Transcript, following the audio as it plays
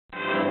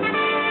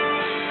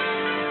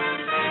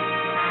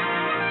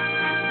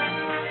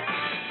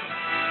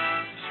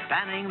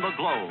spanning the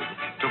globe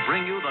to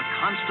bring you the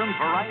constant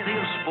variety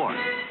of sport,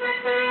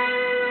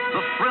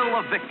 the thrill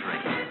of victory,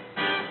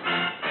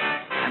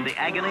 and the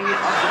agony of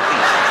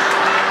defeat.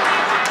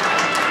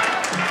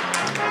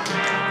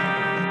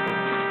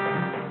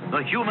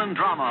 The human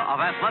drama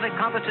of athletic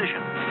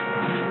competition.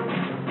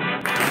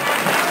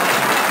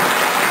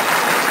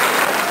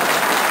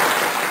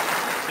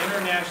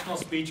 International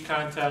Speech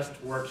Contest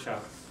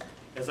Workshop.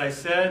 As I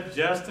said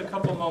just a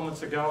couple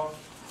moments ago,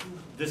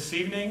 this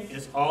evening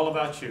is all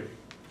about you.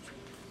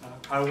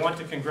 I want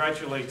to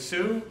congratulate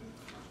Sue,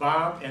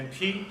 Bob, and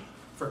Pete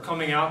for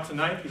coming out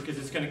tonight, because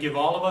it's going to give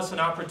all of us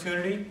an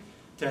opportunity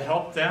to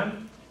help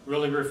them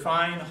really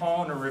refine,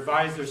 hone, or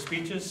revise their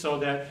speeches so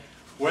that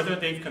whether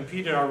they've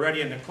competed already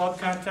in the club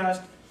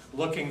contest,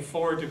 looking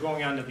forward to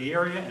going on to the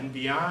area and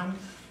beyond,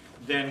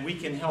 then we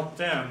can help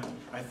them,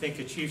 I think,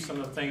 achieve some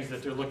of the things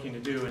that they're looking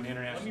to do in the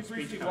international speech. Let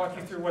me briefly walk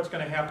you through what's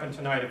going to happen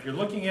tonight. If you're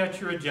looking at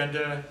your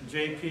agenda,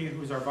 JP,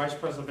 who's our Vice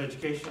President of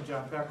Education,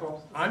 John Peckel,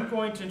 I'm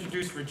going to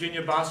introduce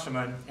Virginia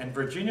Bosselman, and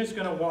Virginia's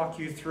going to walk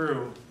you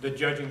through the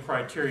judging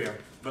criteria.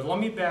 But let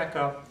me back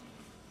up.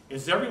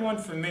 Is everyone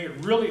familiar,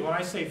 really, when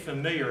I say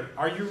familiar,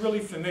 are you really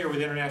familiar with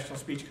the International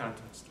Speech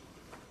Contest?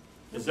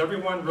 Is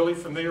everyone really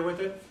familiar with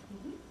it?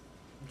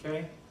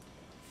 Okay.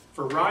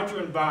 For Roger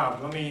and Bob,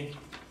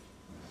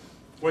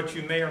 what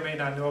you may or may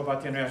not know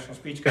about the International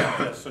Speech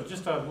Contest. So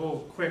just a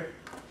little quick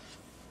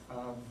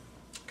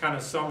kind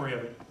of summary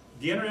of it.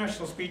 The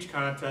International Speech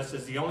Contest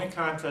is the only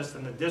contest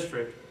in the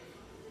district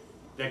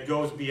that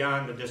goes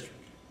beyond the district.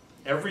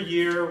 Every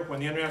year when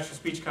the International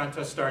Speech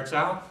Contest starts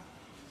out,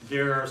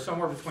 there are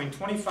somewhere between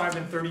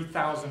 25,000 and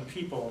 30,000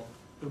 people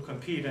who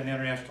compete in the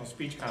International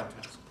Speech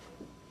Contest.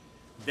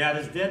 That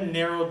is then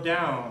narrowed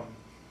down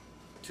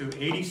to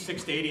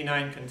 86 to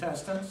 89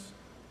 contestants,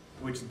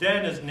 which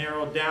then is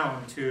narrowed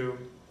down to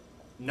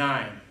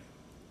 9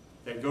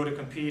 that go to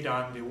compete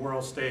on the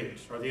world stage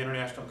or the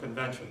International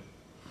Convention.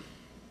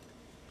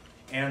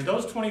 And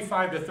those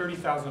 25,000 to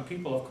 30,000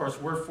 people, of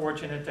course, we're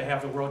fortunate to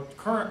have the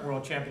current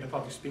world champion of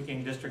public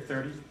speaking, District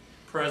 30,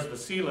 Prez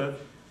Vasilev,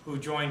 who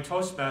joined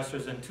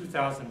Toastmasters in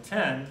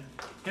 2010.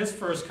 His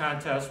first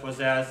contest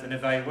was as an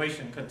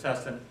evaluation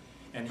contestant,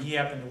 and he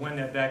happened to win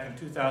that back in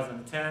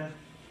 2010.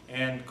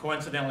 And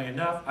coincidentally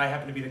enough, I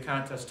happened to be the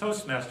contest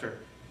Toastmaster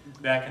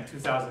back in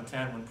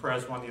 2010 when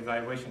Prez won the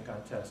evaluation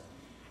contest.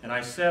 And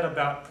I said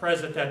about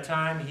Prez at that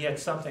time, he had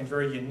something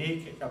very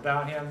unique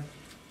about him.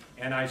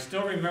 And I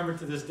still remember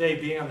to this day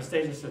being on the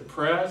stage and said,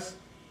 Prez,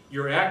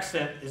 your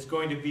accent is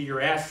going to be your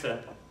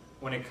asset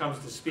when it comes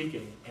to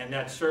speaking. And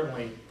that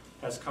certainly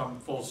has come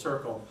full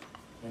circle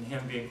in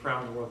him being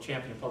crowned the world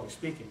champion of public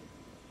speaking.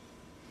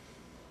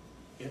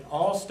 It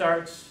all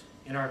starts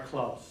in our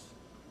clubs.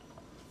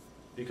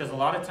 Because a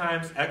lot of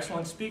times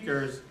excellent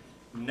speakers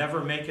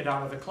never make it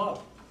out of the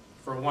club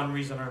for one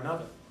reason or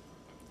another.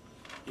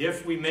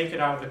 If we make it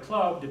out of the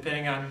club,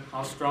 depending on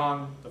how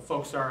strong the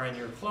folks are in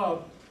your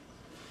club,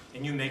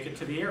 and you make it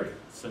to the area.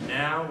 So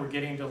now we're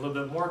getting to a little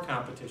bit more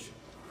competition.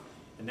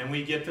 And then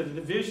we get to the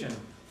division.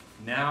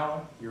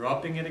 Now you're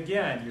upping it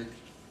again. You're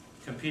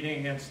competing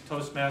against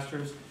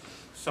Toastmasters,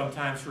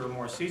 sometimes who are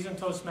more seasoned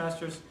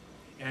Toastmasters,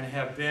 and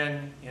have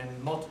been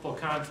in multiple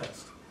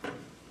contests.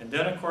 And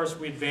then, of course,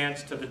 we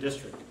advance to the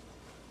district.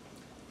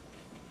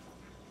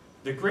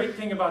 The great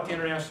thing about the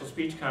International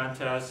Speech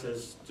Contest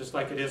is, just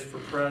like it is for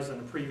Prez and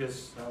the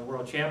previous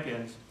world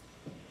champions,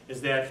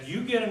 is that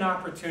you get an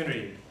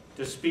opportunity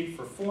to speak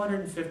for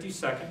 450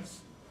 seconds,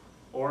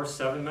 or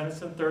 7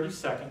 minutes and 30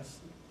 seconds,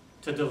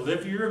 to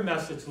deliver your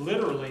message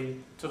literally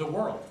to the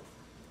world.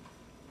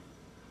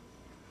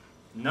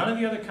 None of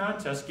the other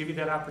contests give you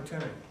that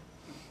opportunity,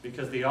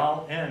 because they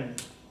all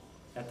end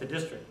at the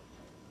district.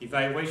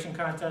 Evaluation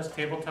contest,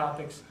 table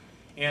topics,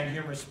 and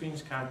humorous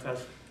speech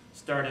contest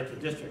start at the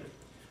district.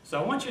 So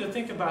I want you to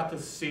think about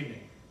this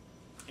evening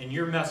in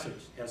your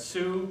message as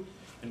Sue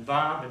and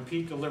Bob and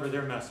Pete deliver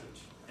their message.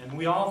 And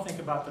we all think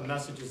about the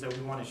messages that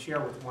we want to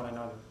share with one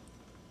another.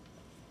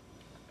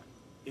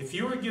 If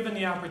you were given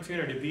the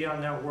opportunity to be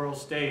on that world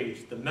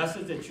stage, the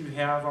message that you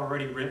have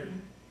already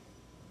written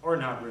or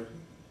not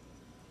written,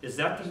 is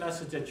that the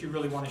message that you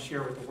really want to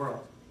share with the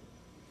world?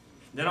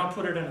 Then I'll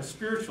put it in a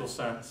spiritual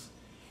sense.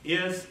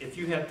 Is, if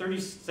you had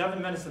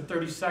 7 minutes and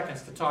 30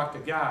 seconds to talk to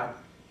God,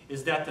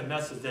 is that the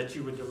message that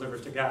you would deliver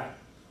to God?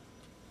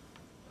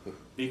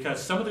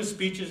 Because some of the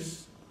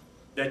speeches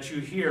that you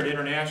hear at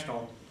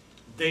International,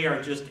 they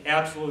are just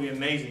absolutely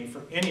amazing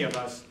for any of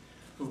us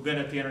who've been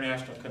at the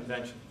International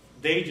Convention.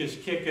 They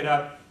just kick it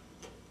up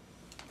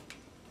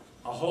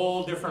a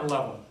whole different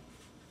level,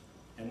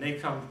 and they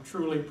come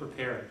truly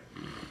prepared.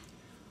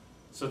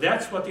 So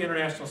that's what the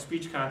International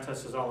Speech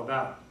Contest is all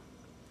about.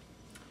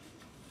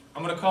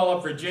 I'm going to call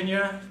up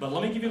Virginia, but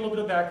let me give you a little bit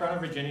of background on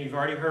Virginia. You've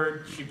already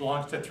heard she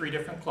belongs to 3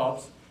 different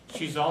clubs.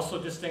 She's also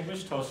a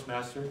distinguished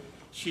Toastmaster.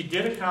 She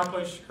did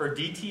accomplish her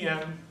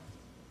DTM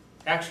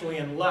actually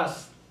in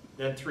less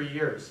than 3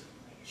 years.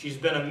 She's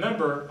been a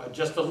member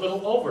just a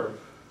little over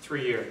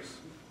 3 years.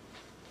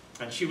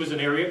 And she was an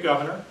area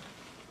governor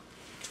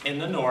in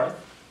the north.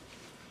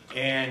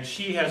 And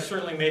she has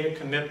certainly made a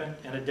commitment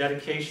and a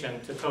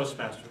dedication to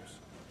Toastmasters,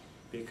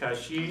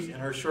 because she's, in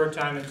her short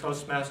time in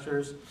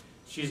Toastmasters,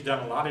 she's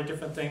done a lot of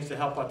different things to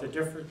help out the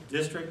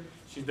district.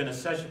 She's been a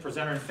session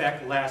presenter. In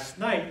fact, last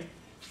night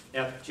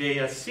at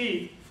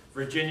JSC,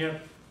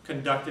 Virginia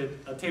conducted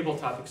a table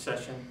topic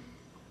session,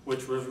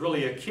 which was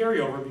really a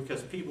carryover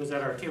because Pete was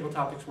at our table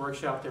topics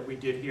workshop that we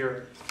did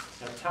here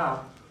at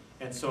TOP.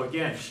 And so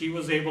again, she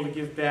was able to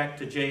give back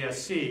to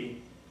JSC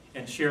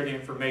and share the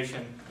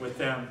information with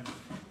them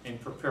in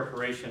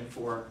preparation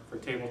for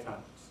table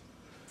topics.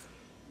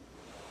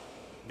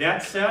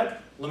 That said,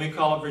 let me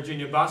call up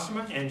Virginia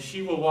Bosselman, and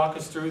she will walk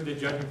us through the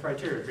judging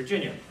criteria.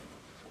 Virginia.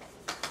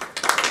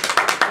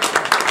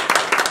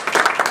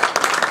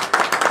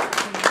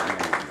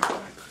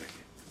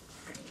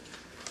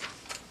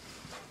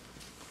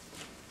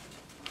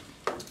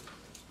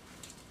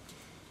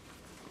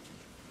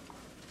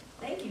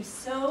 Thank you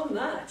so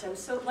much. I'm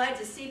so glad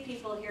to see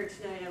people here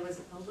tonight. I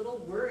was a little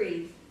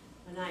worried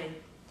when I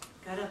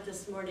got up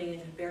this morning and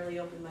had barely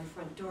opened my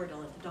front door to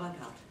let the dog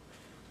out.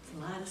 It's a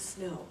lot of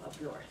snow up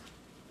north.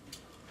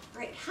 All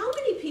right, how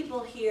many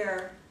people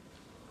here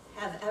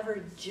have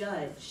ever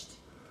judged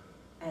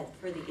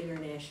for the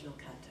international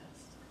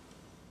contest?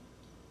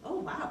 Oh,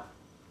 wow.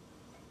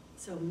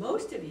 So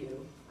most of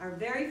you are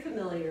very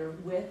familiar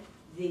with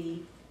the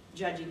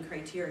judging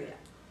criteria.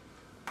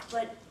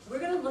 But we're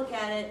going to look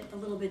at it a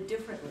little bit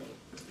differently.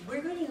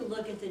 We're going to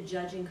look at the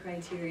judging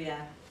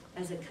criteria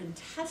as a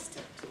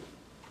contestant.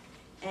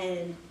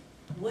 And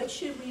what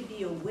should we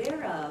be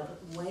aware of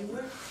when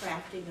we're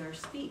crafting our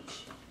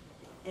speech?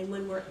 And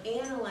when we're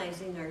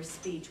analyzing our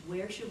speech,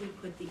 where should we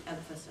put the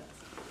emphasis?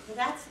 So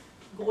that's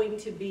going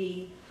to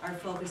be our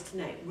focus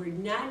tonight. We're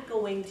not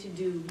going to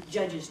do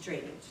judges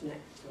training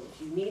tonight. So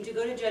if you need to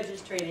go to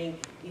judges training,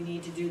 you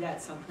need to do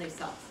that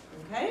someplace else,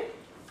 okay?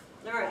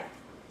 All right,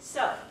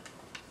 so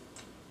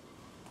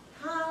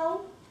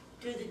how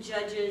do the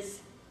judges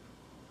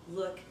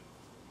look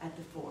at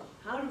the form?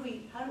 How do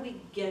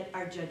we get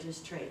our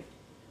judges trained?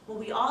 Well,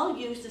 we all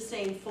use the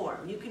same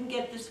form. You can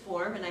get this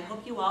form, and I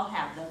hope you all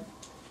have them,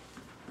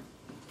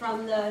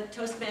 from the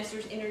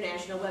Toastmasters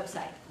International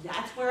website.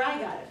 That's where I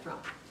got it from.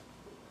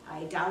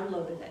 I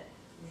downloaded it.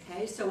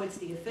 Okay, so it's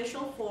the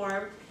official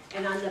form,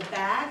 and on the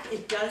back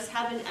it does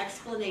have an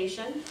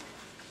explanation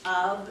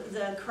of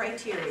the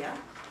criteria,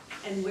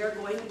 and we're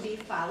going to be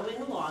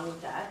following along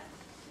with that.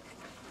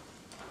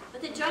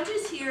 But the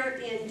judges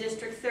here in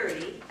District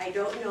 30, I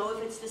don't know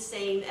if it's the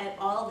same at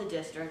all the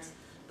districts,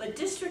 but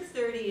District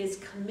 30 is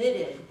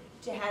committed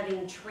to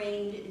having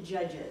trained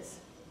judges.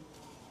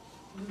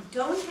 You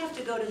don't have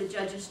to go to the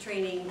judges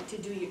training to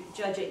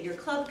judge at your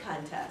club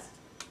contest,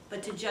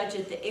 but to judge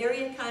at the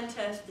area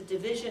contest, the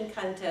division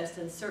contest,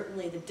 and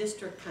certainly the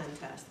district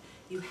contest.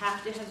 You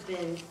have to have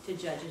been to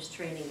judges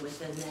training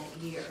within that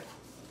year.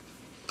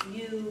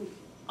 You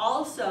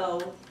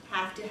also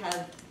have to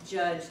have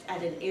judged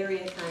at an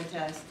area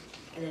contest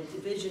and a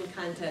division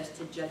contest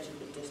to judge at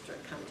the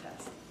district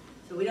contest.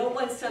 So we don't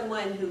want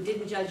someone who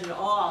didn't judge at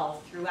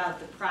all throughout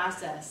the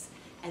process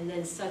and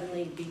then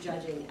suddenly be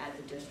judging at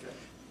the district.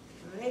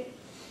 All right?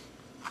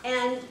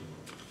 And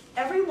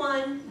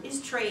everyone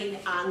is trained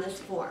on this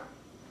form,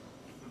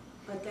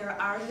 but there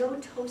are no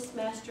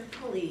Toastmaster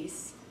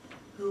police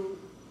who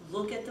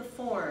look at the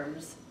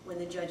forms when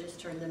the judges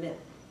turn them in.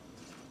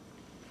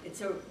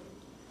 It's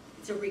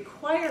a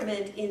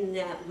requirement in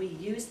that we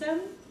use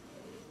them,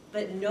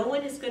 but no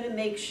one is going to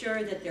make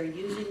sure that they're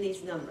using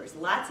these numbers.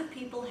 Lots of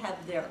people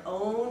have their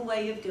own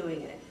way of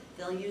doing it.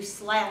 They'll use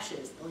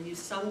slashes, they'll use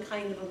some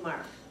kind of a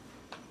mark.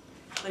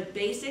 But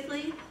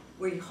basically,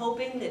 we're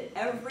hoping that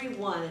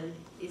everyone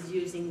is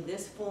using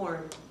this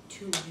form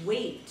to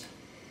weight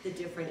the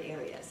different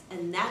areas.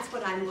 And that's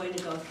what I'm going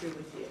to go through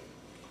with you.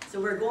 So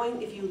we're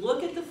going, if you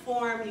look at the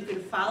form, you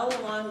can follow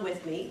along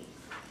with me.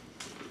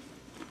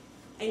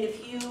 And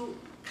if you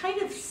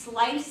kind of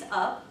slice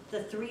up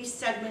the 3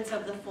 segments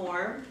of the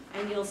form,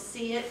 and you'll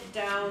see it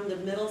down the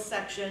middle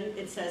section.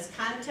 It says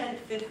content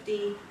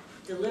 50,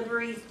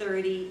 delivery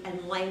 30,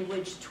 and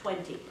language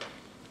 20.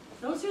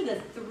 Those are the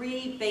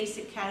 3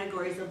 basic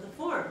categories of the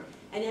form.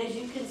 And as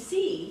you can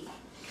see,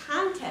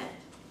 content,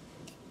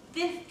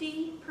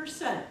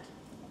 50%.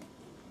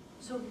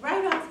 So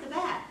right off the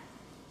bat,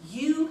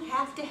 you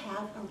have to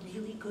have a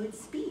really good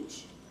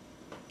speech,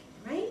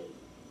 right?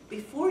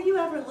 Before you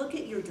ever look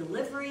at your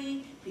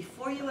delivery,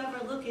 before you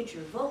ever look at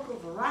your vocal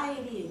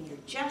variety and your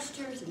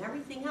gestures and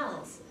everything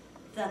else,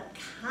 the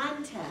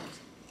content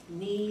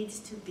needs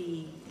to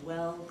be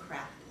well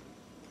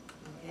crafted,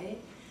 okay?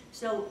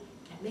 So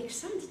that makes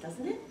sense,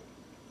 doesn't it?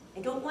 I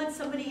don't want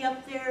somebody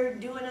up there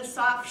doing a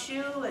soft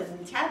shoe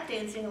and tap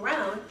dancing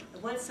around. I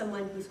want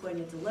someone who's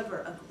going to deliver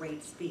a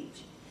great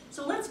speech.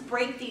 So let's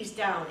break these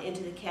down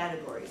into the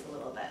categories a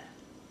little bit.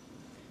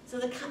 So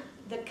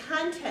the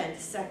content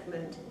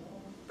segment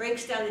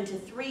breaks down into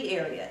 3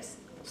 areas: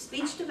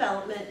 speech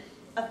development,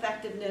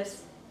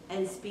 effectiveness,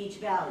 and speech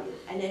value.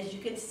 And as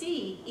you can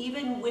see,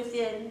 even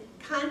within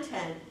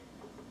content,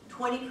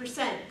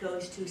 20%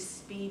 goes to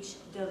speech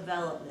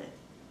development.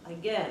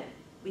 Again,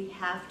 We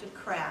have to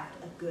craft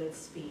a good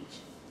speech.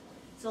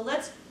 So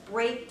let's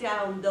break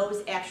down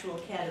those actual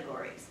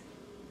categories.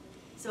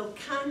 So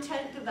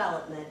content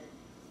development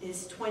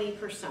is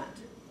 20%.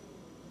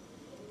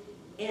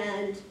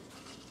 And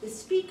the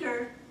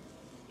speaker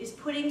is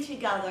putting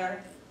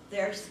together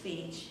their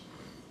speech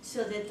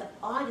so that the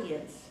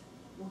audience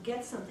will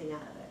get something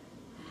out of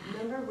it.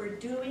 Remember, we're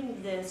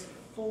doing this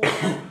for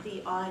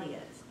the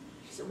audience.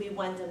 So we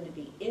want them to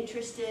be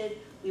interested,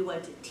 we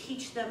want to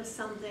teach them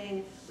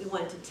something, we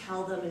want to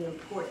tell them an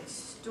important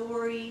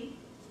story,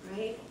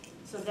 right?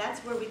 So that's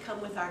where we come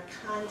with our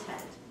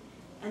content.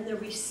 And the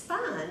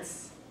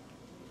response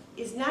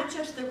is not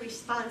just the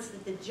response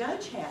that the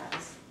judge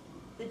has.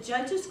 The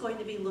judge is going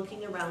to be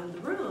looking around the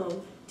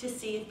room to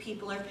see if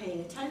people are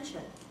paying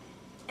attention.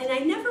 And I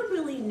never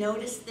really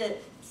noticed that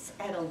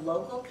at a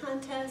local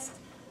contest,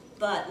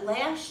 but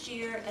last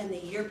year and the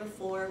year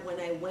before, when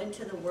I went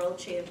to the World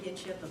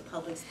Championship of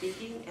Public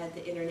Speaking at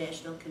the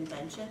International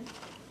Convention,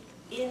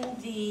 in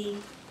the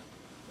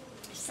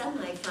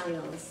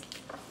semifinals,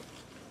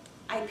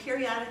 I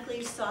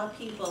periodically saw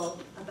people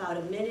about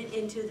a minute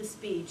into the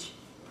speech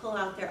pull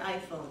out their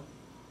iPhone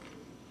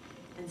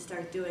and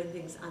start doing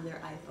things on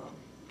their iPhone.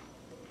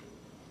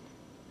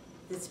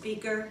 The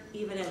speaker,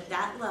 even at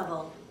that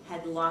level,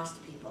 had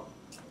lost people.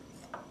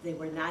 They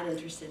were not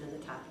interested in the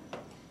topic.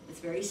 It's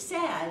very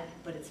sad,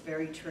 but it's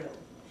very true.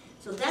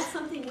 So that's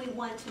something we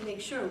want to make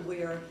sure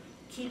we're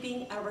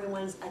keeping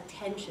everyone's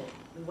attention.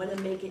 We want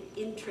to make it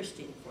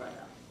interesting for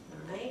them,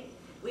 all right?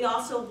 We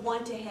also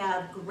want to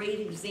have great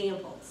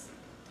examples.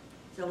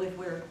 So if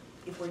we're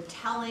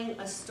telling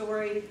a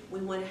story,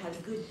 we want to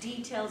have good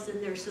details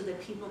in there so that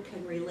people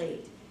can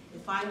relate.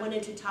 If I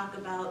wanted to talk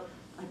about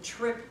a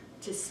trip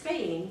to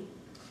Spain,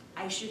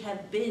 I should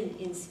have been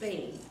in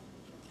Spain,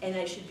 and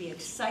I should be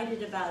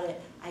excited about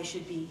it. I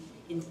should be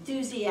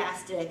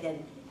enthusiastic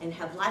and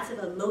have lots of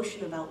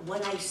emotion about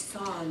what I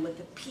saw and what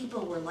the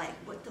people were like,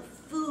 what the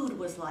food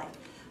was like,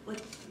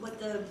 what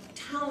the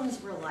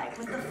towns were like,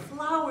 what the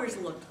flowers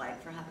looked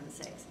like, for heaven's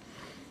sakes.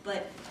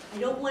 But I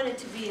don't want it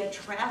to be a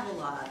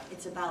travelogue.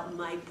 It's about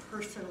my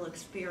personal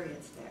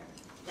experience there.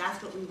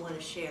 That's what we want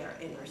to share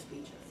in our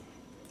speeches.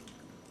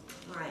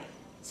 All right,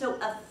 so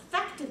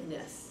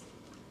effectiveness.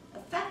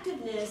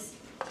 Effectiveness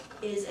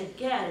is,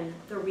 again,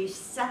 the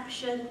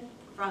reception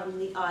from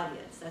the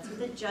audience. That's what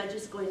the judge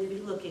is going to be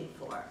looking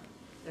for.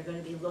 They're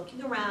going to be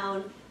looking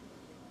around.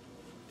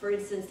 For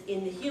instance,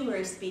 in the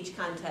humorous speech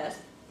contest,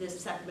 this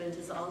segment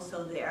is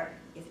also there.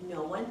 If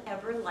no one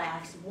ever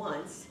laughs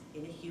once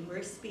in a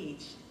humorous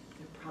speech,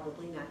 they're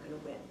probably not going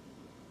to win.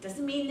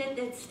 Doesn't mean that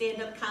it's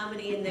stand-up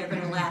comedy and they're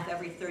going to laugh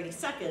every 30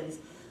 seconds,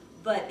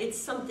 but it's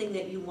something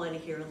that you want to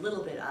hear a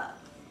little bit of.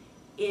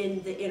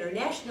 In the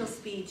international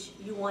speech,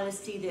 you want to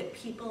see that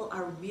people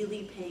are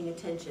really paying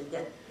attention,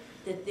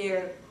 that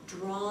they're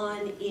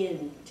drawn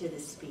into the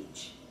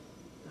speech,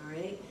 all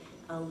right?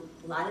 A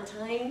lot of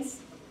times,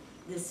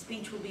 the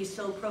speech will be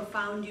so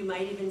profound, you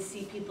might even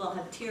see people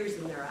have tears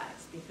in their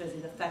eyes because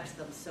it affects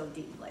them so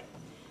deeply.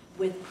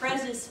 With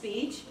Prez's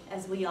speech,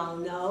 as we all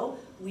know,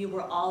 we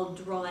were all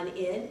drawn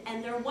in,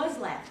 and there was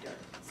laughter.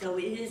 So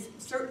it is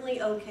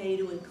certainly okay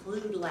to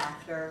include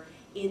laughter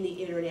in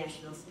the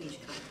international speech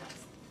contest.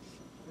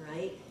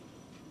 Right?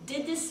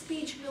 Did this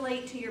speech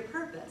relate to your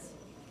purpose?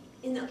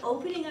 In the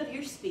opening of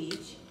your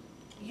speech,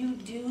 you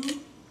do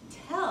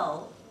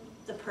tell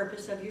the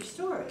purpose of your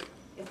story.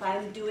 If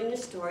I'm doing a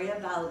story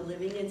about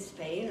living in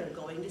Spain or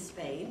going to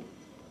Spain,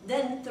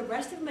 then the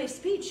rest of my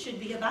speech should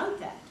be about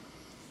that.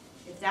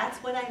 If that's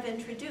what I've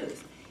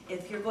introduced.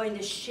 If you're going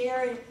to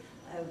share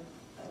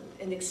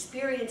an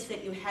experience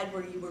that you had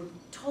where you were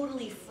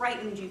totally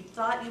frightened, you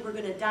thought you were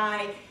going to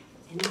die,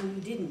 and then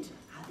you didn't.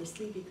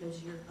 Obviously,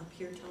 because you're up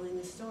here telling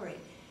the story.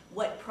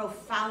 What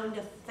profound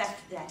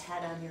effect that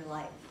had on your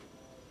life.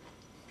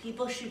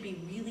 People should be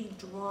really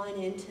drawn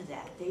into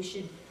that. They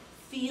should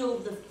feel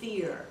the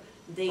fear.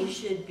 They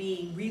should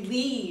be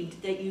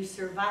relieved that you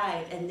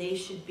survived, and they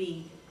should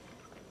be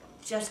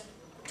just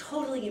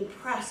totally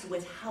impressed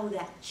with how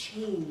that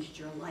changed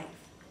your life.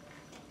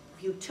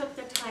 If you took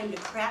the time to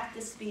craft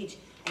the speech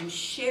and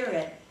share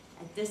it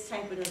at this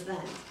type of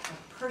event,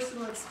 a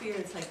personal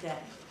experience like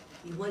that,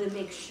 you want to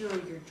make sure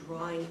you're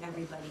drawing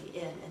everybody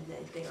in and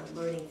that they are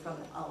learning from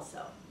it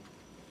also.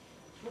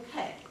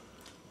 Okay.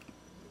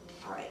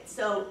 All right,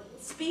 so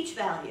speech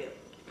value.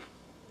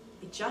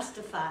 It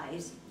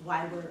justifies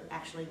why we're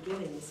actually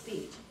giving the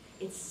speech.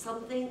 It's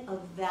something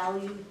of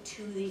value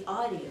to the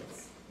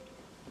audience.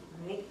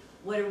 All right?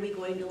 What are we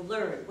going to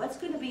learn? What's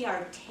going to be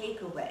our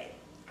takeaway?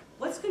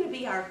 What's going to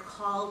be our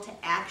call to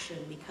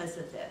action because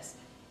of this?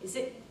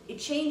 It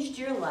changed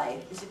your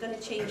life. Is it going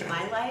to change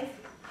my life?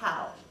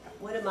 How?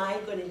 What am I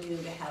going to do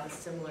to have a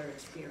similar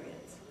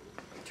experience?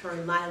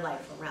 Turn my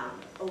life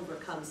around,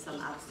 overcome some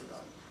obstacle.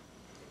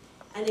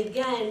 And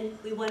again,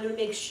 we want to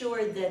make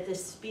sure that the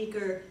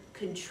speaker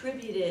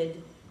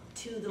contributed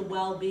to the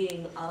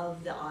well-being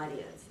of the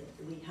audience.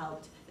 That we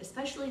helped,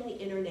 especially in the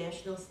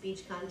international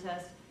speech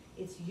contest.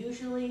 It's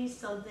usually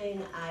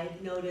something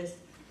I've noticed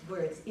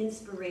where it's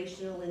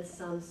inspirational in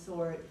some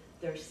sort.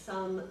 There's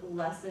some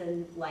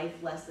lesson, life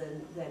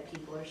lesson that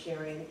people are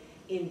sharing.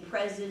 In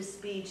Prez's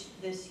speech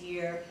this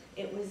year,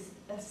 it was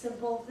a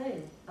simple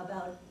thing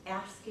about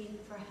asking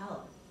for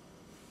help.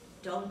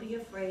 Don't be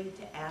afraid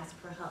to ask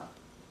for help.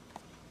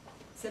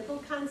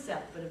 Simple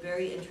concept, but a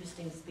very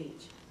interesting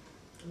speech.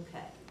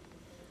 Okay.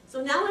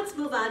 So now let's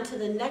move on to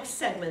the next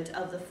segment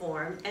of the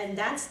form, and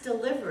that's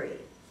delivery.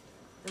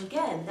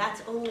 Again,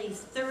 that's only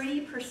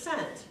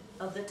 30%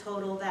 of the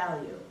total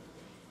value.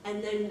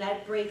 And then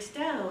that breaks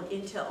down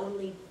into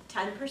only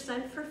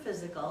 10% for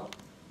physical,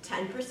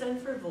 10%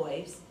 for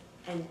voice,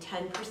 and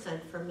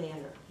 10% for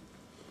manner.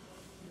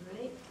 All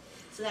right?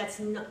 So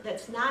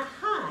that's not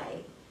high,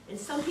 and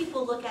some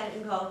people look at it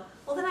and go,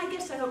 well, then I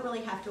guess I don't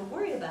really have to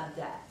worry about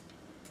that.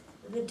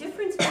 The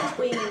difference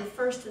between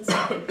first and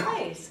second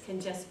place can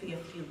just be a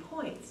few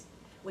points.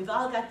 We've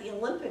all got the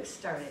Olympics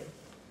starting.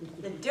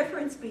 The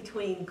difference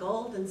between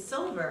gold and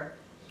silver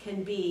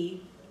can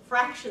be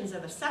fractions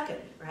of a second,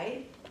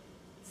 right?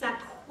 It's not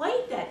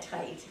quite that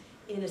tight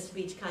in a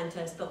speech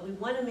contest, but we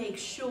want to make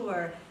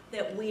sure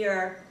that we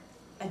are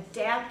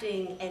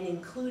adapting and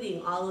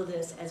including all of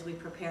this as we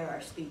prepare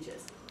our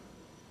speeches.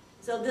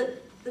 So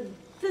the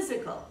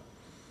physical,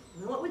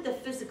 what would the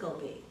physical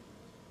be?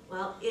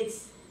 Well,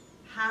 it's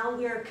how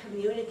we're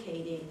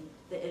communicating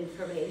the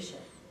information,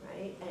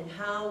 right? And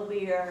how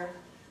we're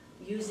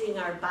using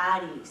our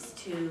bodies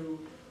to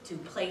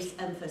place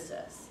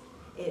emphasis.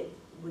 It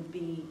would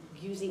be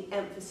using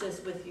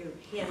emphasis with your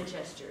hand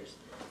gestures,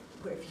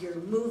 or if you're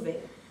moving,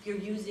 if you're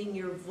using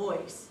your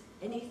voice,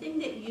 anything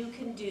that you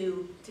can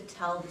do to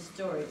tell the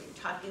story. If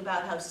you're talking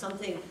about how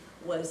something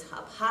was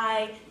up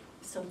high,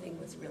 something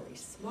was really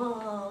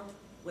small,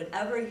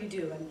 whatever you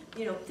do. And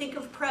you know, think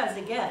of Prez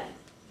again.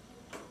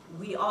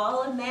 We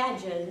all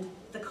imagine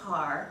the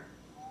car.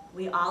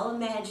 We all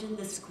imagine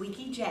the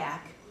squeaky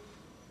jack,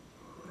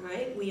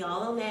 right? We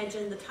all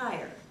imagine the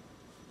tire.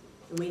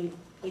 He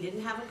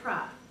didn't have a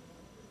prop.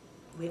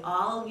 We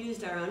all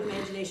used our own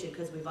imagination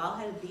because we've all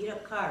had a beat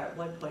up car at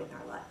one point in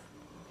our life,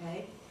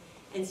 okay?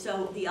 And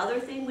so the other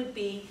thing would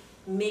be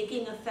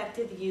making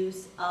effective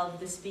use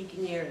of the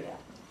speaking area.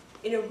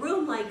 In a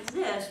room like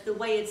this, the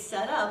way it's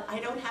set up,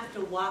 I don't have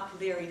to walk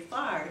very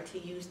far to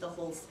use the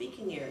whole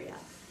speaking area.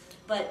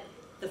 But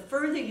the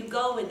further you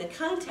go in the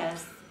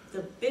contest,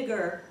 the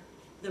bigger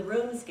the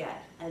rooms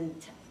get, and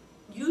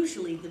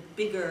usually the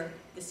bigger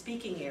the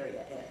speaking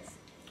area is.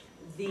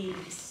 The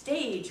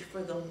stage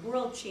for the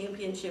World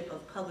Championship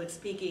of Public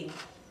Speaking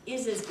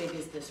is as big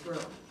as this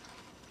room.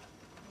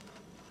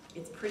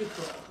 It's pretty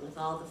cool with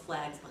all the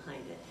flags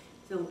behind it.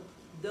 So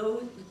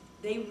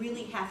they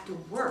really have to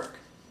work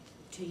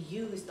to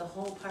use the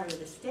whole part of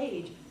the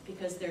stage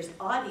because there's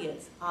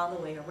audience all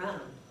the way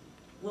around.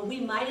 Well, we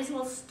might as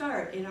well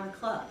start in our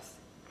clubs.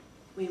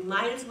 We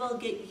might as well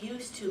get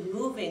used to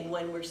moving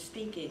when we're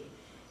speaking.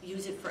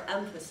 Use it for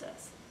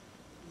emphasis.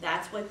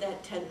 That's what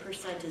that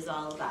 10% is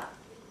all about.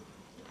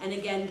 And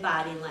again,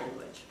 body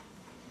language.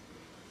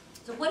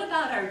 So what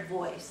about our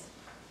voice?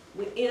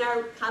 In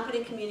our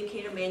Competent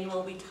Communicator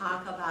Manual, we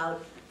talk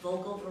about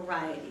vocal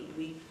variety.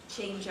 We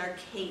change our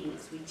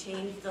cadence. We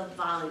change the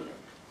volume.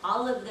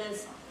 All of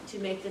this to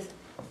make this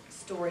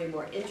story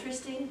more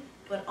interesting,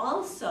 but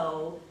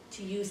also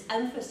to use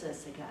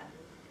emphasis again.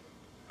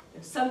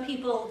 Some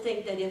people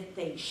think that if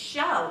they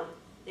shout,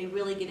 they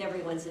really get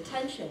everyone's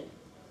attention.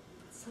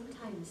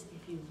 Sometimes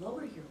if you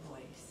lower your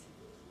voice,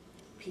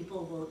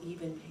 people will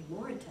even pay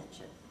more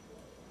attention.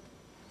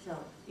 So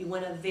you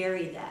want to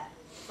vary that.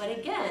 But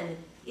again,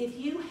 if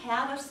you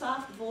have a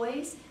soft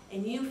voice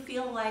and you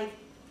feel like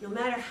no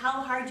matter how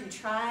hard you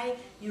try,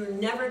 you're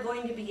never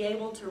going to be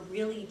able to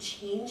really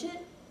change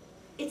it,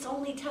 it's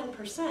only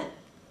 10%.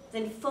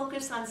 Then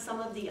focus on some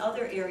of the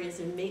other areas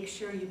and make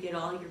sure you get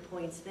all your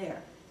points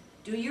there.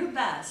 Do your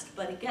best,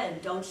 but again,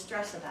 don't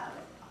stress about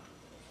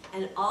it.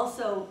 And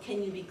also,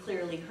 can you be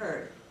clearly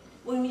heard?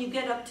 When you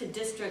get up to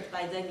district,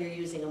 by then you're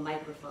using a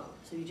microphone.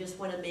 So you just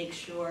want to make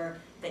sure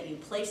that you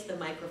place the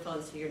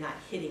microphone so you're not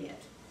hitting it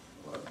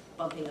or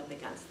bumping up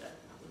against it,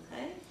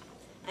 okay?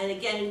 And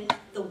again,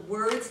 the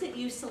words that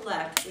you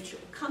select, which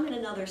come in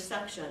another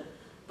section,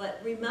 but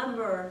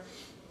remember,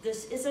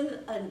 this isn't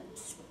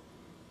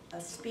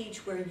a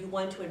speech where you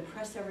want to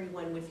impress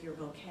everyone with your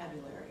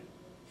vocabulary.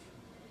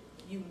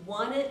 You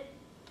want it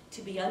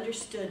to be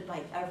understood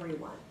by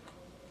everyone.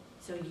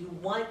 So you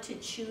want to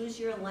choose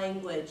your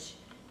language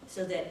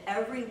so that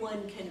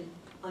everyone can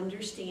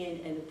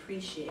understand and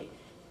appreciate.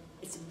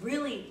 It's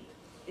really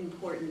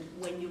important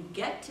when you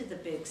get to the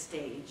big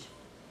stage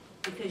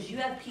because you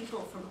have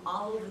people from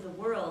all over the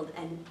world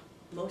and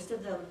most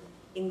of them,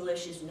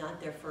 English is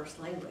not their first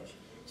language,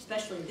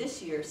 especially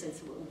this year since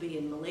it will be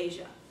in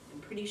Malaysia. I'm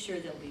pretty sure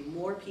there'll be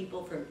more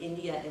people from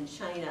India and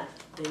China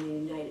than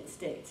the United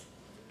States,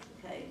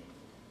 okay?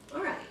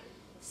 All right,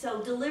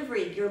 so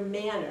delivery, your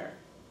manner.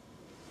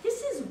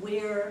 This is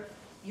where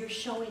you're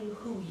showing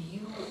who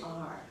you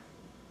are.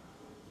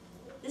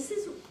 This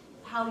is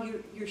how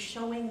you're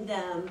showing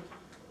them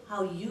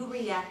how you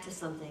react to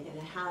something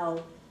and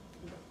how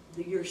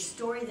your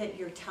story that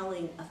you're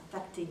telling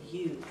affected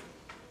you,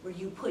 where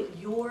you put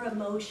your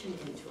emotion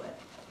into it.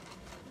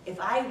 If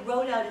I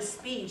wrote out a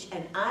speech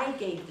and I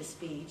gave the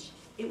speech,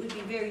 it would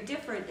be very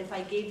different if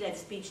I gave that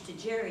speech to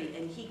Jerry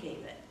and he gave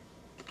it.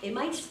 It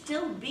might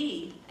still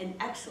be an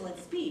excellent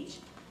speech,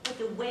 but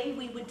the way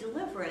we would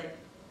deliver it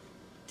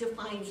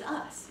defines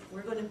us.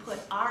 We're going to put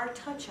our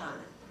touch on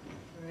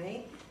it, all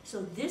right?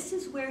 So this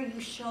is where you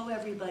show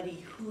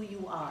everybody who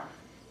you are.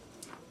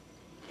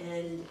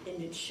 And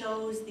it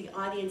shows the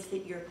audience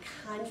that you're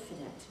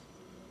confident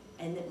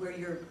and that where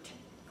you're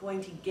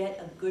going to get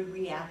a good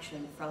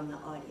reaction from the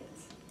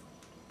audience.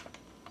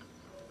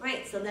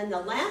 Right, so then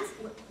the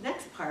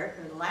next part,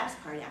 or the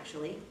last part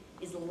actually,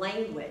 is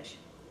language.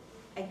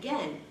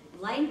 Again,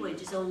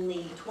 language is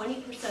only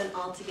 20%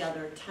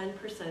 altogether,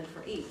 10%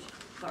 for each.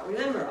 But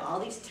remember, all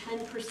these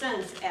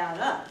 10% add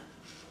up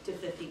to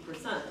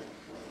 50%.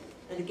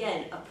 And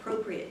again,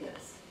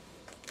 appropriateness.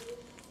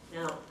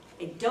 Now,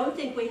 I don't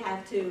think we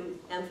have to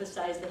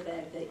emphasize the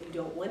fact that you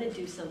don't want to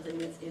do something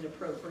that's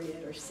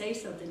inappropriate or say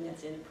something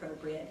that's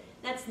inappropriate.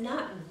 That's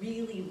not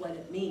really what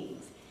it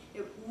means.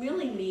 It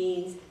really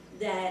means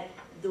that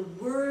the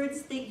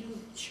words that you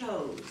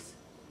chose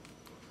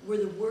were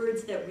the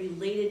words that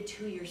related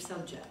to your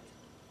subject.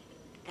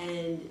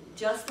 And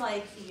just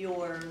like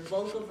your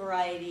vocal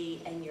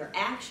variety and your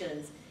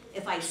actions,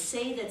 if I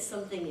say that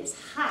something is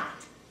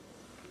hot,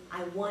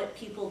 I want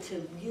people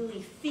to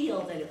really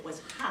feel that it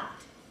was hot.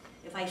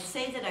 If I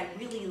say that I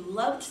really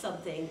loved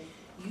something,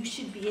 you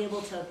should be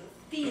able to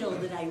feel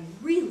that I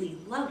really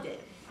loved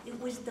it. It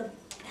was the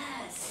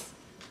best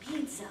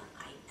pizza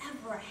I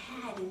ever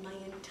had in my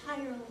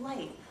entire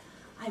life.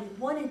 I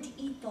wanted to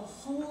eat the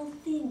whole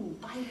thing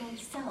by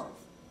myself.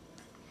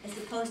 As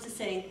opposed to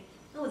saying,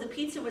 oh, the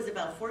pizza was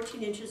about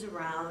 14 inches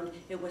around,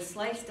 it was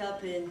sliced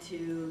up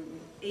into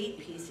 8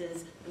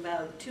 pieces,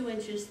 about 2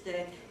 inches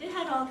thick, it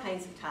had all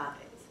kinds of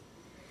toppings.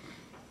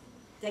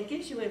 That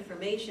gives you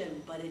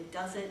information, but it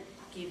doesn't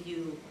give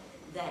you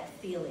that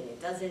feeling.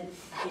 It doesn't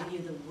give you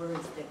the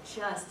words that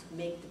just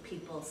make the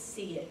people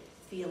see it,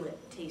 feel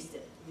it, taste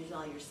it, use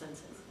all your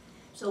senses.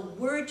 So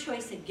word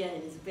choice,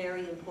 again, is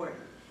very important.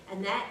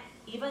 And that,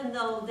 even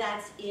though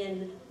that's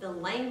in the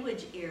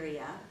language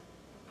area,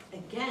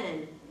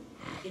 again,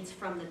 it's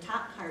from the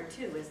top part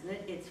too, isn't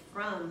it? It's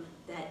from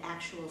that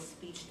actual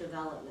speech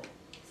development.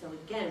 So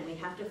again, we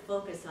have to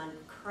focus on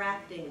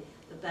crafting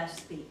the best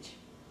speech.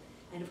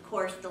 And of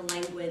course, the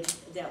language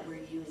that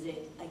we're using,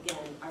 again,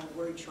 are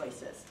word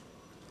choices.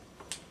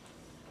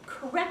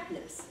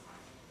 Correctness.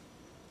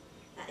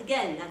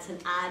 Again, that's an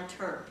odd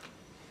term.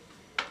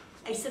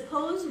 I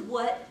suppose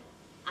what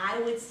I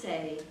would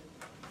say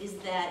is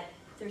that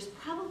there's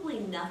probably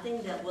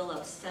nothing that will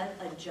upset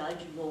a judge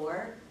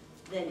more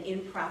than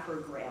improper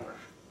grammar.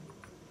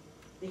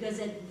 Because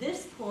at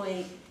this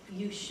point,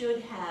 you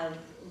should have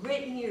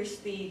written your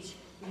speech,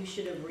 you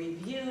should have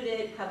reviewed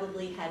it,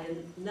 probably had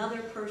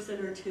another person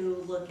or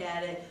two look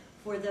at it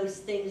for those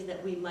things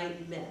that we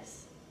might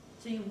miss.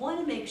 So you want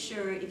to make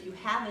sure, if you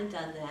haven't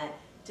done that,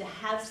 to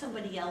have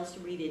somebody else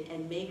read it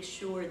and make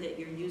sure that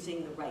you're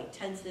using the right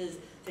tenses,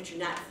 that you're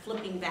not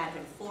flipping back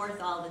and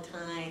forth all the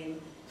time,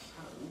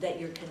 that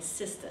you're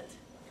consistent,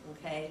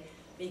 okay?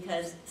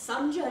 Because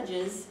some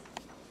judges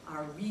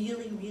are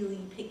really,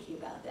 really picky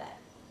about that.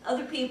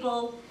 Other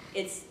people,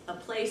 it's a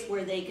place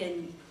where they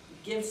can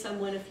give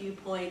someone a few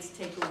points,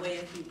 take away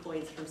a few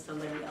points from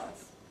somebody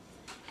else.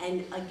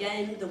 And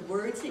again, the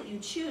words that you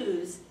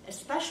choose,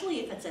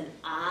 especially if it's an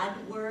odd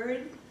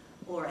word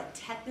or a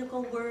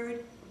technical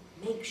word,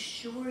 make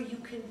sure you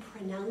can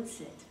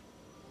pronounce it.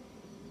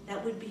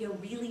 That would be a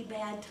really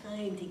bad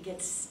time to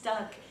get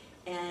stuck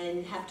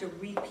and have to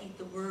repeat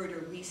the word or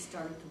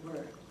restart the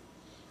word.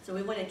 So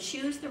we want to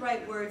choose the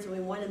right words, and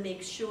we want to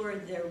make sure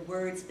they're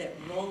words that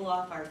roll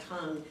off our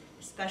tongue,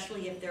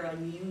 especially if they're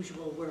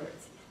unusual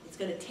words. It's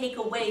going to take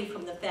away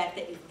from the fact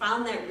that you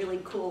found that really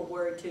cool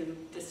word to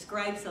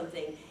describe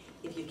something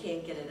if you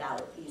can't get it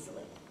out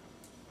easily.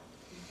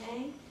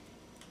 Okay?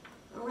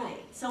 All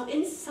right. So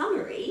in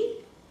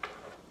summary,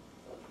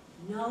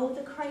 know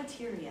the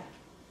criteria.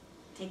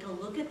 Take a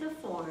look at the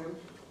form.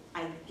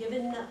 I've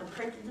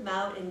printed them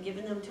out and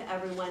given them to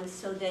everyone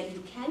so that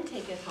you can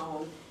take it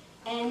home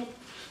and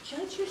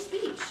judge your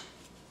speech.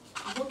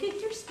 Look at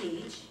your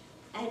speech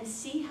and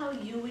see how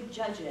you would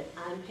judge it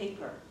on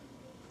paper.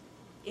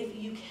 If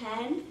you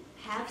can,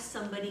 have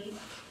somebody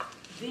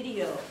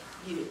video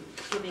you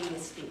giving the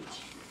speech.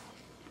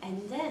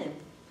 And then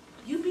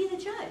you be the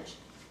judge.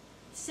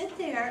 Sit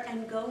there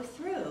and go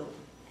through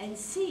and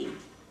see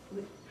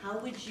how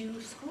would you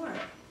score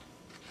it.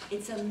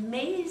 It's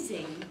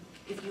amazing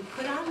if you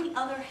put on the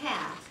other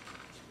hat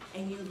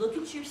and you look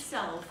at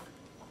yourself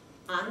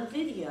on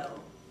video,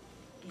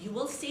 you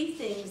will see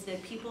things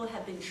that people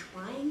have been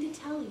trying to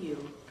tell you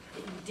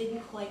that you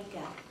didn't quite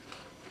get.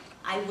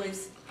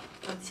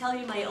 I'll tell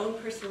you my own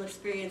personal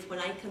experience. When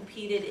I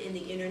competed in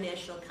the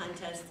international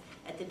contest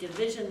at the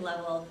division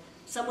level,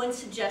 someone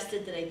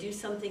suggested that I do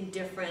something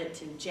different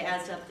to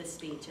jazz up the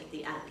speech at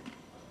the end.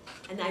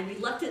 And I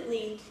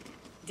reluctantly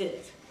did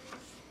it.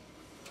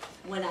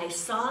 when I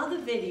saw the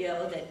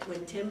video that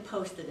when Tim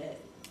posted it,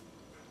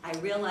 I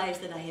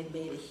realized that I had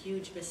made a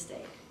huge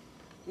mistake.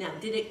 Now,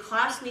 did it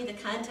cost me the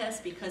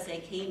contest because I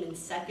came in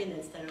second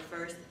instead of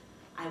first?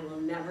 I will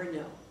never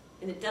know.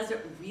 And it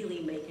doesn't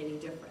really make any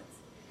difference.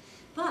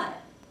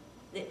 But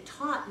it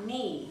taught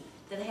me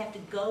that I have to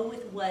go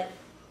with what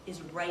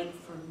is right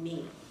for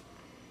me.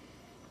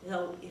 You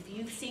know, if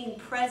you've seen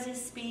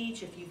Prez's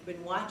speech, if you've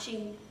been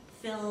watching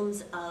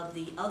films of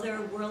the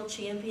other world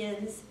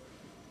champions,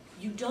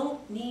 you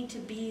don't need to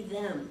be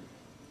them.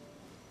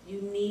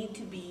 You need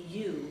to be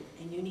you,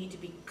 and you need to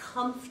be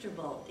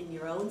comfortable in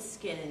your own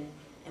skin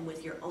and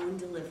with your own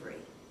delivery.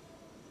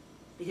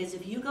 Because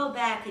if you go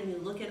back and you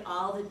look at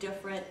all the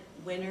different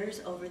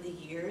winners over the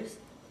years,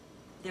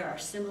 there are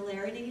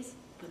similarities,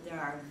 but there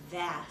are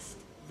vast,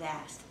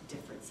 vast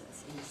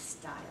differences in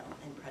style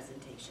and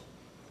presentation,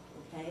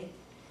 okay?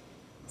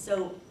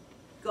 So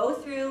go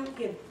through,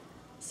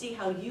 see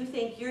how you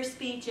think your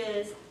speech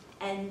is,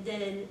 and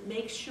then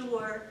make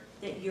sure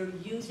that you're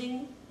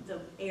using the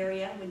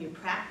area when you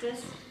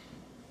practice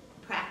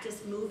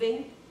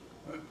moving,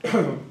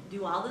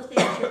 do all the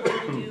things you're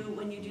going to do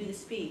when you do the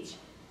speech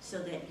so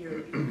that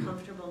you're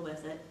comfortable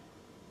with it,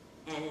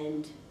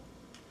 and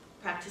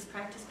practice,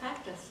 practice,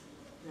 practice.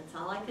 That's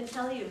all I can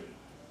tell you.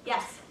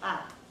 Yes,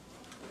 Bob?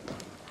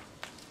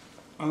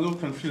 I'm a little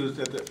confused.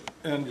 At the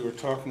end, you were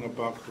talking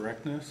about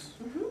correctness,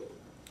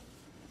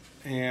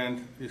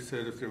 and you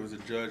said if there was a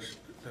judge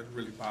that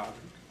really bothered.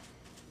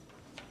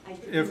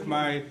 If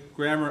my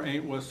grammar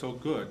ain't was so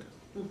good,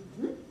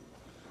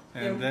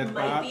 and there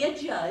might be a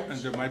judge. And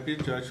there might be a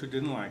judge who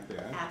didn't like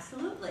that.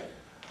 Absolutely.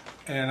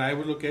 And I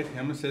would look at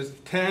him and says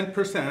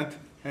 10%,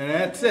 and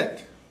that's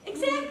it.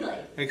 Exactly.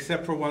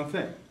 Except for one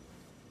thing.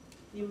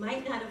 You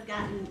might not have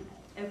gotten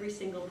every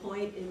single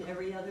point in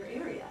every other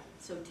area,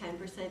 so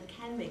 10%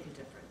 can make a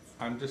difference.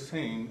 I'm just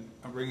saying,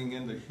 I'm bringing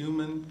in the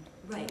human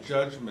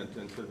judgment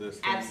into this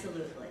thing.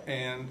 Absolutely.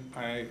 And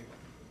I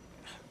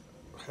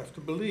have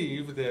to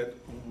believe that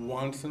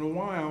once in a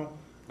while,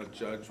 a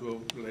judge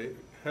will lay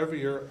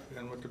heavier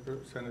than what the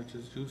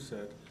percentages you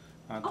said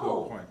onto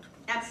a point.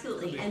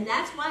 Absolutely, and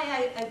that's why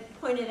I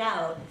pointed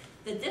out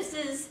that this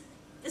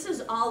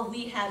is all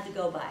we have to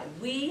go by.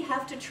 We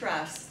have to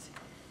trust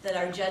that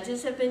our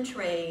judges have been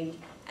trained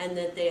and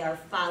that they are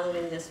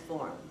following this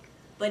form.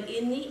 But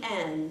in the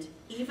end,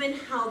 even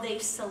how they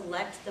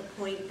select the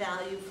point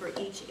value for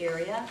each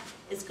area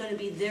is going to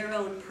be their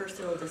own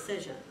personal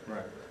decision.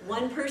 Right.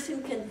 One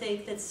person can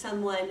think that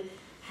someone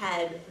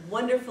had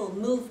wonderful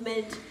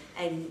movement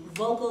and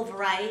vocal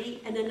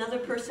variety, and another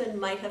person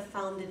might have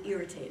found it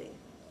irritating.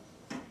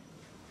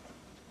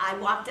 I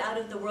walked out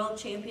of the World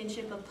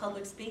Championship of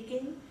Public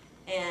Speaking,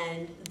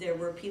 and there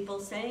were people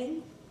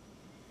saying,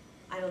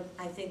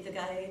 I think the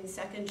guy in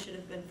second should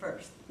have been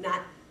first.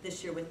 Not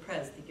this year with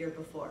Prez, the year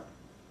before.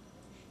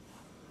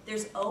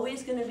 There's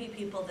always going to be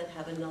people that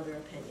have another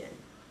opinion.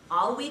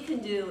 All we can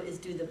do is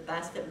do the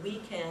best that we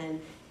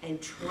can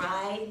and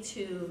try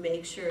to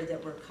make sure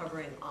that we're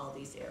covering all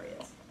these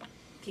areas.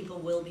 People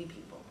will be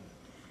people.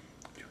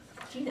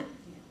 Gina.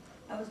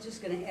 I was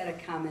just going to add a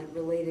comment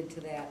related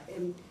to that.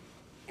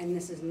 And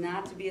this is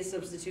not to be a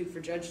substitute for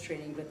judge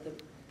training, but the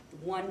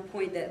one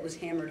point that was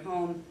hammered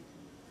home,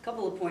 a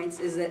couple of points,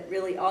 is that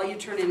really all you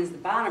turn in is the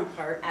bottom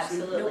part.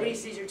 Absolutely. So nobody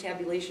sees your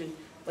tabulation,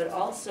 but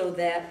also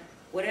that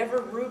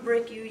whatever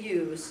rubric you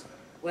use,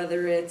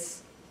 whether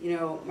it's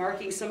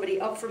marking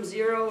somebody up from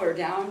 0 or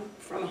down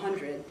from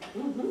 100,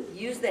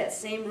 use that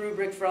same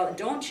rubric for all.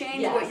 Don't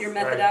change what your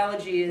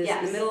methodology is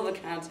in the middle of a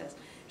contest.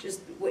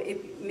 Just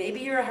maybe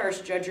you're a harsh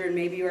judger and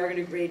maybe you are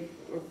going to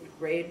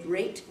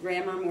rate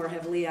grammar more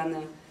heavily on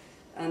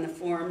the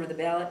form or the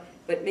ballot,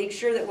 but make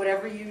sure that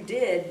whatever you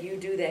did, you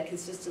do that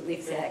consistently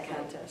for that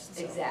contest.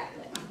 So.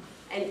 Exactly.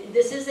 And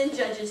this isn't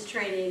judges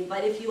training,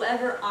 but if you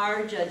ever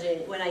are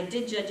judging, when I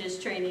did judges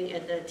training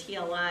at the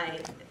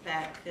TLI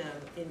back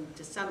in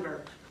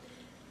December,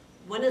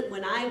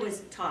 when I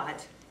was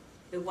taught,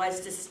 it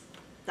was just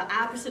the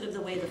opposite of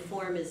the way the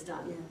form is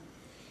done. Yeah.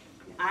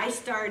 I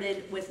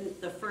started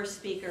with the first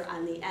speaker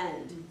on the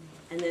end,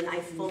 and then I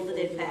folded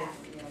it back,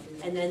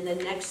 and then the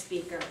next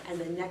speaker, and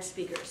the next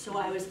speaker. So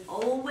I was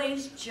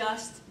always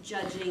just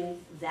judging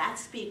that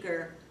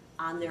speaker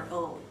on their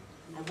own.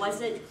 I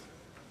wasn't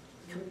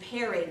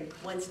comparing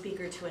one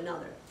speaker to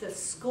another. The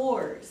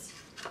scores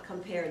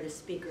compare the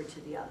speaker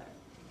to the other.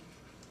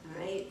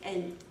 All right,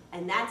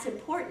 and that's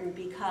important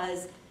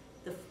because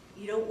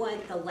you don't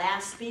want the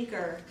last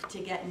speaker to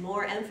get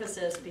more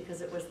emphasis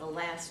because it was the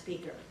last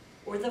speaker,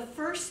 or the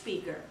first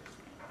speaker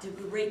to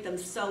rate them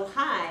so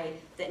high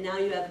that now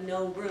you have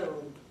no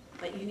room.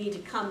 But you need to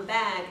come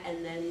back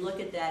and then look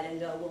at that and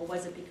go, well,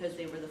 was it because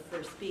they were the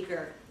first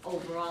speaker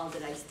overall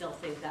that I still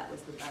think that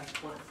was the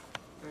best one?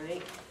 All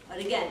right? But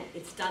again,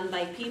 it's done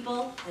by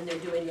people, and they're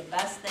doing the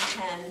best they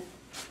can.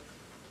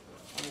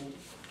 And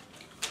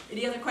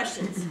any other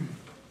questions?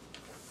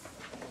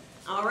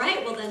 All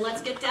right, well then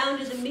let's get down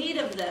to the meat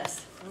of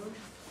this.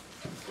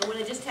 Don't want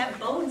to just have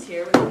bones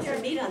here. We want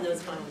some meat on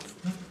those bones.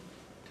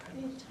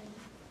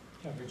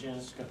 Yeah,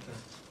 Virginia's got the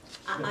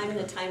I'm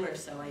the timer,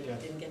 so I Yeah.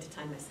 didn't get to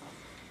time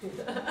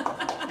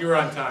myself. You were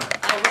on time.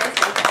 I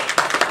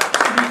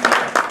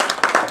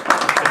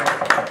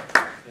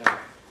Yeah.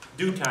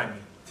 Do time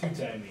me.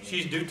 Two-time.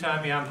 She's do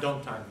time me, I'm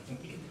don't time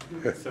me.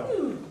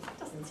 So,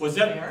 was.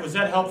 was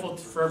that helpful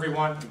for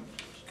everyone?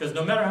 Because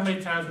no matter how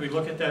many times we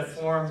look at that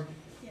form,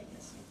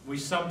 we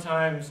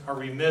sometimes are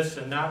remiss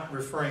in not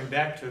referring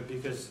back to it,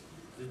 because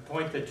the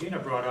point that Gina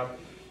brought up,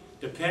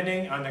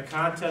 depending on the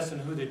contest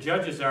and who the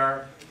judges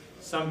are,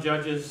 some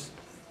judges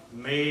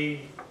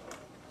may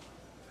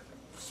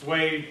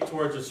sway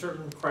towards a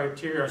certain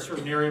criteria or a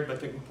certain area,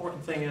 but the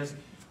important thing is,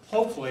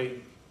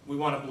 hopefully, we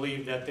want to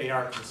believe that they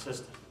are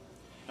consistent.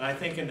 And I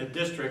think in the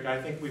district,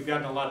 I think we've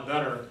gotten a lot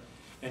better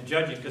in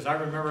judging, because I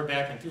remember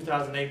back in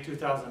 2008,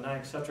 2009,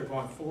 et cetera,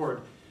 going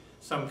forward,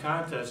 some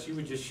contests, you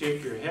would just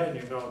shake your head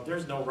and you go,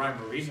 there's no rhyme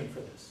or reason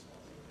for this.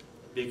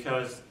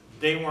 Because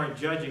they weren't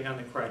judging on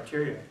the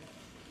criteria.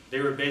 They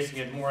were basing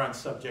it more on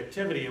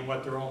subjectivity and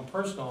what their own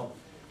personal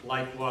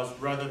like was,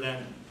 rather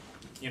than,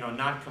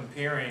 not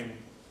comparing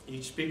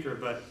each speaker,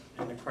 but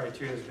and the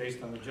criteria is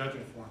based on the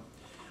judging form.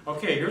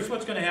 Okay, here's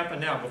what's going to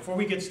happen now. Before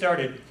we get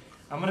started,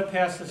 I'm going to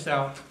pass this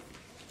out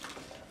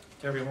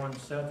to everyone.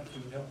 Seth, if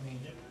you would help me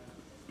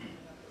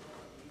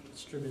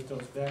distribute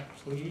those back,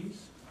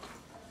 please.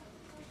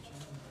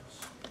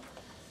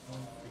 One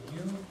for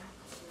you.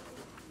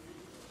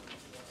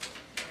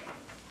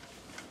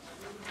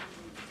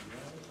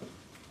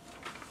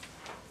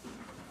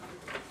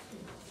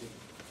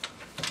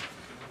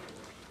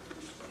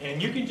 And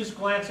you can just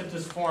glance at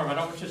this form. I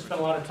don't want you to spend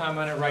a lot of time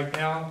on it right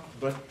now,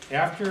 but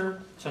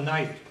after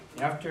tonight,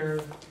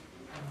 after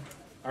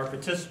our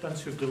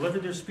participants who've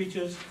delivered their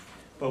speeches,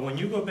 but when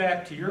you go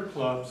back to your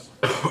clubs,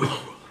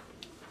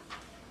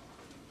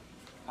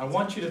 I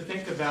want you to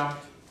think about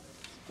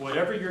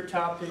whatever your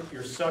topic,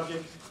 your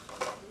subject.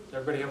 Does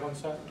everybody have one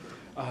side?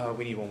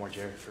 We need one more,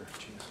 Jared, for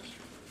Gina's sister.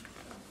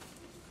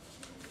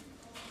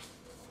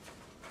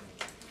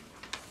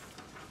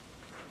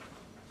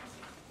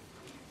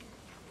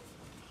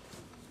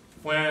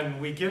 When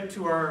we get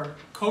to our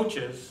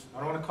coaches, I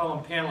don't want to call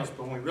them panelists,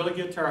 but when we really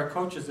get to our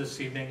coaches this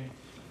evening,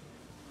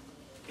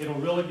 it'll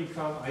really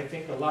become, I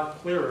think, a lot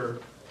clearer.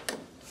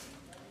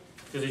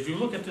 Because as you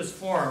look at this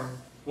form,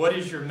 what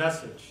is your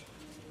message?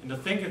 And the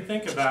thing to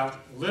think about,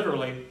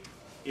 literally,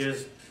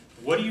 is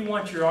what do you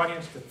want your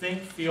audience to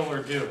think, feel,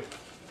 or do?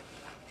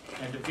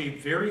 And to be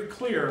very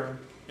clear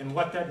in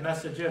what that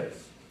message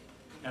is.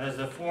 And as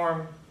the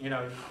form,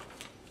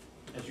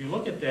 as you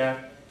look at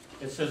that,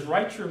 it says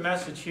write your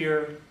message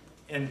here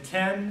in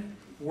 10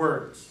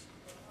 words.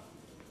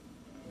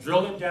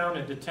 Drill it down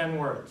into 10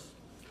 words.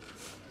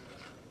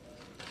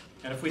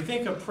 And if we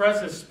think of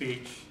Prez's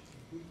speech,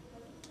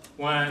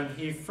 when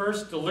he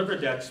first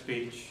delivered that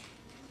speech,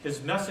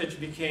 his message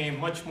became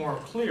much more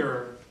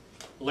clear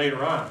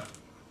later on,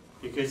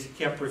 because he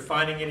kept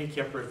refining it, he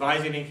kept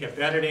revising it, he kept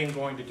editing,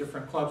 going to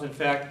different clubs. In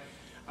fact,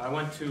 I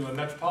went to a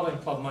Metropolitan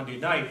Club Monday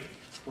night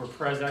where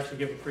Prez actually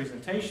gave a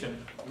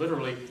presentation,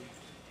 literally,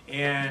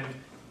 and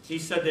he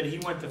said that he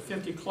went to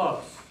 50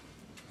 clubs.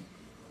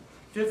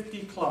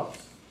 50 clubs.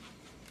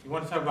 You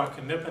want to talk about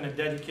commitment and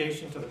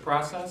dedication to the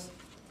process?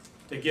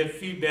 To get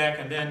feedback.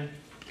 And then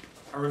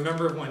I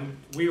remember when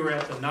we were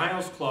at the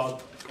Niles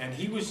Club, and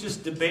he was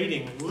just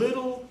debating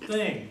little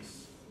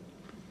things.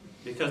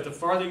 Because the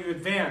farther you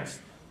advance,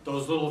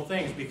 those little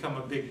things become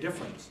a big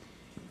difference.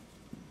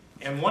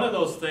 And one of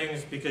those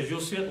things, because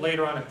you'll see it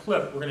later on a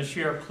clip, we're going to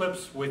share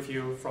clips with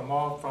you from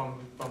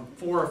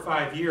 4 or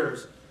 5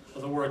 years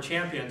of the World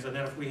Champions, and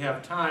then if we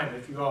have time,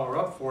 if you all are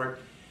up for it,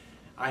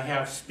 I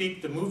have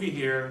Speak the movie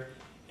here,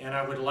 and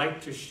I would like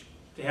to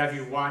have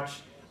you watch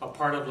a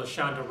part of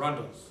LaShonda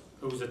Rundles,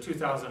 who was a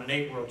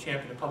 2008 World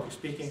Champion in public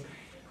speaking,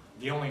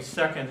 the only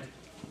second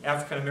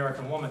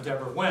African-American woman to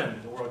ever win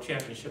the World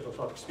Championship of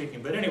public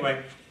speaking. But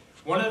anyway,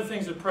 one of the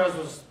things that Prez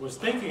was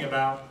thinking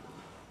about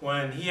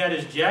when he had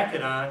his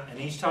jacket on, and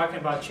he's talking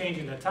about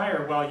changing the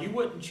tire, well, you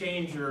wouldn't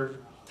change your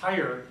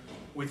tire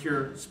with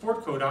your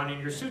sport coat on and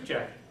your suit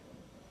jacket.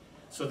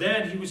 So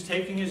then he was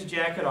taking his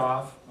jacket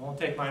off. I won't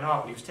take mine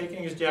off, but he was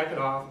taking his jacket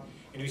off,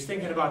 and he was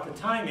thinking about the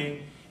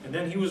timing, and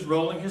then he was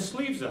rolling his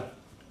sleeves up.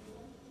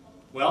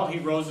 Well, he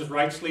rolls his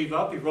right sleeve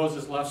up, he rolls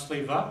his left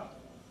sleeve up.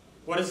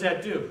 What does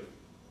that do?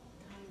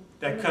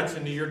 That cuts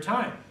into your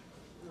time.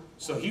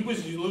 So he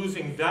was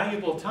losing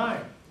valuable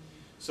time.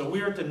 So we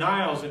were at the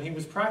Niles, and he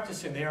was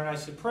practicing there, and I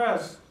said,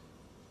 Prez,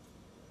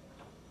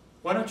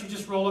 why don't you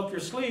just roll up your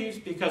sleeves,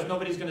 because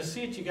nobody's going to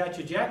see it, you got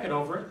your jacket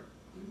over it.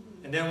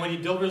 And then when he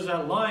delivers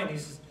that line, he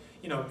says,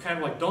 kind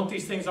of like, don't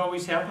these things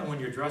always happen when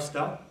you're dressed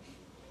up?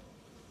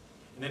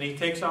 And then he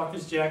takes off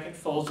his jacket,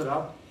 folds it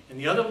up. And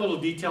the other little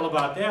detail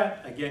about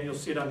that, again, you'll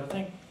see it on the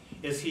thing,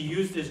 is he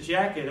used his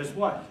jacket as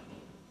what?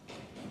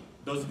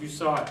 Those of you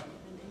saw it.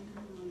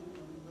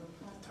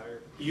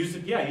 Tire. He used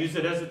it, yeah, he used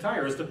it as a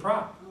tire, as the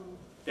prop.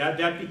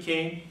 That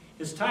became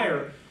his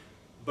tire.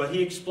 But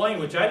he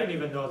explained, which I didn't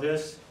even know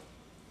this,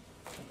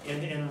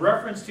 in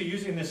reference to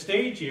using the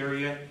stage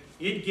area,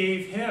 it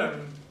gave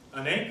him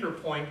an anchor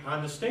point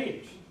on the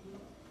stage.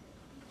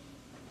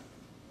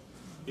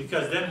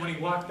 Because then when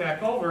he walked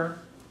back over,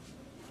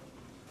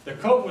 the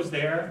coat was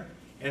there,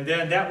 and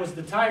then that was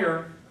the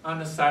tire on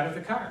the side of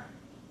the car.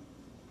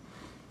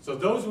 So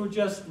those were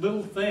just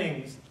little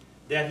things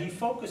that he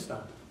focused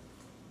on.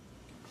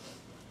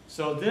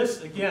 So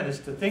this, again, is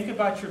to think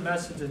about your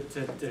message,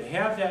 to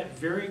have that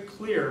very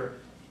clear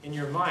in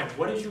your mind.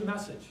 What is your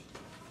message?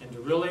 And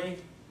to really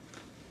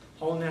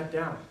hone that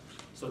down.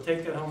 So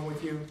take that home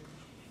with you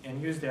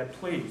and use that,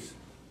 please.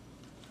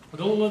 A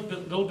little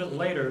bit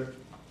later,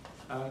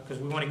 because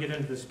we want to get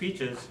into the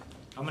speeches,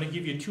 I'm going to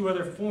give you 2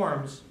 other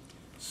forms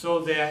so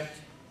that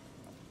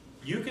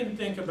you can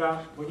think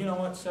about, well, you know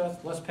what,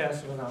 Seth, let's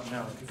pass it out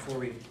now before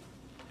we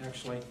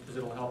actually, because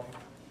it'll help you.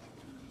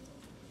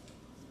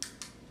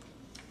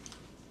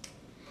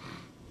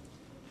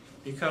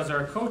 Because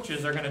our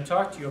coaches are going to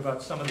talk to you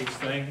about some of these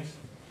things,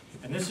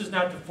 and this is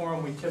not the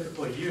form we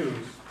typically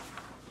use,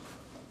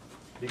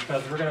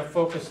 because we're going to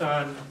focus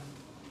on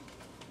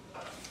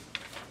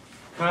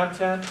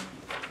content,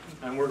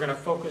 and we're going to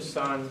focus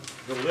on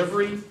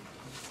delivery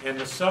and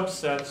the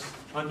subsets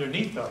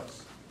underneath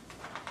those.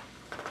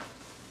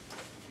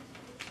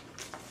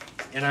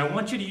 And I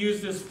want you to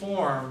use this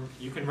form.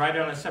 You can write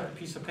it on a separate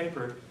piece of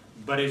paper,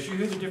 but as you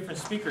hear the different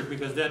speakers,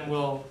 because then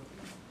we're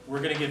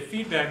going to get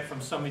feedback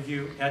from some of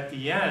you at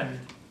the end,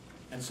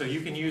 and so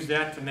you can use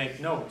that to make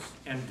notes.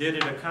 And did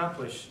it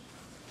accomplish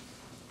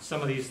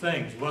some of these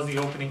things? Was the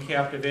opening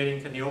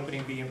captivating? Can the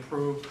opening be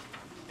improved?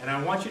 And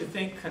I want you to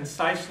think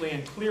concisely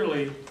and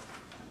clearly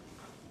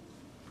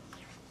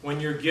when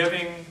you're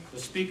giving the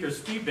speaker's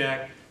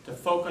feedback, to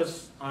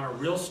focus on a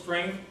real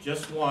strength,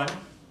 just one,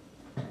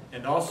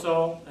 and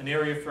also an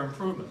area for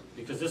improvement,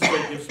 because this way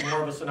it gives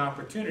more of us an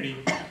opportunity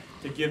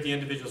to give the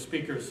individual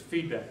speakers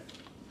feedback.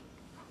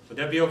 Would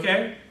that be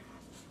okay?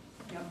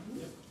 Yep.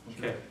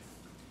 Okay.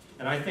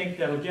 And I think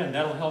that, again,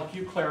 that'll help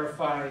you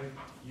clarify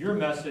your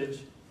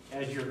message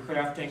as you're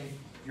crafting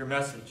your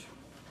message.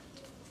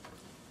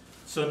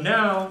 So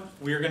now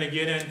we are going to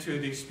get into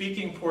the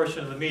speaking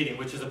portion of the meeting,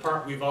 which is the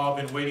part we've all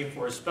been waiting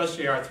for,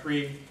 especially our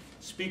 3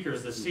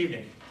 speakers this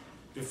evening.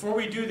 Before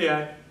we do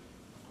that,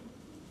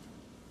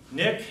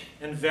 Nick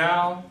and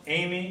Val,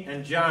 Amy,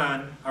 and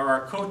John are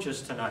our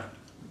coaches tonight.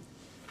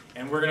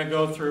 And we're going to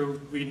go through,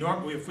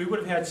 if we would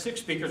have had 6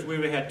 speakers, we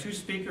would have had 2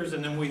 speakers,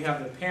 and then we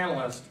have the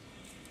panelists.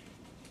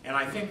 And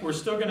I think we're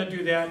still going to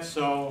do that,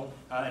 so,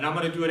 and I'm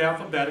going to do it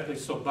alphabetically.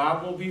 So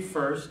Bob will be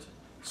first,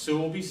 Sue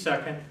will be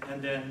second,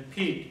 and then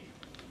Pete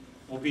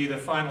will be the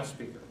final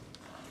speaker.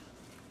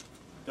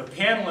 The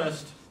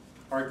panelists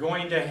are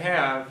going to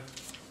have,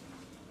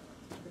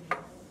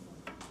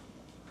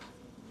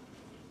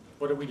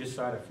 what did we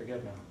decide? I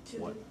forget now.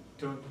 What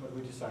did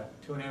we decide?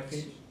 2.5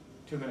 each?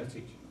 2 minutes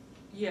each.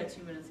 Yeah,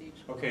 2 minutes each.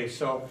 Okay,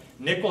 so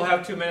Nick will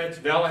have 2 minutes,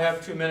 Val will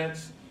have 2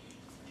 minutes,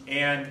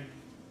 and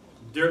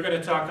they're going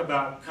to talk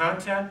about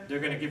content. They're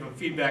going to give them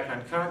feedback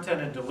on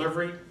content and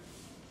delivery.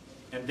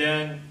 And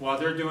then while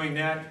they're doing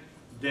that,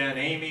 then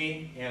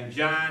Amy and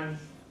John,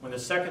 when the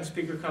second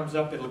speaker comes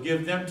up, it'll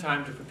give them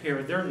time to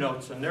prepare their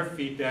notes and their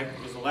feedback,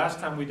 because the last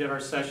time we did our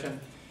session,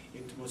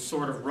 it was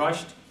sort of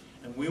rushed,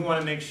 and we want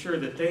to make sure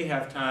that they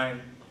have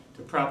time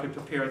to properly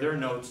prepare their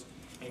notes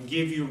and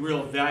give you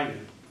real value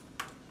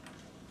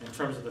in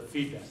terms of the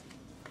feedback.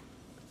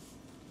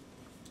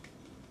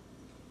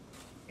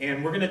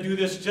 And we're going to do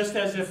this just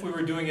as if we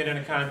were doing it in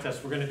a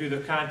contest. We're going to do the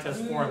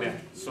contest format.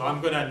 So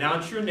I'm going to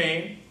announce your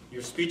name,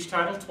 your speech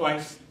title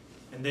twice,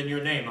 and then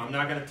your name. I'm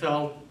not going to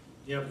tell,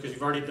 because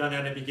you've already done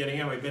that in the beginning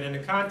and we've been in the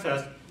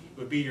contest. It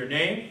would be your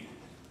name,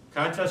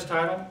 contest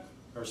title,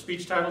 or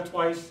speech title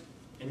twice,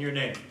 and your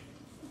name.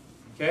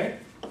 Okay?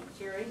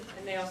 Jerry,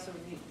 and they also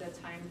need the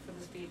time for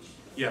the speech?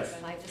 Yes.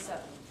 5 to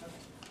 7. Okay.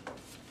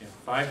 Yeah,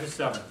 5 to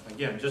 7.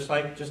 Again, just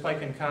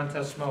like in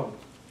contest mode.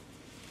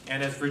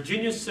 And as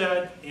Virginia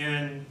said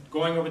in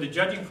going over the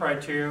judging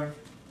criteria,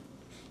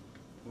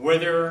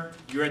 whether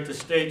you're at the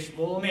stage,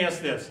 well, let me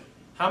ask this.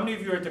 How many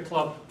of you are at the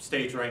club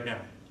stage right now?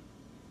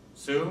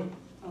 Sue?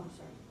 Oh,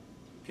 sorry.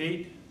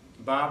 Pete?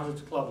 Bob is at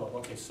the club level.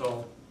 Okay,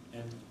 so,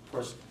 and of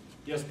course,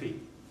 yes,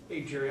 Pete?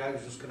 Hey, Jerry, I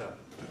was just gonna,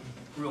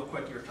 real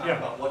quick, you were talking Yeah.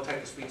 about what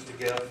type of speech to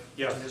give.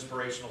 Yes. An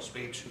inspirational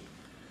speech.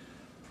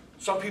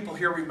 Some people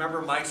here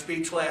remember my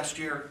speech last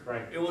year.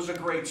 Right. It was a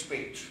great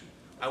speech.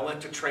 I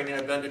went to training,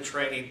 I've been to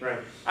training. Right.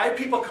 I had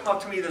people come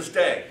up to me this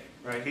day.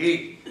 Right.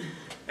 Pete,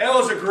 that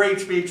was a great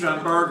speech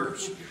on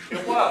burgers.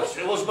 It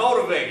was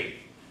motivating.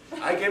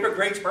 I gave a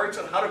great speech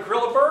on how to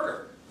grill a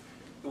burger.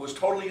 It was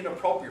totally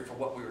inappropriate for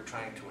what we were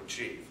trying to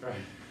achieve. Right.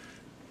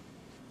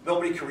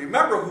 Nobody can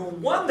remember who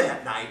won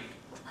that night,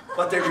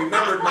 but they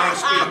remembered my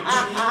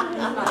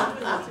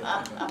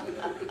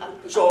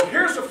speech. So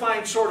here's a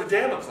fine sword of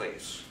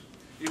Damocles.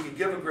 You can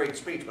give a great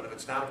speech, but if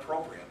it's not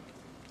appropriate,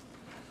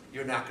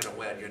 you're not going to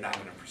win, you're not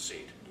going to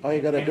proceed. All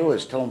you gotta do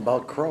is tell them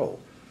about Crow.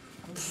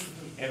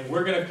 And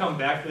we're going to come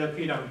back to that,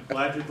 Pete. I'm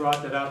glad you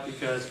brought that up,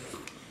 because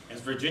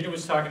as Virginia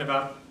was talking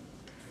about,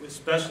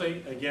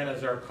 especially, again,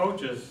 as our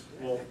coaches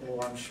will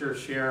I'm sure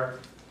share,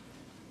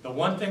 the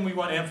one thing we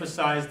want to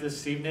emphasize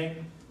this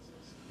evening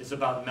is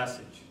about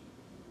message.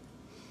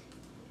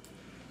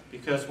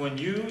 Because when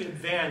you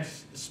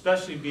advance,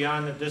 especially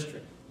beyond the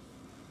district,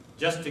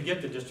 just to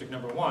get to district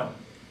number 1,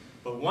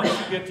 but once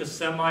you get to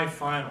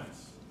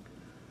semifinals,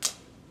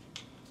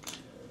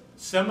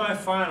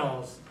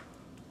 semifinals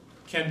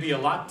can be a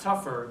lot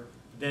tougher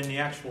than the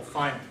actual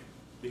final.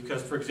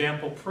 Because, for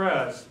example,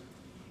 Prez,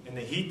 in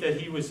the heat that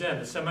he was in,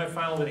 the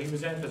semifinal that he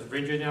was in, because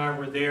Virginia and I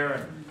were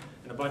there,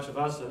 and a bunch of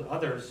us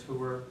others who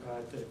were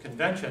at the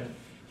convention,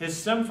 his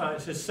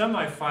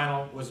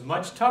semifinal was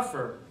much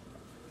tougher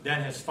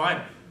than his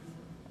final.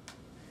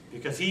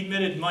 Because he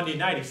admitted Monday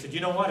night, he said, you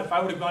know what, if I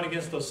would have gone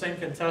against those same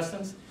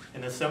contestants in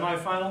the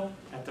semifinal,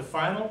 at the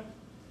final,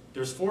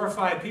 there's 4 or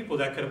 5 people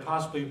that could have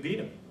possibly beat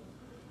him.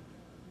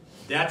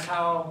 That's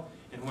how,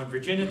 and when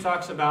Virginia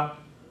talks about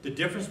the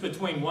difference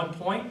between 1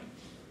 point,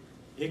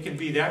 it can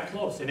be that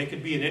close, and it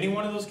could be in any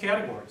one of those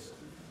categories.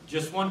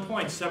 Just 1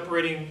 point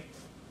separating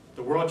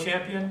the world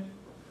champion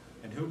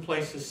and who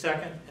places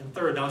second and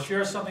third. Now I'll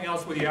share something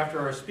else with you after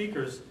our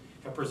speakers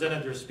have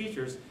presented their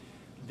speeches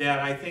that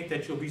I think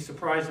that you'll be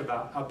surprised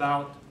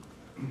about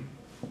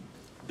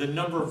the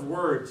number of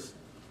words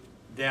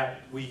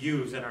that we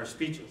use in our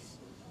speeches.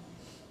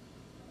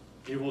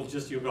 It will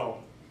just, you'll go,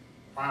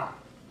 wow.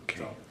 Okay.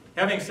 So,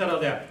 having said all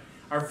that,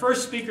 our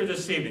first speaker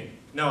this evening,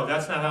 no,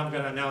 that's not how I'm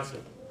going to announce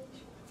it.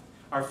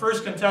 Our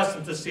first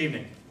contestant this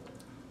evening,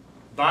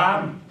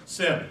 Bob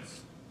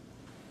Sims.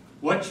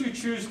 What you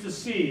choose to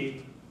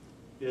see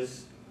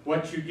is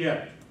what you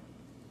get.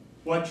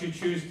 What you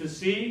choose to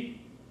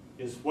see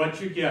is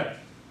what you get.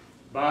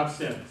 Bob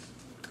Sims.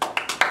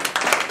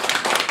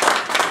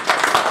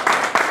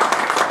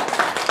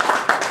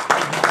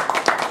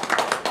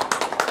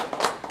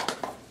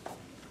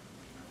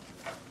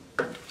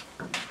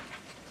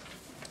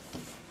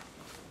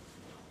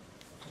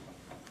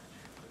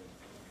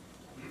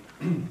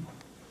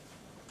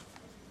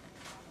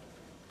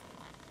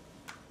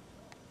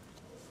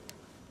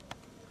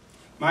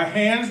 My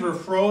hands were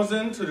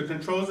frozen to the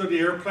controls of the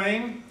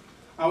airplane.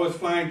 I was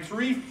flying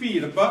 3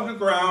 feet above the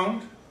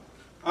ground,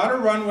 out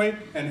of runway,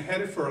 and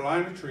headed for a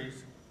line of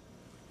trees.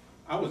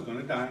 I was going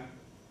to die.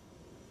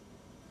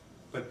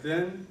 But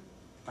then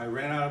I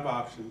ran out of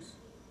options.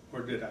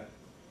 Or did I?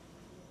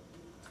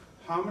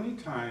 How many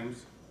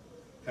times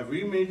have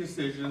we made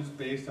decisions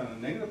based on a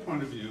negative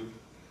point of view,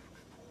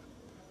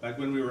 like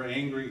when we were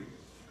angry?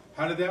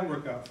 How did that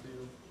work out for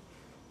you?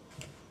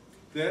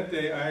 That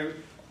day I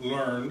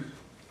learned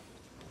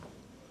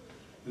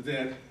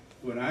that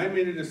when I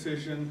made a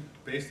decision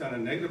based on a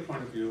negative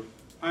point of view,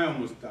 I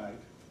almost died.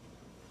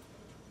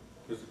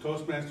 As a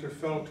Toastmaster,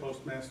 fellow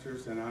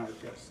Toastmasters, and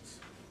honored guests.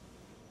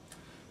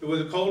 It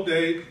was a cold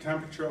day. The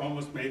temperature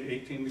almost made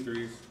 18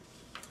 degrees.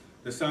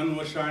 The sun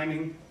was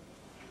shining,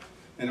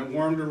 and it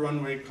warmed the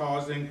runway,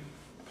 causing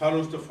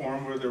puddles to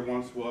form where there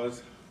once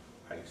was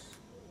ice.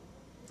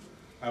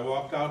 I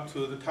walked out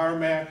to the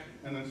tarmac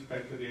and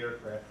inspected the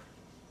aircraft.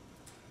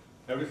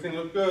 Everything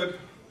looked good,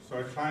 so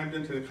I climbed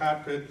into the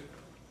cockpit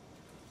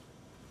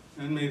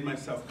and made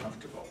myself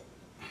comfortable.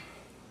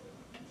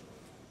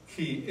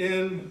 Key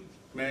in,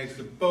 mags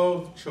to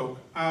both, choke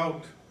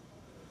out,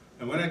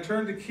 and when I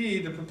turned the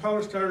key, the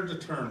propeller started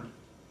to turn.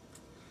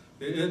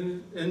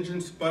 The engine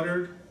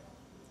sputtered,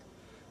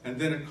 and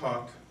then it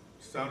caught.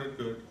 Sounded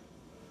good.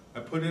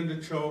 I put in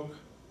the choke,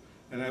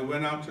 and I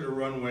went out to the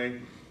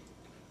runway,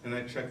 and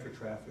I checked for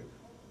traffic.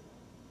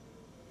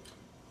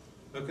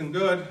 Looking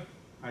good,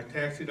 I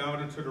taxied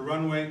out into the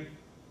runway,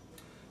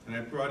 and I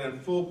brought in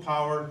full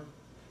power,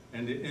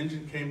 and the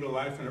engine came to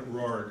life and it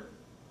roared.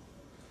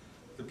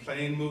 The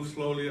plane moved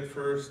slowly at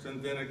first,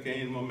 and then it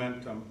gained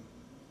momentum.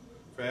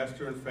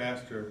 Faster and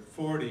faster,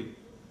 40,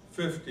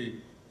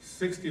 50,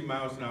 60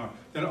 miles an hour.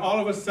 Then all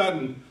of a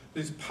sudden,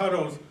 these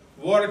puddles,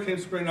 water came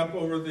spraying up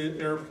over the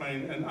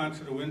airplane and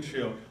onto the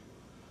windshield.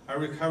 I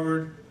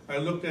recovered, I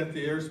looked at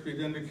the airspeed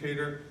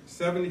indicator,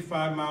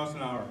 75 miles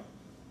an hour.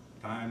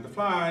 Time to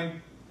fly.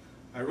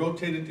 I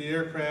rotated the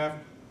aircraft,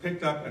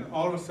 picked up, and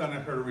all of a sudden I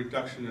heard a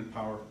reduction in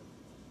power.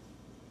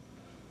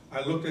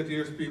 I looked at the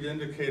airspeed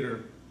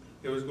indicator.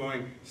 It was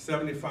going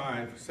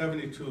 75,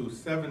 72,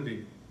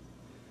 70.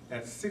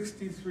 At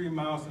 63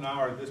 miles an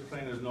hour, this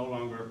plane is no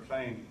longer a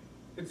plane.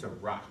 It's a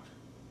rock.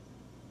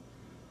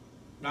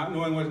 Not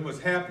knowing what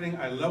was happening,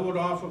 I leveled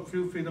off a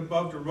few feet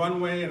above the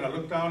runway, and I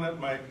looked down at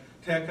my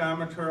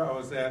tachometer. I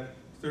was at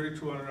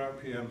 3,200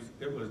 RPMs.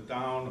 It was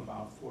down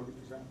about 40%.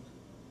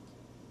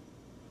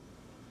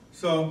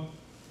 So,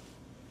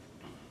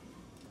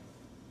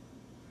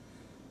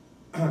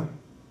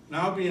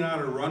 now being out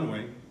of the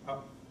runway,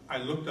 I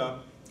looked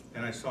up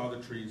and I saw the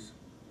trees,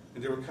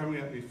 and they were coming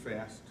at me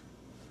fast.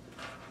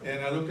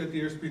 And I looked at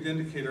the airspeed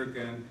indicator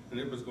again, and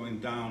it was going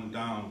down,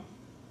 down.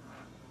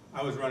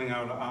 I was running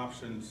out of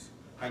options.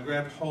 I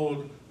grabbed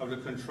hold of the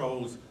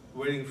controls,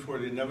 waiting for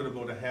the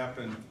inevitable to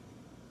happen.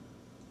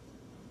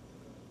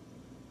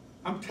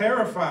 I'm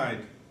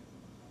terrified.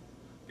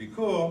 Be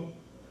cool.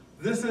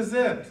 This is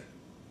it.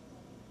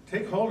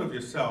 Take hold of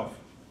yourself.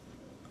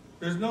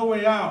 There's no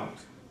way out.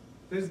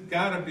 There's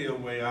got to be a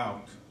way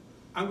out.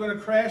 I'm going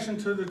to crash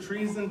into the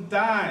trees and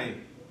die.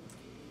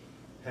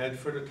 Head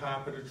for the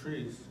top of the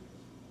trees.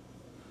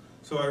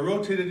 So I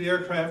rotated the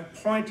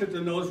aircraft, pointed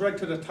the nose right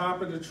to the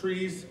top of the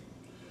trees,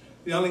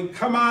 yelling,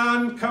 "Come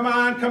on, come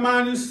on, come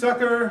on, you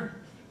sucker!"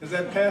 As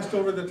I passed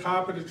over the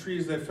top of the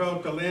trees, I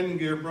felt the landing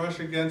gear brush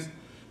against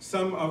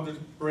some of the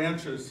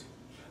branches.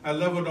 I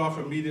leveled off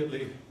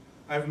immediately.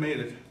 I've made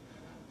it.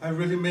 I've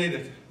really made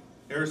it.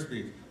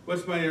 Airspeed.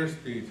 What's my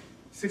airspeed?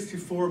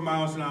 64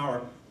 miles an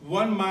hour.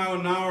 1 mile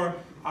an hour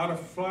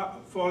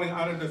falling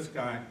out of the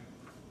sky.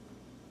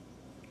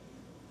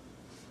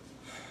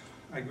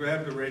 I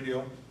grabbed the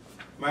radio,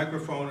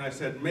 microphone, and I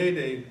said,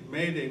 "Mayday,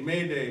 Mayday,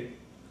 Mayday.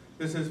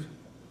 This is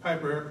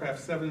Piper Aircraft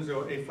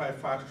 7085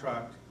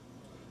 Foxtrot.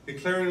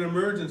 Declaring an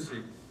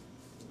emergency."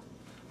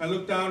 I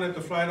looked down at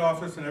the flight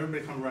office and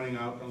everybody come running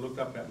out and looked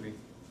up at me.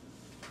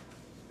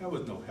 That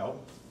was no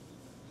help.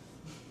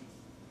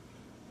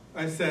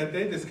 I said,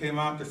 they just came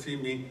out to see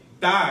me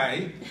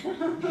die.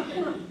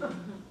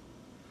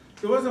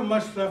 There wasn't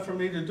much left for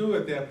me to do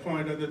at that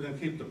point other than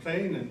keep the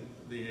plane in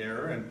the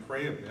air and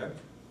pray a bit.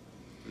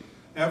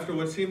 After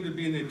what seemed to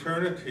be an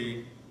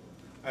eternity,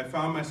 I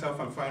found myself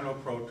on final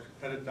approach,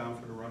 headed down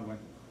for the runway.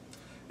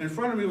 In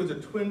front of me was a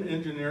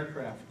twin-engine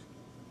aircraft.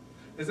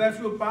 As I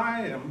flew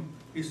by him,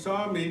 he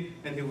saw me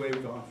and he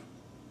waved off.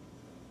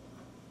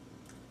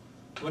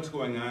 What's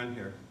going on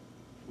here?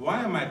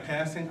 Why am I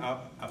passing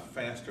up a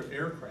faster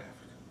aircraft?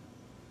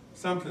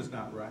 Something's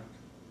not right.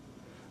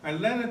 I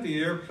landed the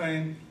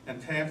airplane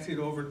and taxied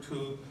over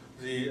to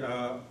the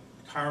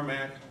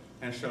tarmac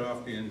and shut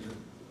off the engine.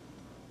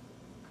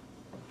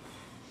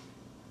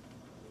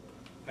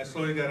 I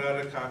slowly got out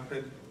of the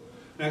cockpit,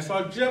 and I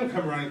saw Jim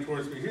come running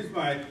towards me. He's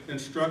my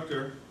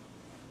instructor.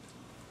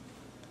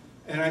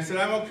 And I said,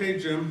 "I'm okay,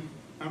 Jim.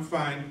 I'm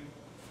fine."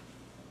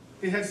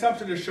 He had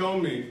something to show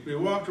me. We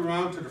walked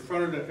around to the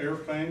front of the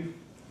airplane.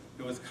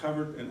 It was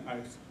covered in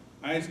ice.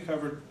 Ice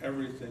covered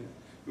everything.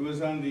 It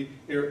was on the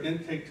air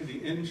intake to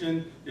the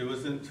engine. It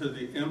was into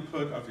the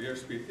input of the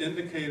airspeed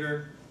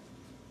indicator.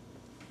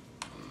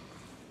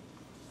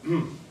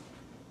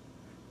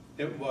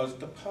 It was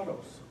the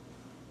puddles.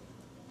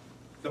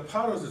 The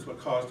puddles is what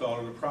caused all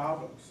of the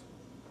problems.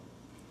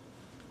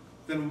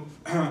 Then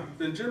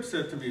Jim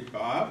said to me,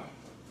 "Bob,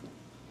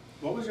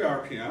 what was your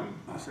RPM?"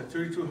 I said,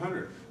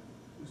 3,200.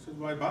 He said,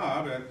 "Why,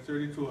 Bob, at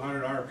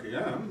 3,200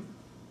 RPM,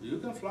 you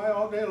can fly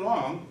all day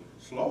long,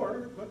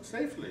 slower, but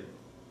safely."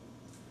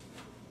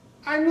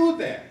 I knew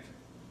that.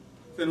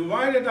 Then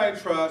why did I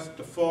trust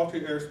the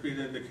faulty airspeed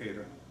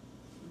indicator?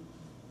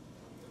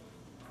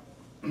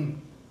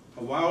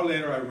 A while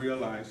later, I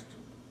realized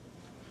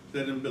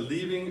that in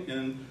believing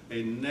in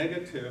a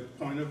negative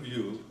point of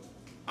view,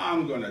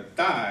 I'm going to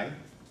die,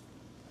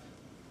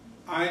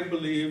 I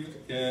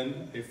believed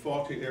in a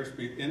faulty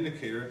airspeed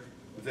indicator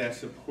that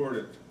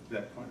supported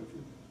that point of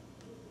view.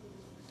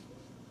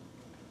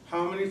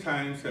 How many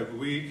times have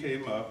we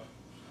came up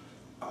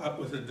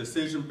with a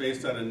decision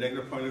based on a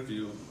negative point of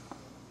view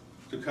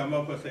to come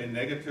up with a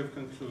negative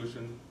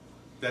conclusion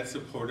that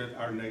supported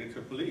our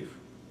negative belief?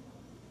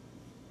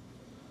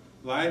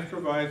 Life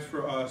provides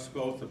for us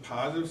both the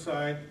positive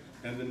side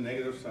and the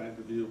negative side of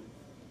the view.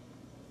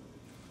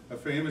 A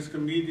famous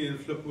comedian,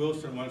 Flip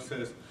Wilson, once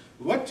says,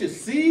 "What you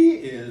see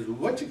is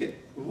what you get."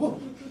 Whoa.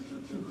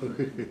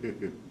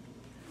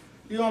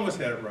 He almost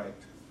had it right.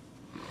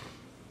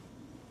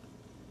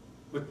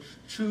 What you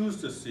choose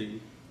to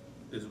see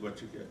is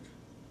what you get.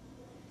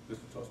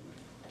 Mr.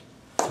 Toastmaster.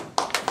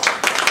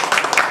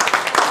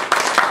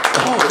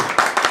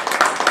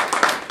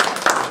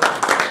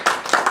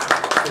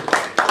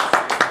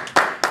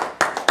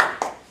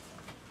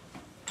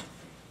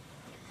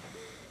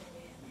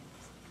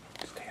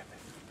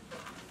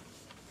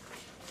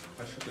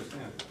 I shook his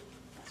hand.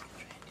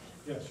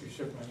 Yes, you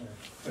shook my hand.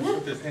 I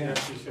shook his hand.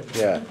 Yes, you shook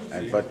my Yeah,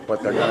 hand.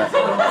 but they're gonna,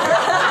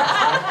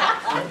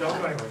 Don't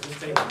go anywhere, just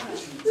take it.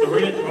 So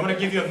I'm going to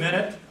give you a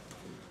minute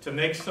to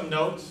make some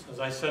notes. As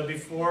I said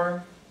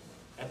before,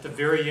 at the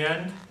very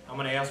end, I'm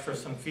going to ask for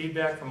some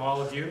feedback from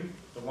all of you,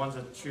 the ones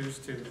that choose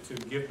to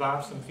give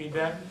Bob some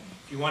feedback.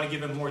 If you want to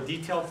give him more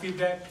detailed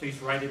feedback, please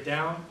write it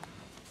down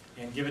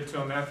and give it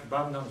to him after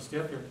Bob. No,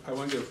 Steve, here. I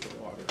want to give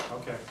some water.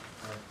 Okay.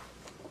 All right.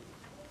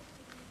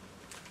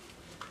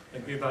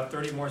 It'll be about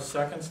 30 more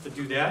seconds to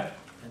do that,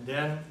 and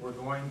then we're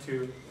going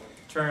to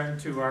turn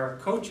to our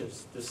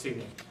coaches this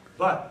evening.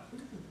 But,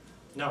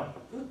 no,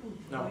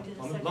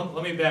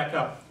 let me back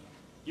up.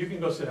 You can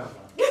go sit down,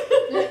 Bob. You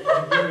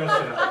can go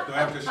sit down. Do I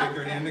have to shake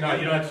your hand again? No,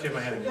 you don't have to shake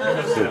my hand. You can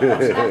go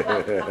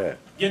sit down.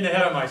 Getting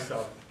ahead of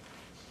myself.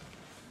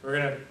 We're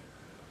going to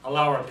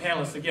allow our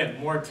panelists, again,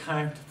 more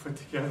time to put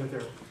together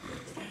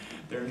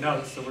their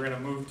notes, so we're going to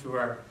move to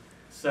our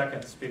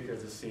second speaker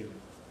this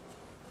evening.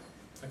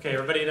 Okay,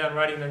 everybody done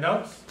writing their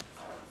notes?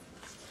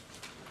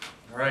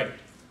 All right.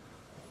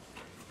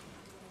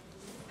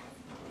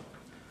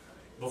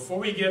 Before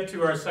we get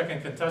to our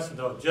second contestant,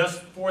 though,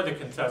 just for the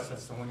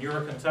contestants, and when you're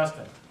a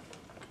contestant,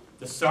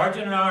 the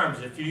sergeant at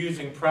arms, if you're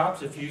using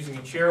props, if you're using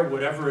a chair,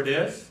 whatever it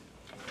is,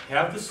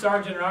 have the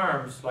sergeant at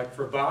arms, like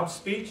for Bob's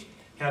speech,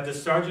 have the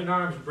sergeant at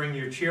arms bring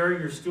your chair,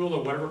 your stool,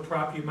 or whatever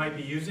prop you might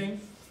be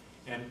using,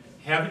 and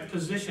have it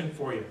positioned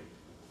for you.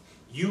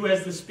 You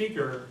as the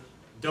speaker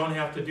don't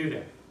have to do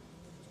that.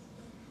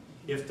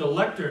 If the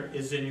lectern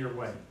is in your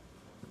way.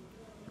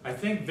 I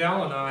think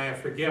Val and I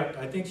forget,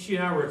 I think she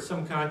and I were at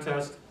some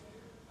contest,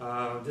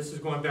 this is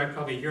going back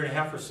probably a year and a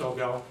half or so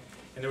ago,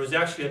 and there was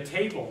actually a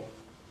table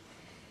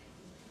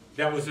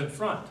that was in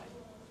front.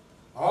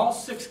 All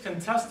 6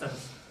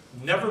 contestants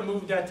never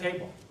moved that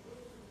table.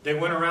 They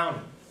went around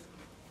it.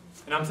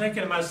 And I'm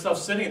thinking to myself,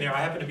 sitting there, I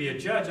happen to be a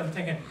judge, I'm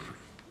thinking,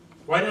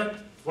 why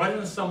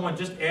didn't someone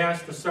just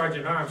ask the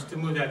Sergeant at Arms to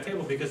move that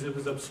table? Because it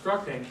was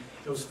obstructing,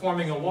 it was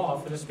forming a wall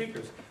for the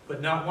speakers.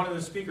 But not one of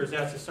the speakers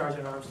asked the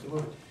Sergeant at Arms to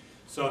move it.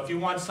 So if you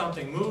want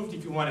something moved,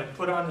 if you want it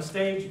put on the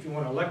stage, if you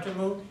want a lectern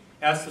moved,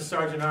 ask the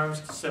Sergeant at Arms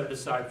to set it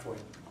aside for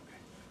you.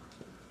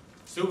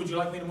 Sue, would you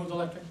like me to move the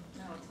lectern?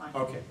 No, it's fine.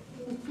 Okay.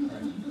 All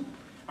right.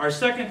 Our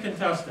second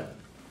contestant,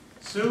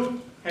 Sue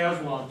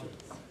Haswalter.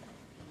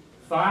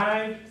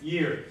 5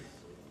 years.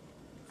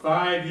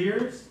 5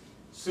 years,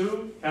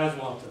 Sue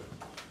Haswalter.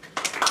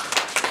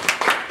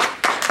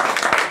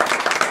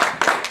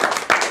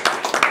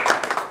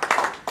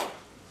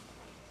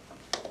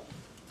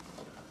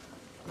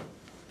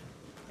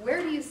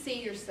 Where do you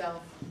see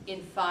yourself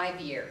in 5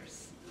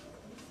 years?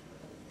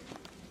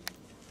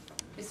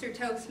 Mr.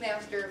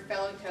 Toastmaster,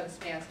 fellow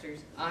Toastmasters,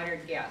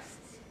 honored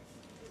guests,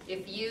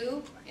 if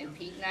you, and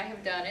Pete and I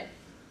have done it,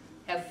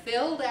 have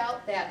filled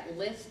out that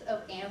list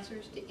of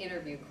answers to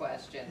interview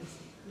questions,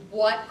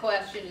 what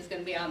question is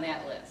going to be on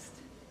that list?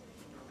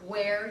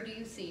 Where do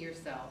you see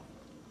yourself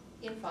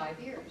in 5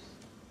 years?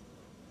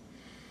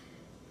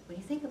 When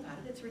you think about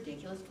it, it's a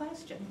ridiculous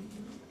question.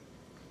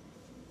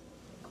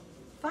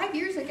 5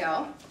 years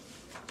ago,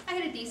 I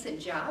had a decent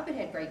job and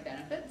had great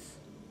benefits,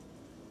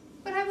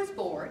 but I was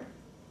bored.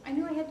 I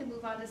knew I had to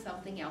move on to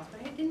something else,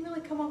 but I didn't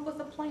really come up with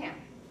a plan.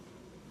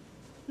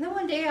 And then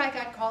one day I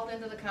got called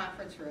into the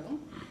conference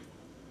room.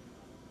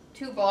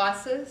 2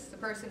 bosses, the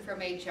person from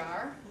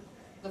HR,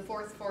 the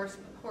 4th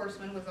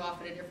horseman was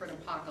off in a different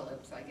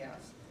apocalypse, I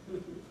guess.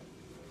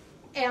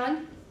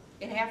 And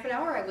in half an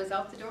hour I was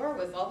out the door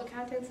with all the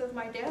contents of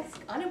my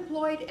desk,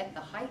 unemployed at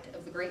the height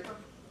of the Great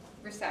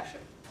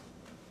Recession.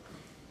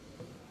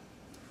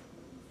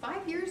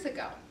 5 years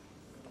ago,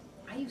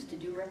 I used to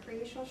do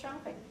recreational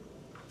shopping.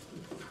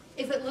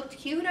 If it looked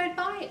cute, I'd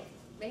buy it.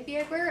 Maybe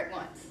I'd wear it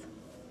once.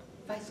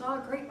 If I saw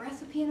a great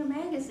recipe in a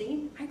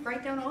magazine, I'd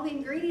write down all the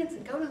ingredients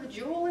and go to the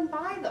Jewel and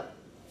buy them.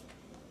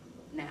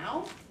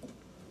 Now,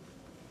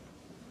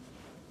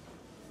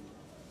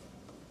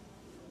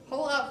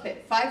 whole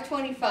outfit,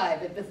 $5.25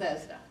 at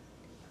Bethesda.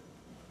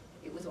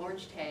 It was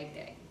Orange Tag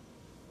Day.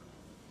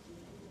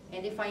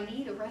 And if I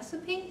need a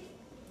recipe,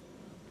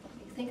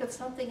 I think of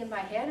something in my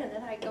head and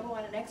then I go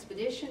on an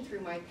expedition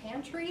through my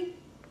pantry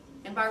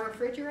and my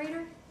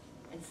refrigerator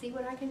and see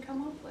what I can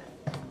come up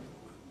with.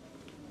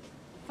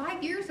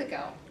 5 years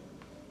ago,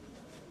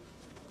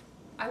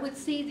 I would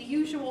see the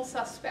usual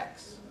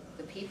suspects,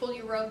 the people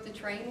you rode the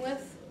train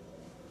with,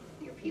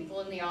 your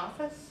people in the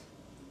office,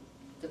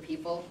 the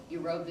people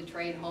you rode the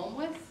train home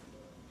with,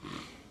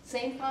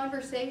 same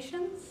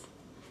conversations.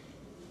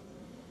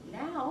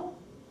 Now,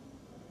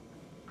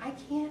 I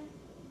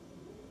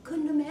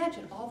couldn't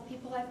imagine all the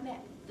people I've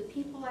met, the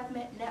people I've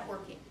met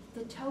networking,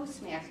 the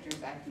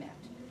Toastmasters I've met,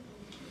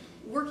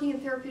 working in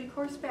therapeutic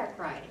horseback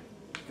riding,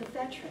 the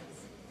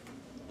veterans,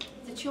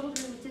 the children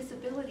with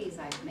disabilities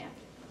I've met.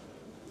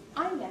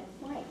 I met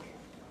Mike.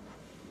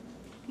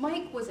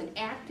 Mike was an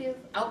active,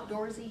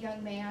 outdoorsy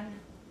young man,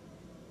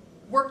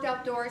 worked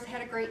outdoors,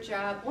 had a great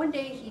job. One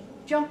day he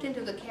jumped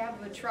into the cab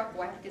of a truck,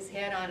 whacked his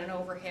head on an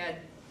overhead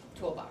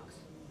toolbox.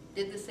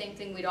 Did the same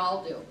thing we'd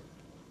all do.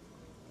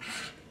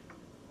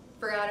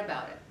 Forgot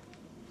about it.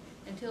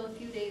 Until a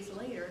few days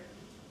later,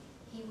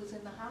 he was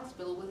in the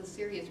hospital with a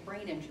serious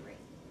brain injury.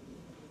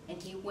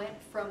 And he went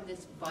from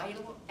this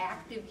vital,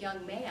 active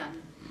young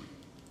man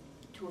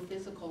to a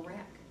physical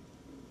wreck.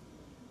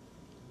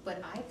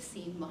 But I've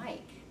seen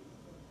Mike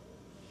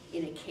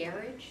in a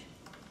carriage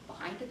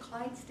behind a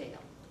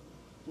Clydesdale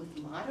with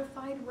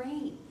modified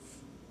reins,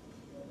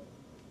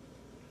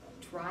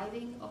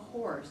 driving a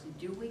horse,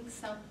 doing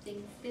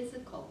something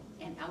physical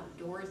and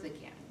outdoors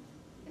again.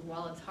 And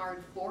while it's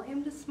hard for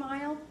him to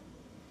smile,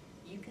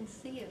 you can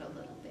see it a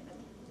little bit.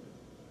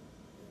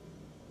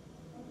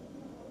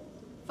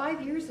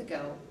 5 years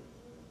ago,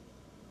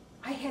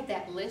 I had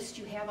that list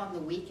you have on the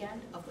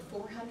weekend of the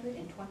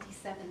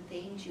 427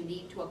 things you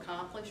need to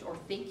accomplish or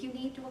think you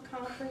need to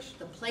accomplish,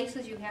 the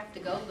places you have to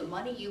go, the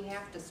money you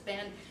have to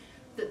spend,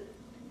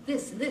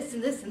 this and this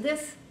and this and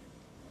this.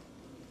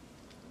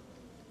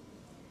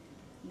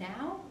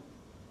 Now,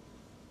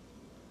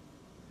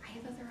 I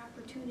have other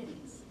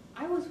opportunities.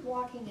 I was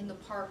walking in the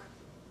park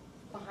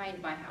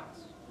behind my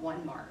house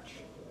one March,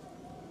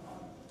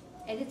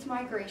 and it's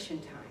migration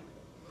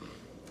time.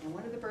 And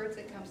one of the birds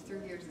that comes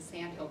through here is the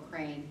sandhill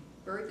crane.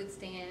 Bird that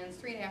stands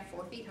 3.5,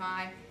 4 feet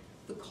high.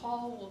 The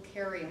call will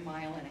carry 1.5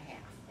 miles.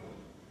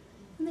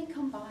 And they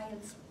come by in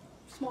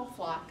small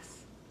flocks.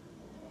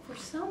 For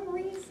some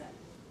reason,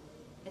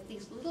 as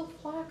these little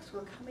flocks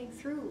were coming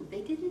through,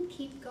 they didn't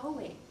keep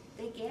going.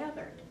 They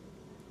gathered.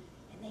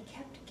 And And they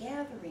kept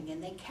gathering,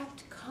 and they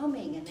kept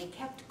coming, and they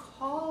kept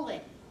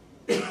calling.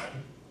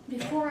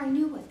 Before I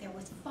knew it, there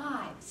was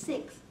 500,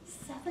 600,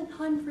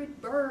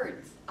 700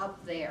 birds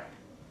up there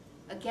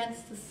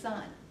against the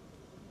sun.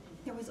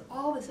 There was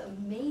all this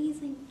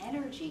amazing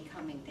energy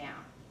coming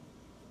down.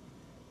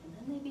 And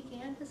then they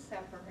began to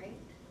separate,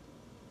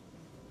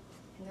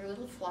 and their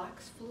little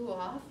flocks flew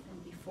off,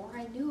 and before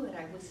I knew it,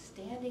 I was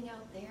standing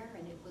out there,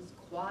 and it was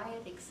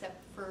quiet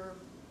except for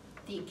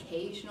the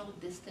occasional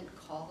distant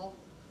call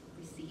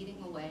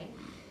receding away.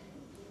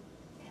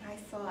 And I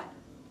thought,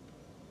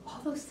 all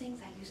those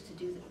things I used to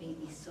do that made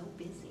me so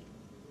busy,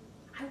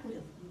 I would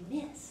have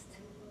missed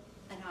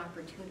an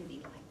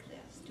opportunity like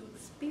this, to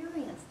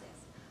experience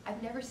this.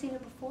 I've never seen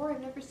it before,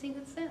 I've never seen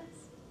it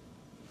since.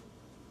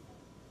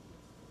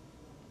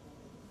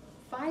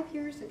 5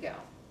 years ago,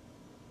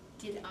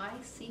 did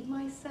I see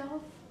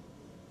myself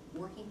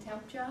working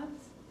temp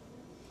jobs?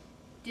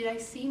 Did I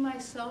see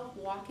myself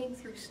walking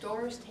through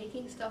stores,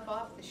 taking stuff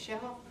off the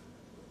shelf,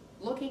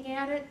 looking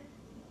at it,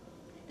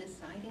 and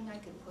deciding I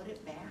could put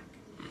it back?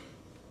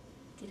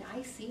 Did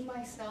I see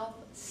myself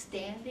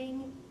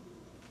standing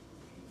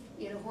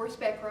in a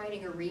horseback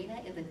riding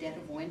arena in the dead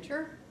of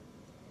winter?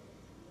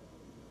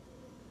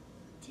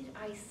 Did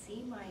I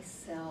see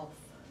myself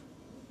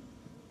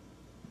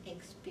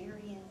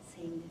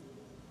experiencing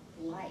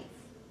life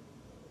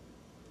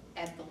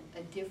at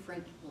a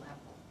different level?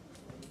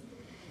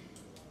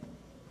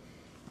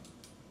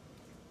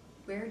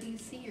 Where do you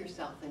see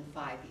yourself in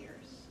 5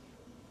 years?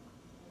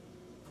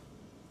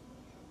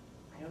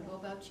 I don't know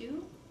about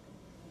you,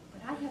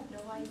 but I have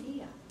no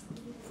idea.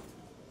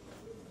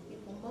 It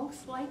will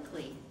most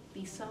likely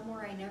be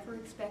somewhere I never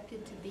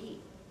expected to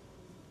be.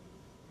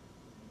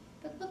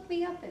 But look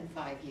me up in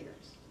 5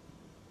 years,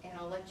 and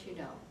I'll let you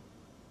know,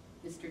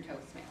 Mr.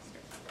 Toastmaster.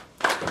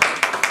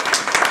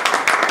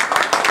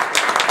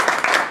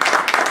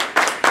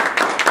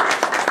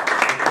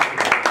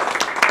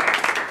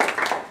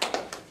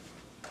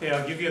 Okay,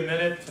 I'll give you a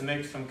minute to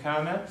make some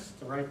comments,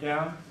 to write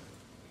down,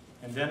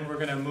 and then we're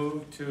going to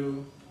move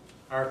to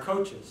our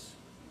coaches.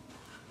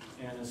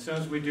 And as soon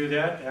as we do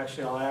that,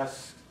 actually I'll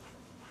ask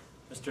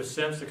Mr.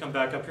 Sims to come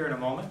back up here in a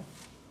moment.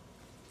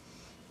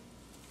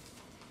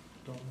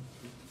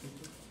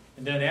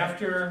 And then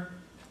after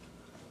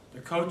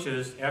the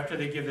coaches, after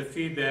they give the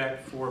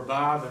feedback for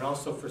Bob and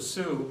also for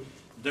Sue,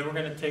 then we're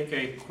going to take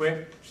a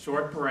quick,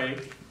 short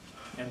break,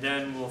 and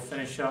then we'll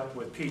finish up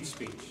with Pete's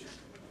speech.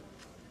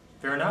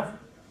 Fair enough?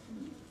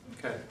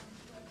 Okay.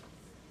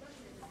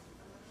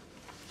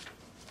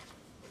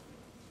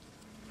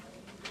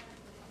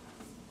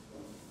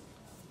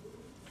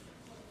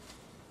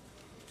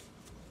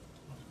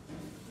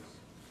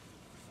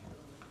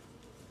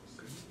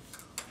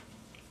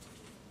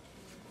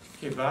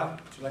 Okay, Bob,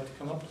 would you like to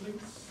come up,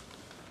 please?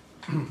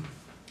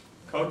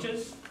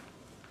 Coaches,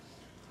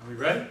 are we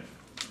ready?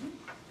 Do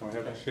I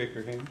have to shake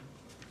your hand?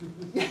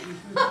 You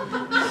just want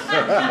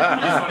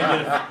to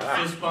get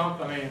a fist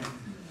bump? I mean...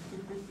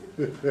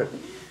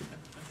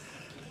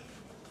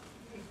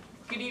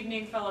 Good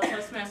evening, fellow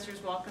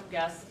Toastmasters, welcome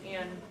guests,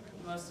 and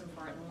most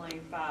importantly,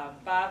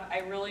 Bob. Bob, I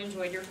really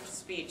enjoyed your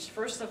speech.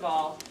 First of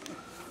all,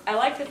 I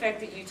like the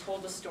fact that you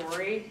told a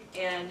story,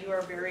 and you are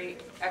a very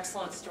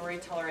excellent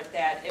storyteller at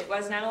that. It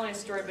was not only a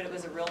story, but it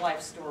was a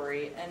real-life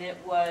story, and it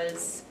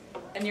was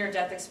a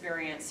near-death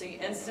experience. So you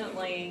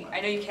instantly, I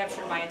know you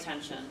captured my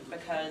attention,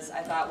 because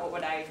I thought, what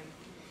would I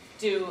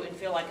do and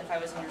feel like if I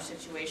was in your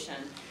situation?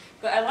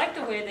 But I like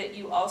the way that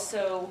you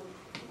also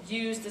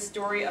used the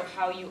story of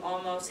how you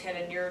almost had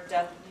a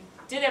near-death,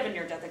 you did have a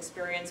near-death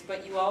experience,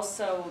 but you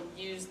also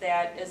used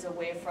that as a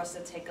way for us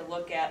to take a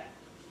look at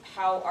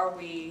how are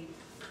we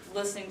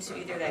listening to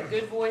either that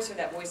good voice or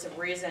that voice of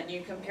reason.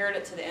 You compared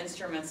it to the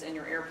instruments in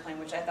your airplane,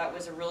 which I thought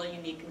was a really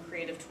unique and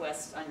creative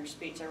twist on your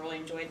speech. I really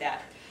enjoyed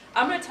that.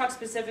 I'm going to talk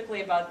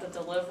specifically about the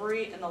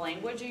delivery and the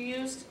language you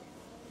used.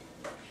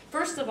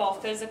 First of all,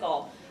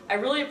 physical. I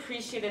really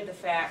appreciated the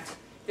fact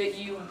that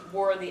you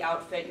wore the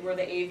outfit. You wore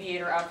the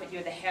aviator outfit, you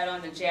had the hat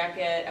on, the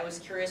jacket. I was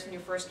curious when you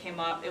first came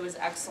up. It was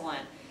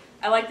excellent.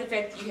 I like the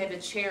fact that you had the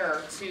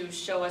chair to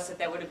show us that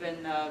that would have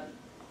been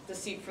the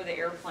seat for the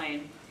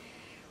airplane.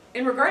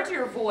 In regard to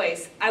your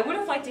voice, I would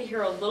have liked to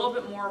hear a little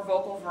bit more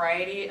vocal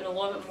variety and a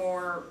little bit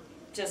more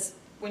just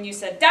when you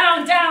said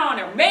down, down,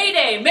 or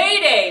mayday,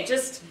 mayday,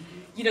 just,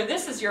 you know,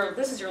 this is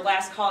your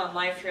last call in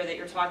life here that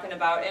you're talking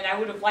about, and I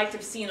would have liked to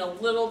have seen a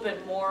little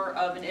bit more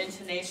of an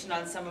intonation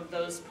on some of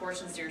those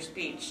portions of your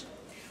speech.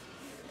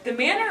 The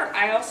manner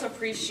I also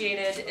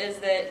appreciated is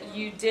that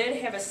you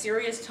did have a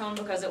serious tone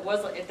because it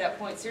was at that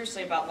point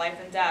seriously about life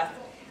and death.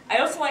 I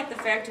also like the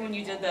fact when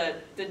you did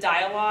the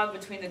dialogue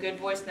between the good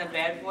voice and the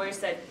bad voice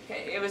that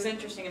it was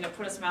interesting and it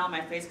put a smile on my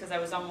face because I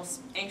was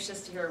almost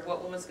anxious to hear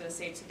what one was going to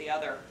say to the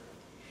other.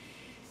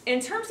 In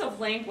terms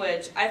of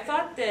language, I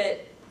thought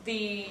that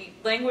the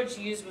language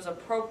used was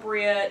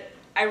appropriate.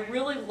 I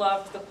really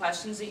loved the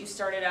questions that you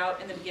started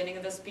out in the beginning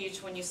of the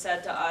speech when you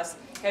said to us,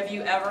 have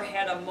you ever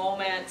had a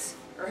moment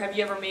or have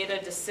you ever made a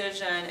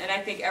decision? And I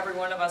think every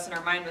one of us in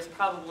our mind was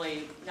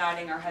probably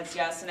nodding our heads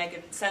yes, and I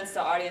could sense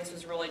the audience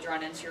was really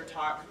drawn into your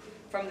talk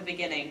from the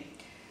beginning.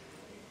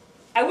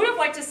 I would have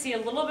liked to see a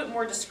little bit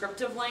more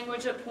descriptive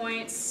language at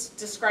points,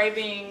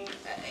 describing,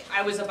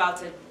 it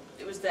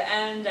was the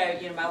end,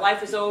 my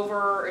life is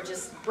over, or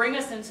just bring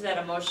us into that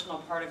emotional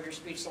part of your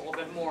speech a little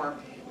bit more.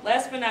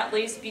 Last but not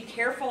least, be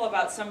careful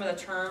about some of the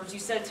terms. You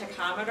said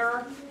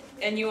tachometer,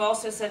 and you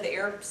also said the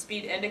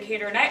airspeed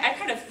indicator, and I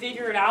kind of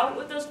figured out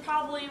what those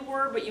probably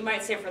were, but you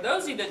might say for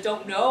those of you that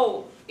don't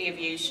know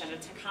aviation, a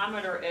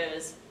tachometer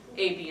is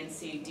A, B, and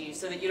C, D,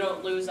 so that you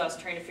don't lose us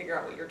trying to figure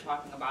out what you're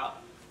talking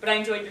about. But I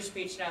enjoyed your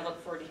speech, and I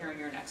look forward to hearing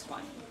your next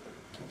one.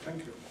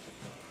 Thank you.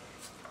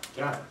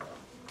 John.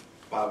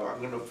 Bob, I'm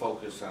going to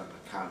focus on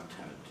the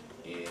content,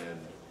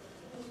 and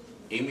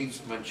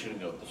Amy's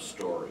mentioning of the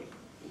story,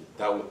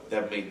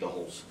 that made the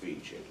whole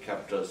speech. It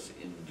kept us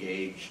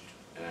engaged,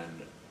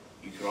 and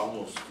you could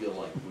almost feel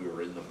like we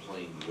were in the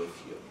plane with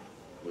you,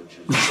 which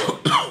is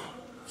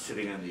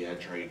sitting on the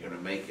edge. Are you going to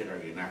make it? Are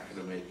you not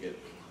going to make it?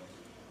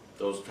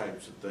 Those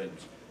types of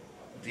things.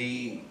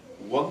 The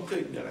one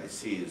thing that I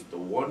see is the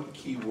one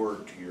key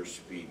word to your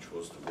speech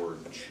was the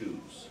word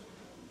choose.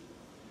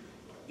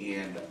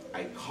 And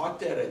I caught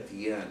that at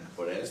the end,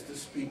 but as the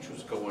speech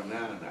was going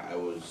on, I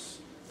was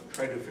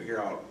trying to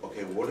figure out,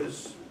 okay, what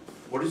is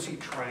he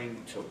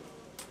trying to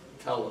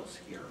tell us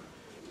here?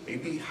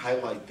 Maybe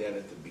highlight that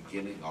at the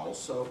beginning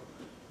also,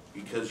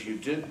 because you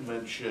did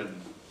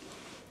mention,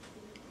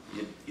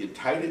 you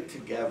tied it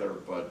together,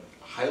 but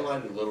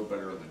highlight a little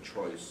better in the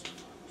choice,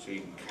 so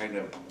you can kind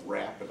of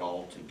wrap it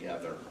all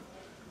together.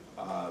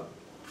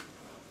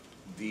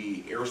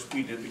 The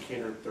airspeed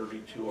indicator,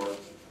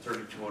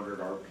 3,200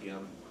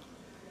 RPM.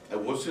 I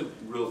wasn't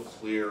real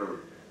clear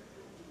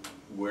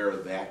where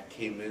that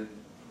came in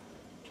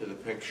to the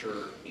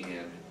picture,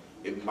 and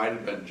it might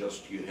have been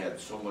just you had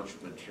so much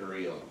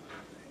material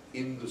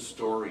in the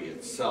story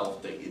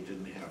itself that you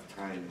didn't have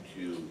time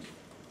to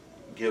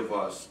give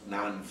us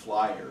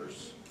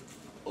non-flyers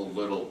a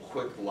little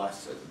quick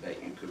lesson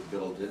that you could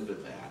build into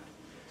that.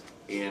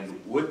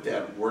 And with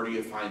that, where do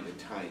you find the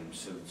time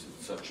since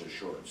it's such a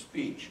short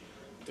speech?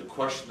 The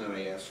question that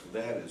I ask for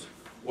that is,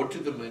 what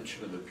did the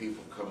mention of the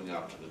people coming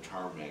out to the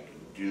tarmac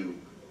do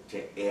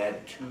to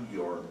add to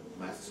your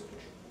message?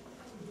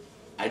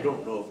 I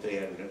don't know if they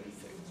added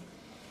anything.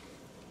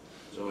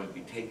 So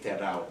maybe take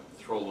that out,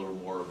 throw a little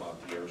more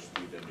about the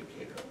airspeed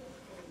indicator.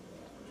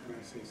 Can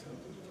I say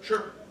something?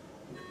 Sure.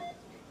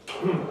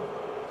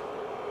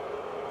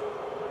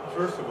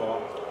 First of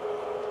all,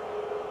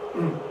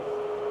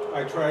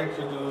 I tried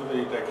to do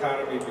the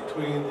dichotomy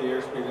between the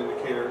airspeed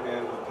indicator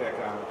and the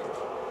tachometer.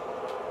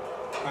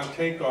 On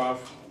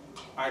takeoff,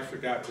 I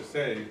forgot to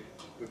say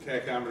the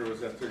tachometer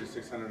was at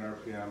 3,600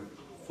 RPM,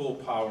 full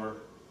power,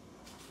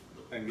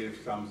 and gave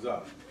thumbs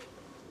up.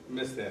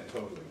 Missed that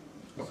totally.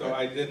 Okay. So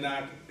I did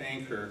not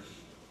anchor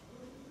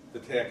the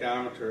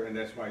tachometer, and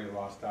that's why you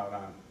lost out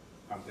on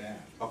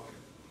that. Okay.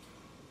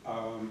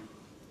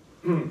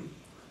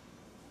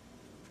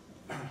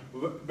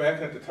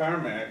 Back at the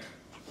tarmac,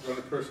 the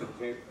only person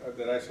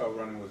that I saw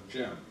running was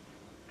Jim.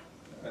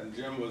 And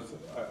Jim was,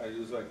 I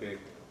used like a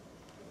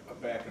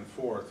back and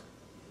forth,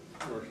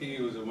 where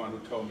he was the one who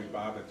told me,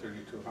 Bob, at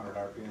 3,200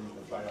 RPM you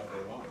can fly all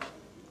day long.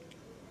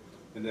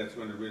 And that's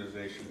when the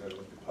realization that it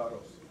was the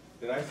puddles.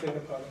 Did I say the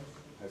puddles?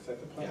 I said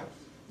the puddles?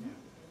 Yeah.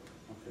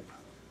 Okay.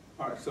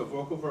 All right, so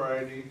vocal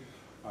variety.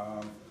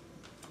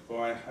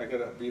 Boy, I got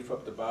to beef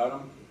up the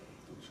bottom,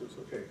 which was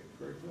okay.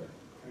 Very good.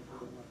 Thank you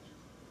very much.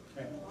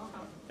 Okay.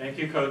 Thank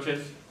you,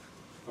 coaches.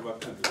 How about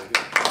that?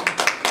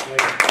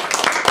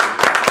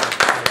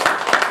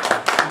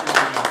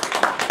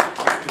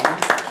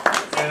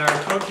 And our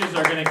coaches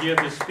are going to give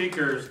the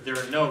speakers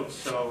their notes,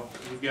 so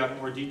you've got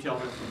more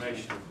detailed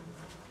information.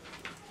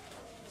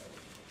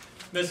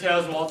 Ms.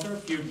 Haswalter,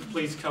 if you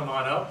please come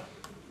on up.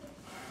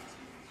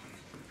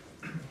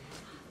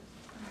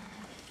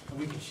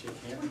 We can shake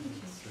hands.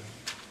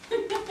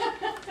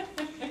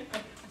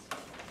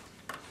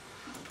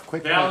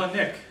 Quick, Val and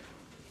Nick.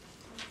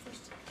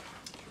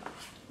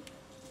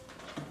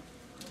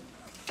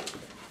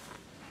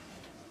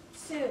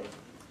 Sue,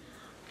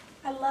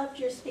 I loved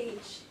your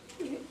speech.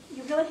 You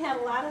really had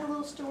a lot of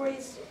little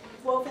stories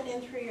woven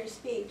in through your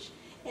speech,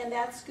 and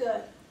that's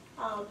good.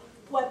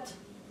 What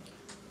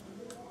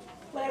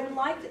I would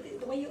like,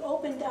 the way you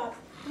opened up,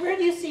 where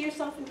do you see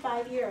yourself in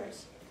 5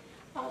 years?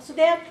 So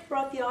that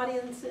brought the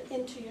audience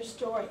into your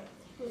story.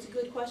 It was a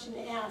good question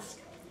to ask.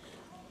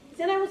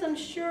 Then I was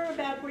unsure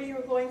about where you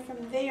were going from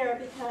there,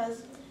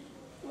 because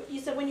you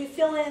said when you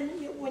fill in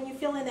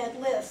that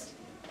list,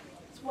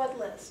 it's what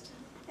list?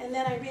 And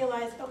then I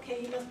realized,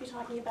 okay, you must be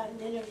talking about an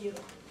interview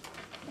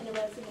and a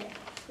resume,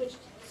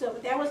 so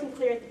that wasn't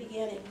clear at the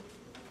beginning.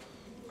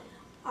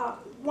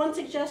 One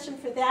suggestion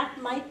for that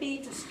might be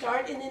to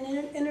start in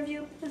an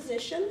interview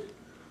position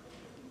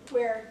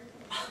where,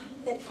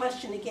 that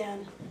question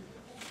again,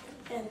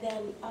 and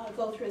then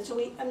go through it so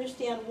we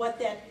understand what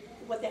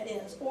that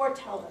is, or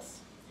tell us.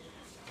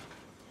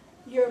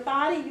 Your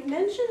body, you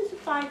mentioned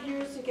 5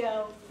 years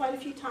ago quite a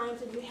few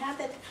times, and you had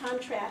that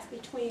contrast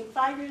between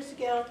 5 years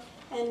ago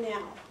and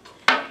now,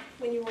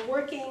 when you were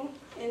working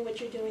and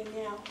what you're doing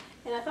now.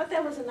 And I thought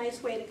that was a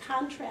nice way to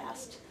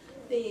contrast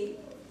the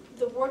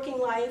working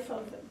life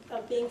of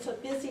being so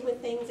busy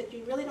with things that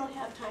you really don't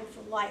have time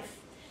for life.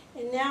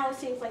 And now it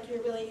seems like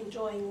you're really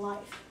enjoying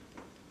life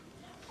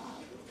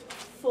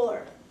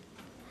fuller.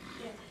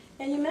 Yeah.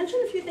 And you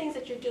mentioned a few things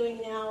that you're doing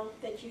now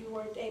that you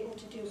weren't able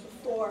to do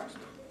before.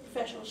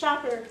 Professional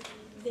shopper,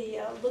 the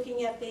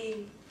looking at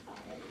the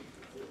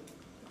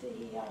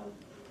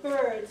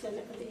birds and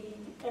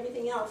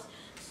everything else.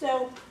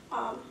 So,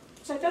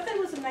 so I thought that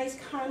was a nice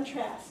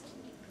contrast.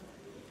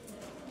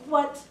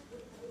 What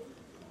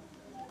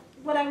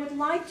I would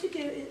like to do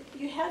is,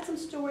 you had some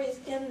stories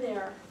in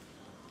there,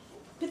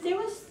 but they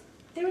were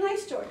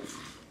nice stories.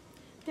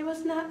 There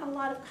was not a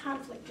lot of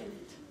conflict in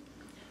it.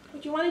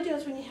 What you want to do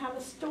is when you have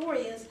a story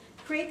is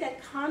create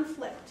that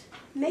conflict,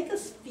 make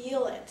us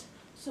feel it.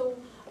 So,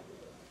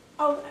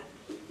 oh,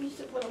 you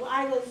said, well,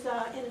 I was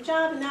in a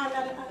job and now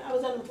I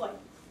was unemployed.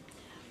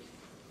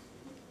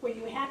 Were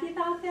you happy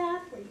about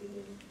that? Were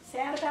you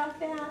sad about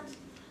that?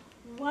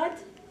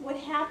 What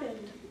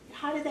happened?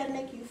 How did that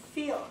make you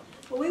feel?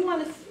 Well, we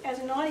want to, as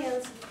an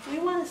audience, we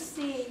want to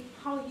see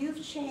how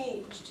you've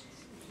changed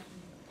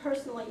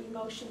personally,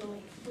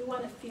 emotionally. We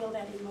want to feel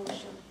that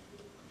emotion.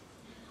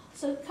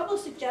 So a couple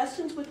of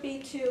suggestions would be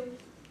to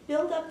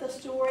build up the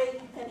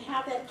story and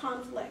have that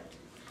conflict,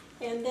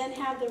 and then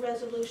have the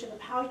resolution of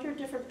how you're a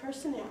different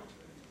person now.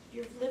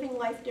 You're living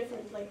life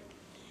differently.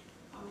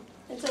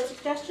 And so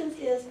suggestions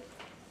is,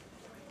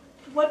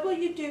 what will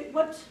you do,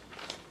 what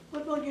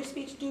will your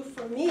speech do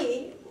for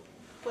me?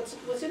 What's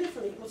in it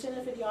for me? What's in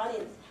it for the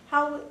audience?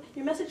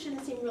 Your message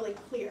didn't seem really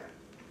clear.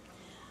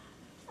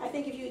 I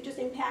think if you just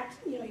impact,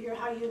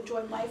 how you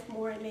enjoy life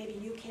more, and maybe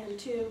you can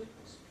too.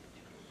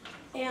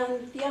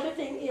 And the other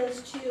thing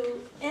is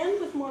to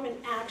end with more of an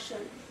action.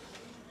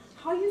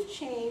 How you've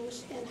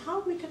changed and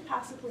how we could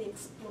possibly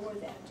explore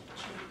that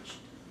change.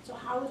 So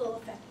how it'll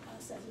affect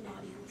us as an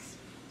audience.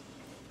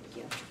 Thank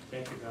you.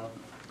 Thank you, Val.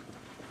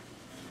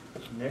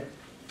 Nick?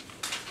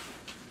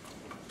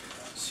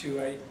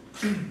 Sue,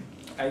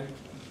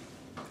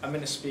 I'm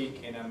going to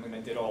speak, and I'm going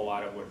to ditto a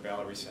lot of what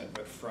Valerie said,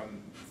 but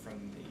from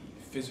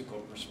the physical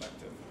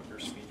perspective of your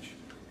speech.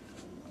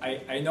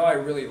 I know I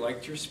really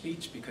liked your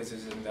speech because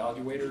as an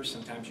evaluator,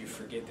 sometimes you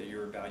forget that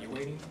you're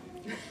evaluating.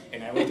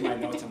 And I looked at my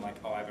notes, I'm like,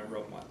 oh, I haven't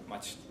wrote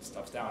much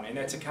stuff down. And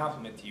that's a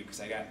compliment to you because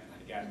I got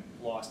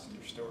lost in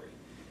your story.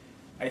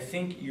 I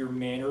think your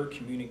manner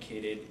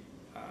communicated,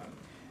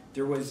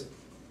 there was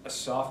a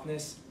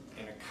softness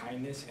and a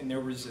kindness, and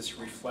there was this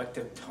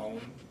reflective tone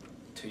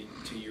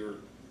to your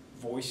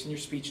voice in your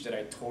speech that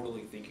I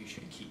totally think you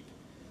should keep.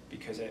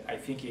 Because I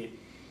think it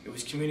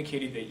was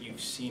communicated that you've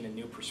seen a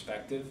new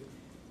perspective,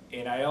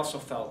 and I also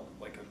felt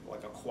like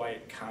a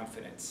quiet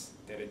confidence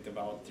that had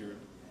developed through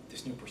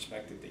this new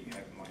perspective that you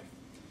have in life.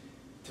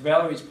 To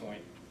Valerie's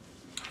point,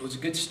 it was a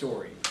good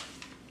story,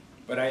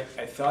 but I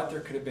thought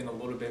there could have been a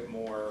little bit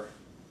more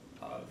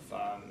of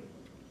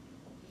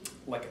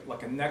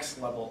like a next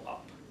level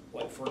up.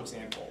 Like for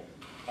example,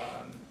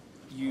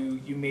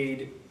 you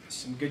made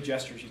some good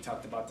gestures. You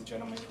talked about the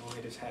gentleman who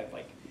hit his head,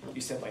 like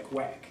you said, like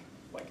whack,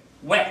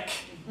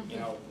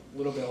 a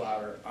little bit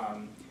louder.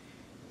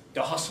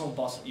 The hustle and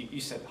bustle,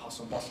 you said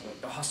hustle and bustle,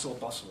 the hustle and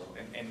bustle,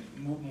 and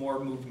more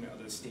movement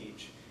of the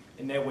stage.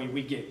 And that way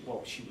we get,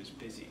 well, she was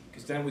busy,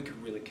 because then we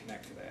could really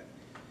connect to that.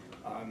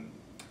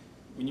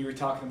 When you were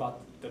talking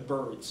about the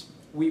birds,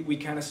 we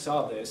kind of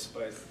saw this,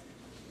 but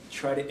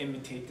try to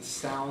imitate the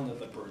sound of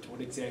the birds.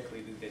 What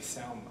exactly did they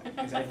sound like?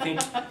 Because I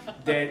think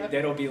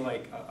that'll be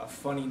like a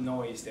funny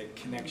noise that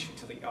connects you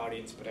to the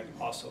audience, but it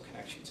also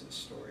connects you to the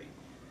story.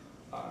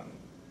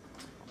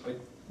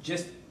 But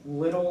just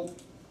little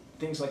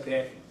things like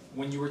that.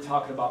 When you were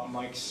talking about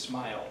Mike's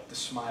smile, the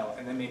smile,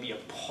 and then maybe a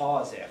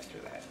pause after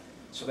that.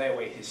 So that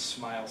way his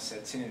smile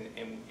sets in,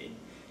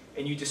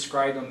 and you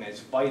describe him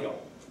as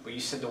vital, but you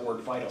said the word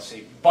vital,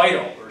 say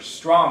vital, or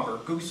strong, or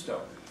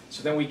gusto.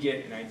 So then we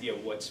get an idea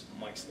of what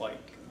Mike is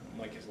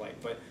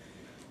like. But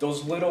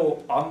those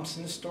little umps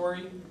in the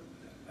story,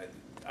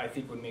 I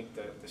think would make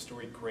the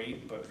story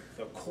great, but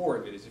the core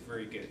of it is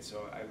very good,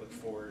 so I look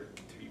forward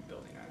to you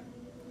building on it.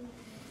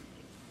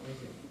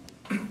 Thank you.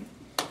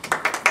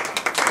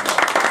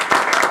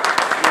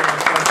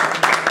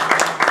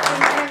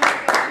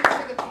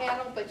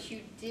 But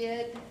you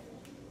did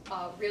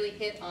really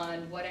hit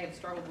on what I have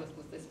struggled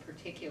with this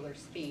particular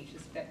speech.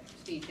 This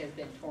speech has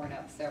been torn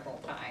up several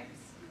times,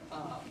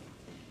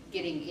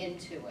 getting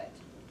into it.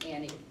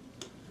 And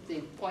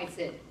the points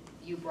that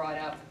you brought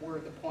up were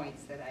the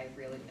points that I've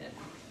really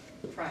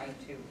been trying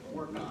to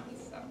work on.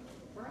 So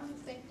we're on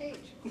the same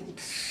page.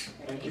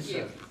 Thank you,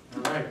 sir.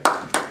 All right.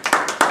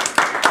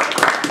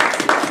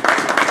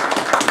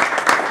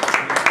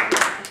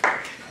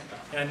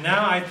 And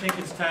now I think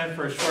it's time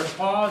for a short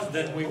pause,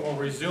 then we will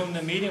resume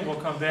the meeting. We'll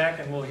come back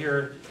and we'll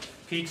hear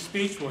Pete's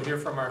speech. We'll hear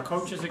from our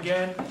coaches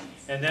again,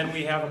 and then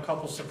we have a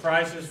couple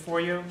surprises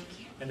for you.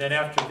 And then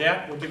after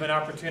that, we'll give an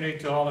opportunity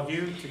to all of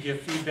you to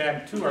give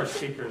feedback to our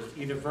speakers,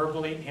 either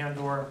verbally and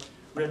or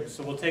written.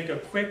 So we'll take a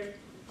quick,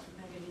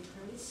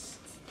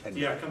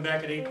 come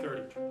back at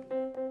 8:30.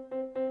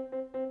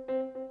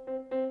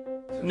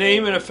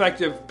 Name an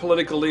effective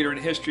political leader in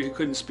history who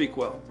couldn't speak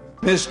well.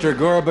 Mr.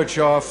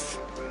 Gorbachev,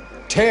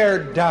 tear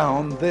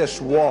down this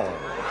wall.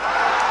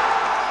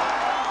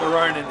 There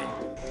aren't any.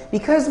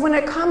 Because when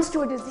it comes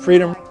to a disease,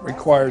 Freedom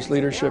requires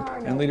leadership,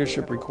 and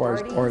leadership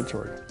requires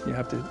oratory. You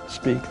have to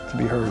speak to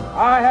be heard.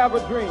 I have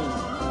a dream.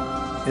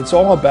 It's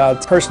all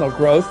about personal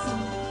growth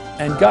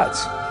and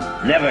guts.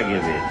 Never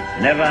give in.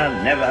 Never,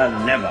 never,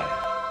 never.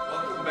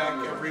 Welcome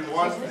back,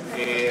 everyone.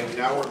 And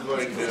now we're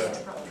going to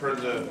turn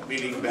the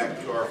meeting back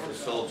to our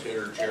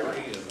facilitator,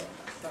 Jerry,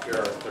 and hear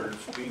our third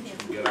speech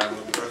and get on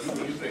with the rest of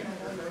the evening.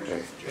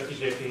 Thank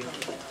you, JP.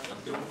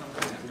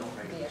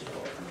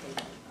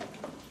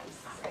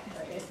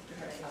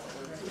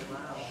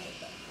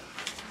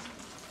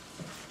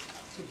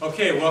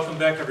 Okay, welcome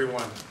back,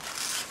 everyone.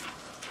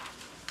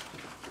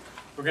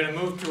 We're going to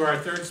move to our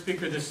third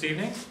speaker this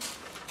evening.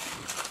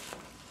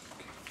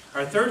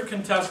 Our third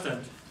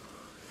contestant,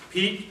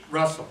 Pete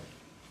Russell.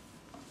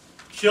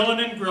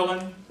 Chillin' and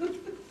grillin'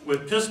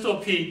 with Pistol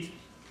Pete,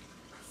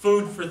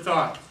 food for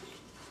thought.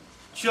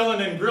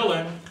 Chillin' and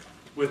grillin'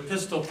 with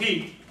Pistol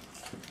Pete,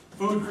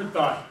 food for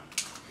thought.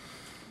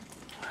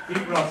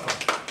 Pete Russell.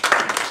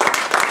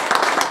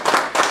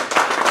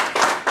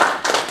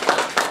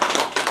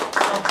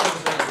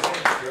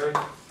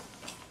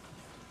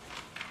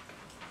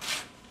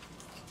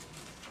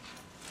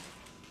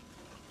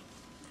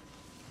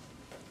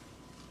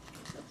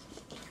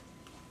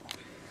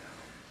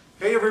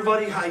 Hey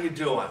everybody, how you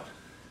doing?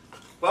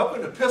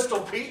 Welcome to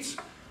Pistol Pete's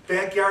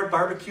Backyard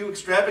Barbecue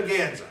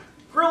Extravaganza.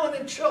 Grilling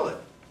and chilling.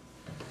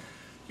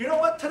 You know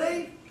what,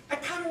 today, I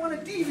kind of want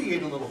to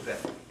deviate a little bit.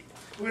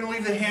 We're going to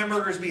leave the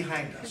hamburgers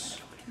behind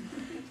us.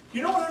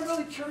 You know what I'm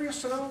really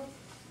curious to know?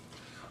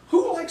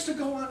 Who likes to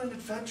go on an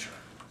adventure?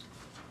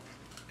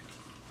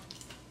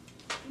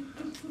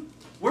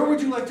 Where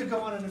would you like to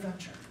go on an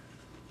adventure?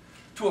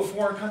 To a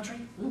foreign country?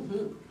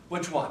 Mm-hmm.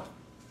 Which one?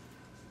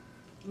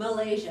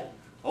 Malaysia.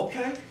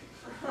 Okay.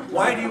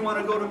 Why do you want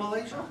to go to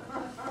Malaysia?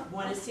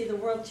 Want to see the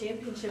World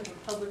Championship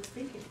of Public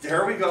Speaking.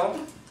 There we go.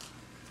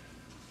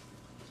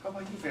 How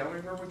about you,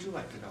 Valerie? Where would you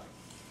like to go?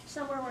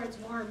 Somewhere where it's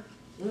warm.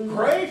 Mm-hmm.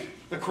 Great.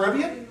 The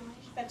Caribbean?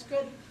 That's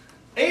good.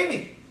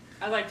 Amy?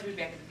 I'd like to be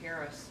back in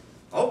Paris.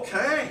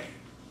 Okay.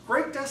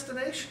 Great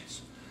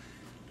destinations.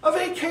 A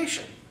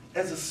vacation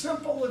as a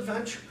simple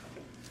adventure.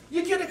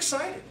 You get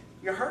excited.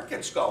 Your heart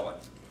gets going.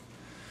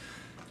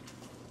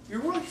 You're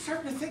really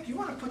starting to think you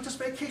want to put this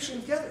vacation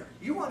together.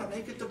 You want to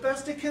make it the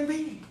best it can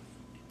be.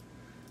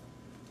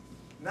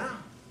 Now,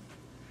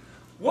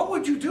 what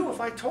would you do if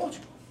I told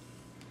you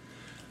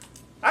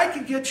I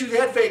could get you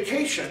that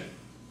vacation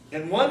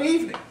in one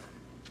evening,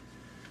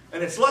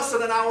 and it's less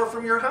than an hour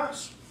from your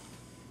house?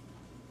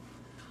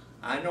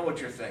 I know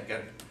what you're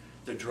thinking.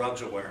 The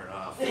drugs are wearing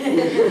off. The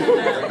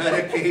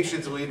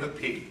medications leave a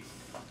peak.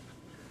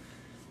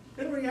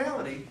 In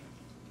reality,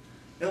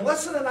 in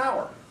less than an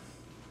hour,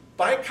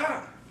 by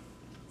car,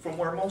 from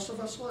where most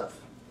of us live,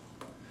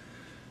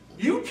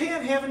 you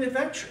can have an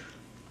adventure.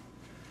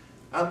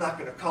 I'm not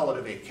going to call it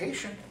a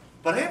vacation,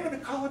 but I am going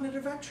to call it an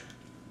adventure.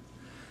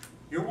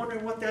 You're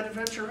wondering what that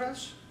adventure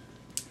is?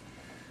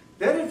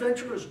 That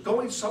adventure is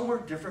going somewhere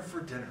different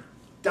for dinner,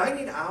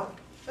 dining out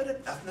at an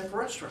ethnic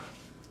restaurant.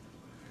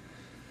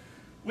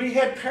 We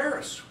had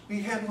Paris,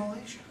 we had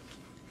Malaysia.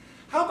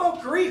 How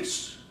about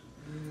Greece?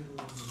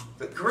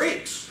 The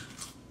Greeks,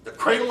 the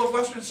cradle of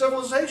Western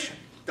civilization,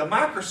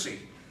 democracy,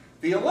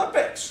 the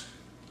Olympics,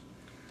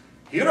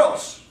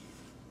 Heroes,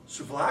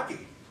 souvlaki,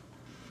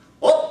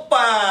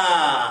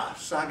 Oppa!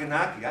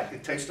 Saganaki, I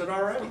can taste it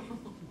already.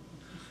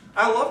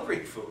 I love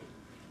Greek food.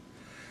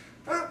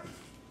 Well,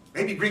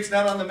 maybe Greek's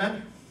not on the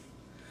menu.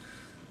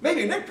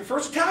 Maybe Nick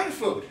prefers Italian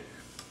food.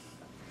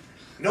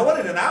 You know what,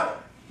 in an hour,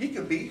 he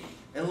could be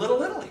in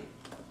Little Italy.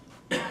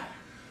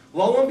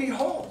 Lo and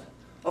behold,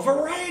 a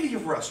variety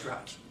of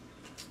restaurants.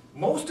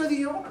 Most of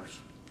the owners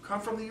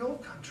come from the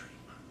old country.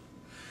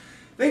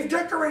 They've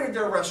decorated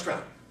their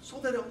restaurant so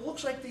that it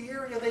looks like the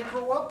area they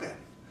grew up in,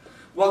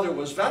 whether it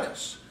was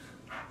Venice,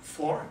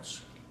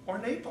 Florence, or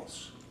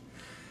Naples.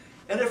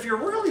 And if you're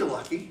really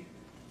lucky,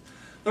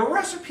 the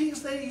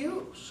recipes they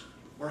use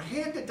were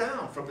handed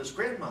down from his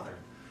grandmother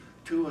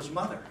to his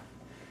mother.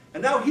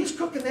 And now he's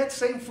cooking that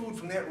same food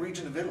from that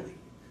region of Italy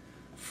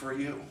for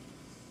you.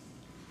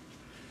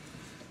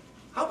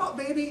 How about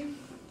maybe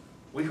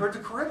we heard the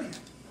Caribbean?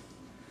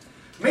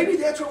 Maybe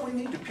that's what we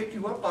need to pick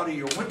you up out of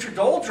your winter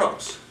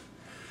doldrums.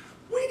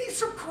 We need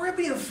some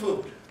Caribbean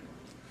food.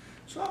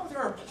 So there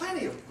are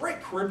plenty of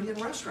great Caribbean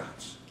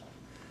restaurants.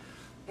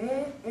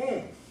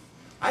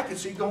 I can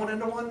see going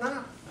into one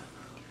now.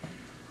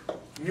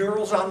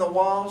 Murals on the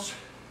walls,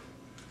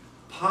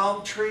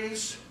 palm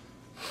trees.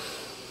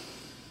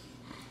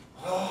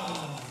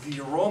 Oh, the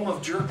aroma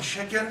of jerk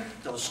chicken,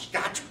 those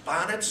Scotch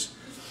bonnets.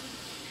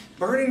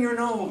 burning your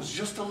nose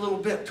just a little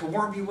bit to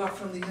warm you up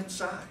from the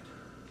inside.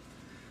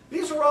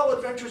 These are all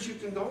adventures you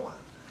can go on.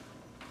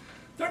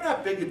 They're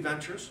not big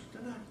adventures.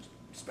 They're not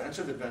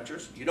expensive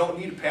adventures. You don't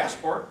need a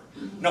passport.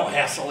 No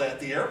hassle at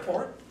the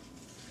airport.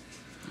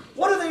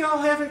 What do they all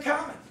have in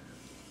common?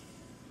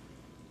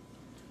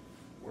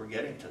 We're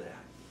getting to that.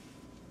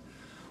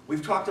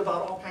 We've talked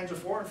about all kinds of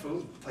foreign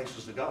food,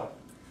 places to go.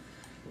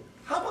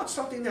 How about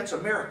something that's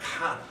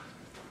Americana?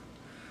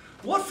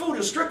 What food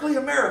is strictly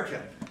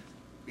American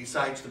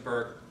besides the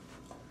burger?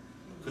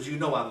 Because you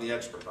know I'm the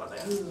expert on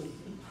that.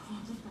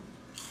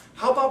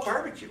 How about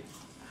barbecue?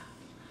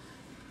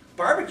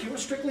 Barbecue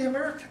is strictly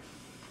American.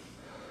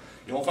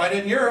 You won't find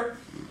it in Europe.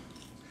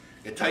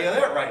 I can tell you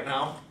that right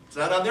now. It's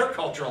not on their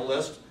cultural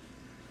list.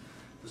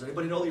 Does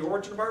anybody know the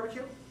origin of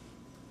barbecue?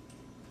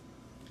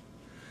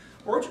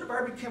 Origin of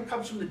barbecue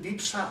comes from the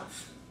Deep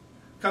South.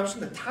 It comes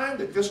from the time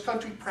that this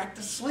country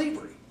practiced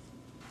slavery.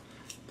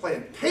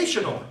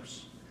 Plantation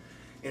owners,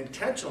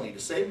 intentionally to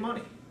save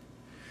money,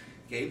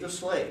 gave the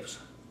slaves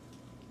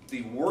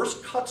the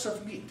worst cuts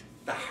of meat,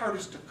 the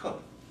hardest to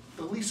cook,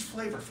 the least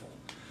flavorful,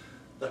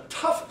 the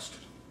toughest.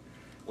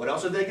 What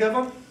else did they give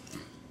them?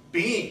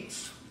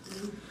 Beans.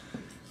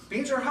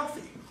 Beans are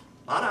healthy.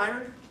 A lot of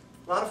iron,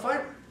 a lot of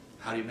fiber.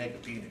 How do you make a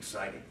bean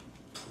exciting?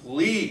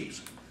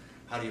 Please,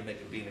 how do you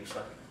make a bean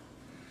exciting?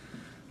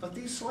 But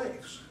these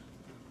slaves,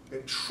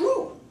 in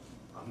true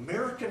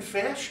American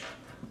fashion,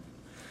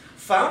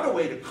 found a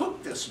way to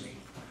cook this meat,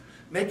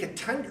 make it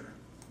tender,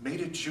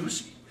 made it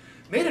juicy,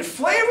 made it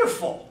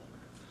flavorful.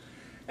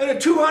 And in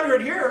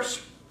 200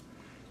 years,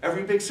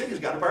 every big city's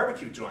got a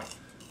barbecue joint.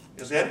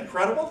 Is that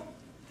incredible?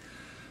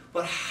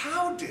 But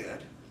how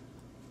did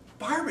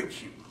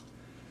barbecue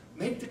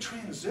make the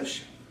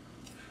transition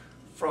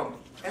from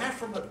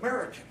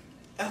Afro-American,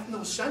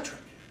 ethnocentric,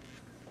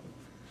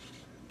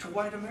 to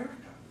white America?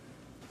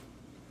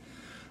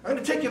 I'm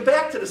going to take you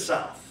back to the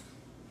South,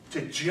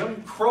 to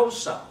Jim Crow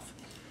South.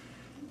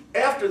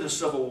 After the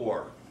Civil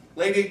War,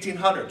 late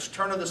 1800s,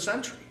 turn of the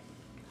century.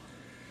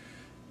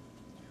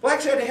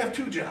 Blacks had to have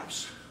two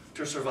jobs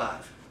to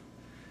survive.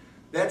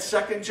 That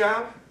second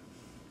job,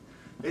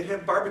 they'd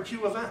have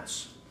barbecue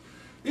events.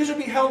 These would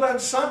be held on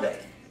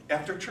Sunday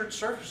after church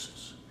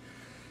services.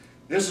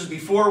 This is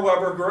before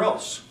Weber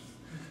grills.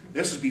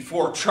 This is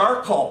before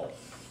charcoal.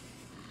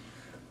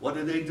 What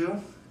did they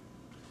do?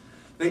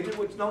 They did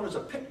what's known as a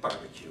pit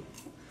barbecue.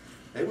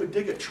 They would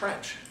dig a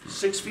trench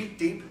 6 feet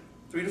deep,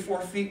 3 to 4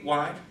 feet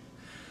wide.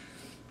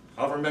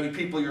 However many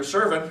people you're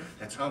serving,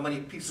 that's how many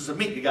pieces of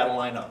meat you got to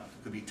line up.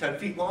 Could be 10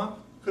 feet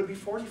long, could be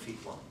 40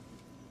 feet long.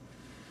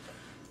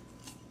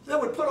 They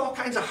would put all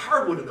kinds of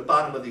hardwood in the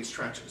bottom of these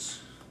trenches.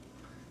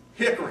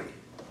 Hickory,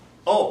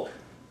 oak,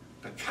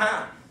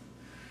 pecan.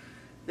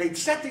 They'd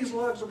set these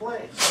logs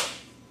ablaze.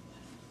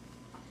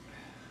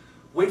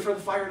 Wait for the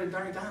fire to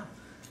die down.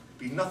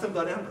 Be nothing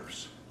but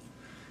embers.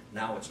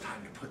 Now it's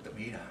time to put the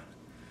meat on.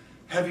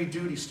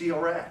 Heavy-duty steel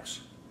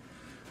racks.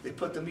 They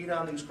put the meat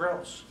on these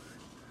grills.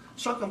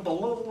 Sunk them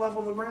below the level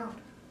of the ground.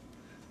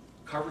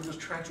 Covered this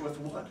trench with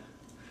wood.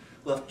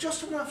 Left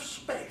just enough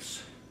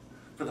space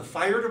for the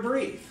fire to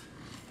breathe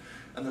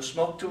and the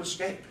smoke to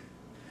escape.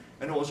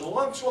 And it was a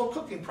long, slow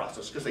cooking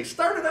process because they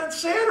started on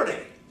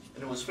Saturday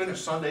and it was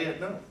finished Sunday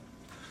at noon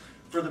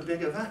for the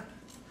big event.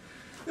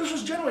 This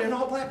was generally an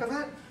all-black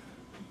event.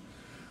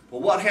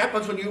 Well, what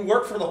happens when you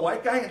work for the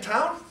white guy in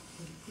town?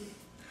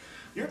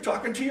 You're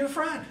talking to your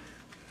friend.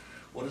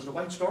 What does the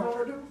white store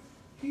owner do?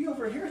 He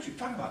overhears you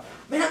talking about,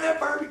 man, that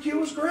barbecue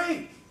was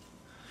great.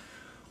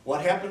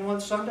 What happened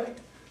one Sunday?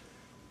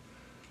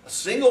 A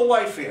single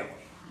white family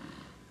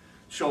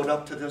showed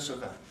up to this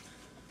event.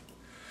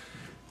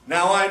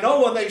 Now I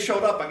know when they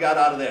showed up and got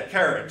out of that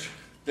carriage,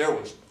 there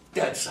was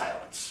dead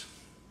silence.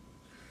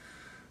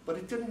 But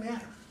it didn't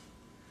matter.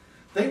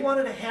 They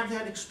wanted to have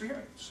that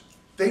experience.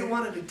 They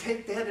wanted to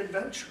take that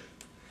adventure.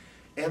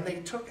 And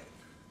they took it.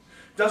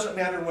 Doesn't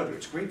matter whether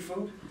it's Greek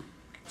food,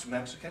 it's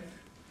Mexican,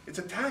 it's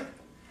Italian.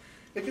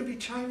 It can be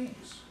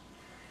Chinese.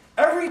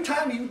 Every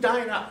time you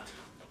dine out,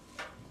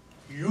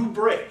 you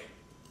break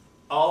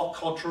all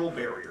cultural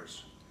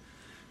barriers.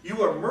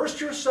 You immerse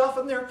yourself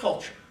in their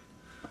culture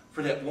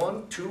for that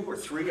 1, 2, or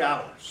 3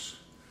 hours.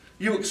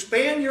 You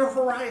expand your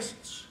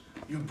horizons.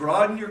 You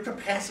broaden your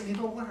capacity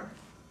to learn.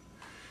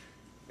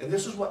 And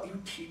this is what you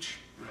teach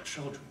your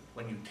children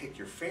when you take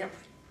your family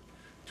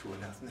to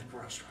an ethnic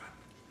restaurant.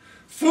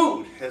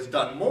 Food has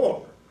done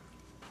more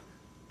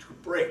to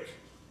break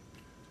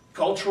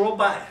cultural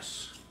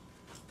bias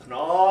than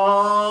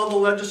all the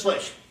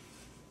legislation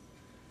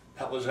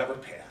that was ever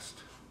passed.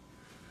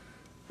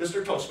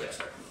 Mr.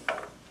 Toastmaster.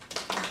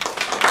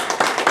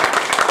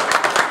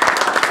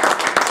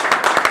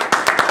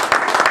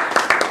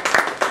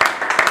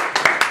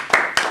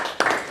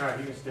 All right,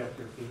 you can stay up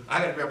here, Pete. I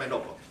gotta grab my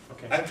notebook.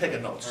 Okay. I'm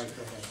taking notes. All right,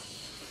 go ahead.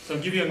 So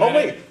I'll give you a minute. Oh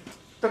wait,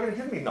 they're gonna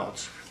give me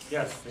notes.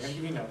 Yes, they're gonna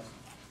give you notes.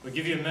 We'll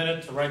give you a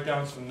minute to write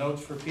down some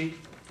notes for Pete,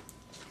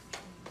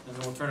 and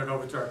then we'll turn it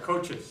over to our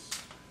coaches.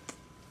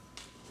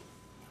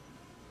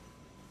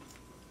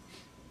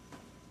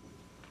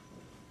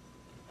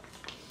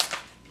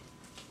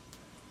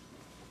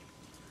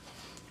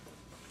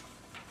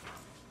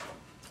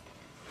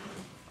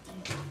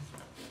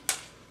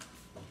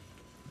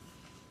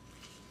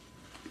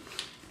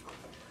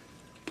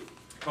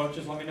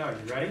 Coaches, let me know.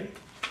 You ready?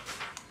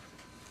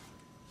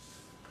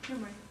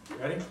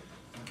 Ready?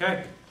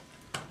 Okay.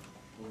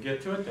 We'll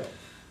get to it then.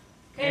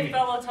 Okay, Amy.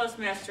 fellow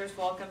Toastmasters,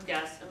 welcome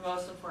guests, and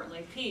most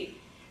importantly, Pete.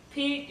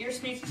 Pete, your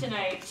speech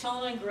tonight,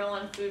 Chillin' and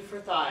Grillin' Food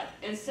for Thought,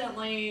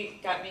 instantly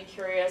got me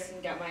curious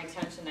and got my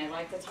attention. I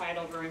like the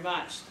title very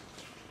much.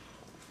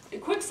 A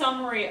quick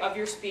summary of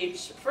your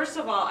speech. First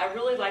of all, I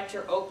really liked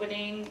your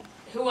opening.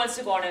 Who wants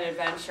to go on an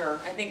adventure?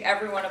 I think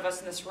every one of us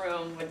in this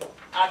room would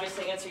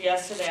obviously answer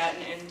yes to that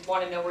and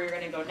want to know where you're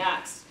going to go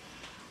next.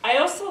 I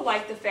also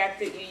like the fact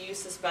that you use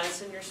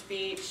suspense in your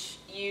speech.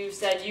 You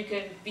said you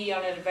can be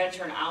on an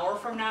adventure an hour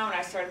from now, and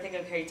I started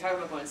thinking, okay, you're talking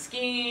about going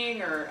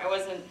skiing, or I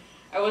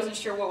wasn't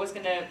sure what was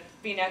going to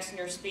be next in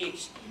your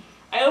speech.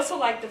 I also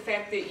like the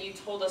fact that you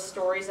told us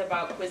stories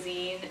about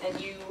cuisine, and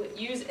you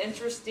use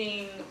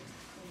interesting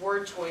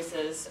word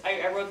choices.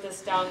 I wrote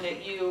this down,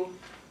 that you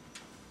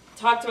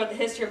talked about the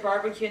history of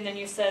barbecue, and then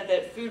you said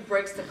that food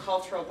breaks the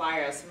cultural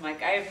bias. I'm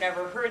like, I have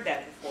never heard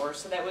that before,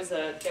 so that was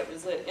an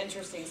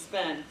interesting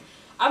spin.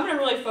 I'm going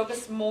to really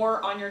focus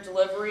more on your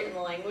delivery and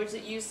the language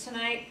that you used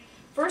tonight.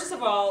 First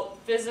of all,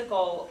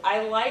 physical.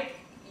 I like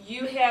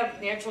you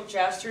have natural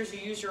gestures.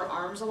 You use your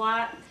arms a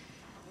lot.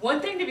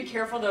 One thing to be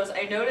careful though is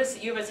I noticed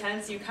that you have a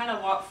tendency, you kind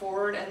of walk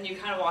forward and you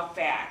kind of walk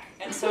back.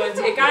 And so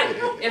it got,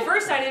 at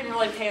first I didn't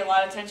really pay a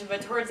lot of attention,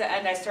 but towards the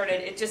end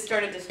it just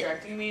started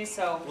distracting me,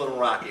 so. A little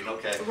rocking,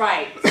 okay.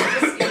 Right, so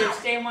just either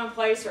stay in one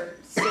place or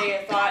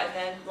stay a thought and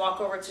then walk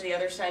over to the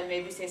other side and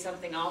maybe say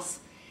something else.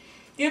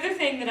 The other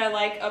thing that I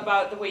like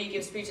about the way you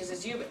give speeches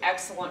is you have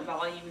excellent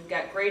volume. You've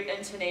got great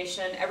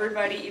intonation.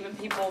 Everybody, even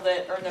people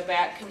that are in the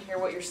back, can hear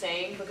what you're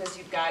saying because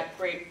you've got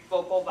great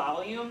vocal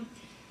volume.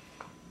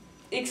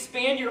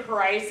 Expand your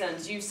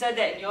horizons. You said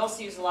that, and you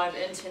also use a lot of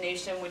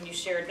intonation when you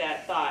shared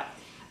that thought.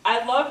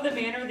 I love the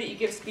manner that you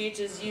give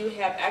speeches. You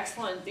have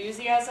excellent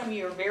enthusiasm.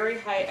 You're very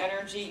high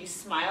energy. You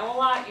smile a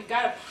lot. You've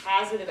got a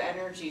positive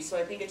energy, so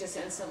I think it just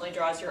instantly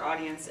draws your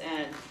audience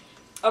in.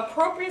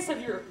 Appropriateness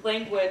of your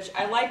language.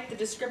 I like the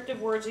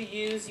descriptive words you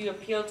use. You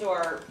appeal to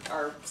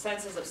our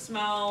senses of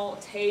smell,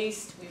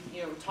 taste.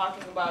 We're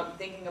talking about,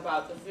 thinking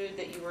about the food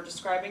that you were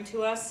describing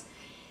to us.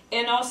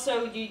 And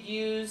also you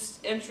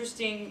used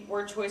interesting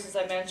word choices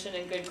I mentioned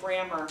and good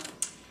grammar.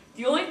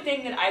 The only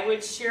thing that I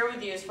would share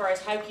with you as far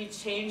as how you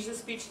change the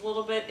speech a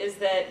little bit is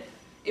that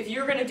if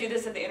you're going to do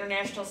this at the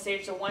international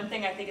stage, the one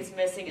thing I think is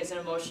missing is an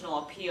emotional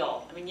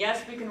appeal. I mean,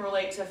 yes, we can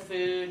relate to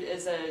food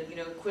as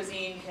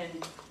cuisine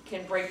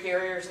can break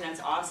barriers and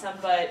that's awesome,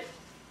 but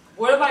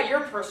what about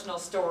your personal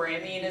story? I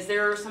mean, is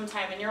there some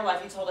time in your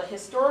life you told a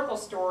historical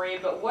story,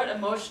 but what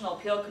emotional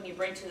appeal can you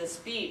bring to the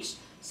speech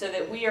so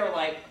that we are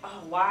like,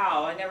 oh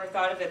wow, I never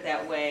thought of it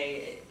that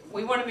way.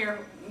 We want to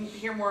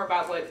hear more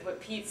about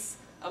what Pete's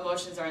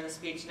emotions are in the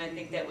speech, and I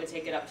think that would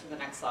take it up to the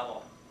next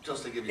level.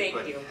 Just to give you a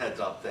quick heads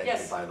up, thank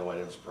you, by the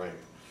way, that's great.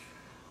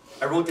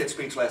 I wrote that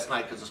speech last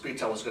night because the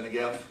speech I was going to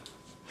give,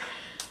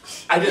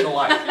 I didn't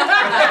like.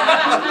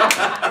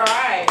 All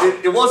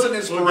right. It wasn't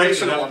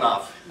inspirational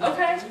enough.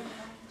 Okay.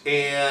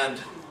 And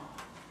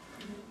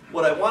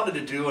what I wanted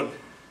to do, and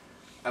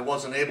I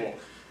wasn't able,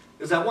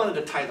 is I wanted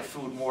to tie the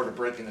food more to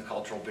breaking the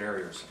cultural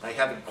barriers. I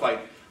haven't quite,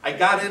 I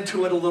got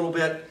into it a little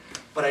bit,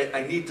 but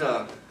I need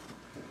to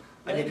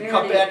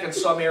cut back in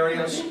some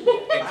areas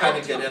and kind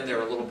of get in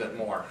there a little bit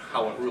more,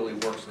 how it really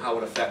works and how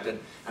it affected,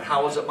 and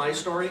how is it my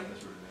story?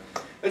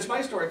 It's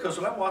my story because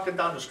when I'm walking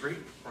down the street,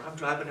 or I'm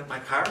driving in my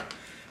car,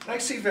 and I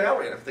see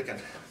Valerie, and I'm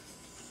thinking,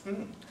 I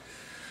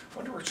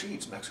wonder where she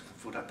eats Mexican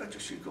food. I bet you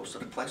she goes to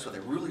the place where they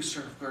really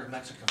serve good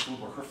Mexican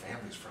food where her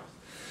family's from.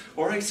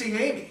 Or I see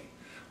Amy.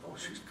 Oh,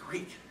 she's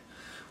Greek.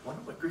 I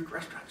wonder what Greek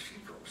restaurant she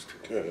goes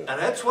to. And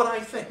that's what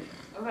I think.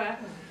 Okay.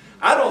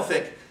 I don't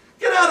think,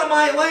 get out of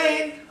my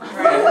lane.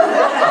 Where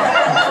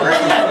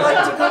do you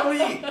like to go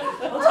eat?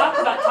 We'll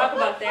talk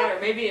about that,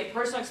 or maybe a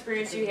personal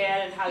experience you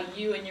had and how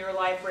you in your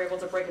life were able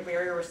to break a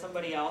barrier with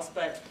somebody else.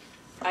 But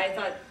I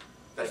thought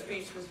the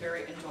speech was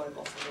very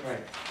enjoyable.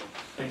 Right.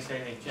 Thanks,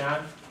 Amy.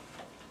 John?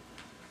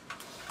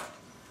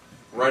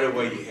 Right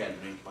away you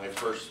had me. My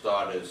first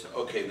thought is,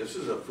 okay, this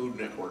is a Food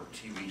Network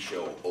TV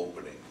show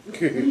opening.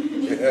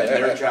 And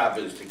their job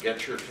is to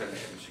get your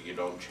attention so you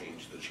don't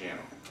change the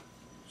channel.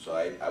 So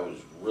I was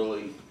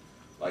really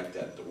like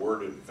that. The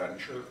word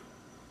adventure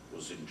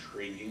was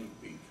intriguing.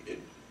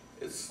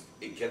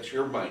 It gets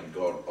your mind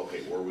going,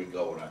 okay, where are we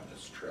going on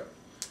this trip?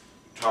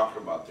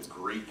 Talking about the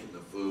Greek and the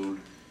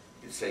food.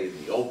 You say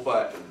the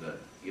opa and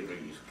you can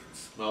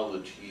smell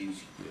the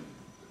cheese.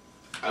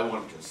 I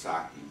went to sake,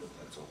 but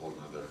that's a whole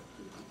nother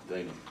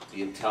thing.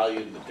 The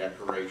Italian, the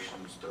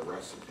decorations, the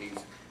recipes.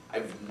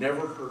 I've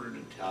never heard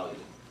an Italian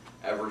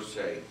ever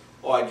say,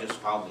 oh, I just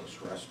found this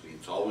recipe.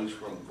 It's always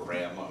from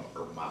grandma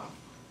or mom.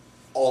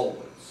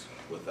 Always,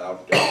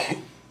 without doubt.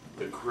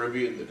 The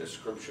Caribbean, the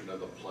description of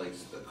the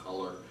place, the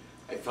color,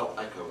 I felt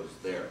like I was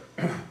there.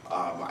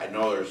 I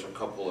know there's a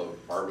couple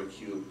of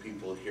barbecue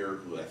people here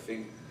who I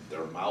think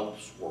their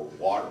mouths were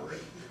watering,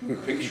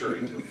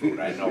 picturing the food.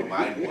 I know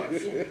mine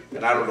was,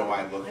 and I don't know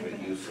why I'm looking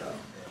at you, Sal.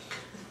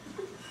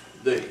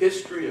 The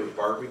history of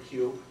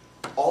barbecue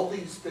all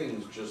these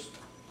things just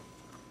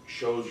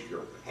shows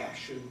your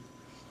passion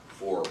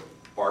for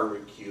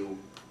barbecue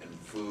and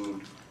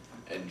food,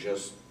 and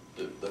just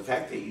the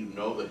fact that you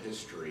know the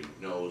history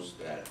knows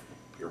that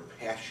you're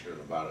passionate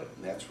about it,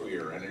 and that's where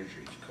your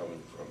energy is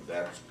coming from.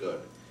 That's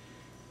good.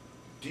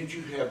 Did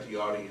you have the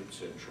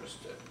audience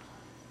interested?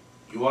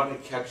 You want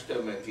to catch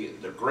them at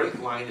the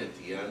great line at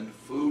the end.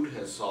 Food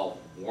has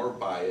solved more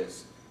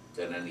bias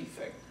than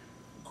anything.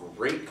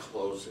 Great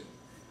closing.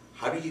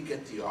 How do you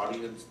get the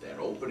audience, that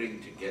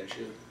opening to get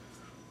you?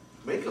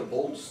 Make a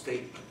bold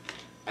statement.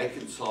 I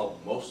can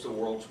solve most of the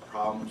world's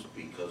problems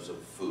because of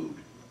food.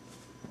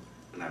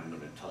 And I'm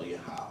going to tell you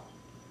how.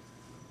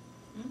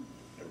 And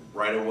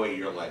right away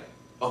you're like,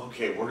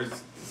 okay, where's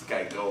this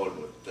guy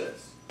going with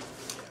this?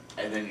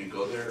 And then you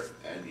go there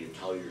and you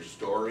tell your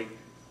story,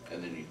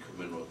 and then you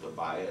come in with the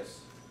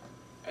bias,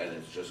 and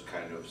it's just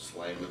kind of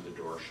slamming the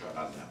door shut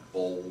on that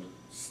bold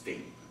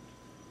statement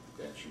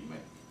that you make.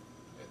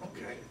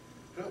 Okay,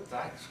 good,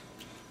 thanks.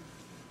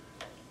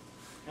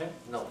 Okay.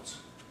 Notes.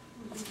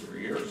 For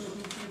years.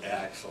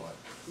 Excellent.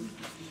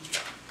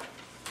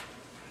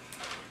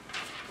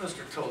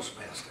 Mr.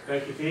 Toastmaster.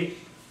 Thank you, Pete.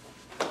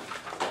 Thank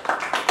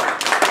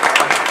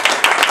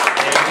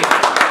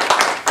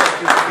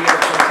you for being a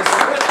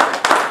participant.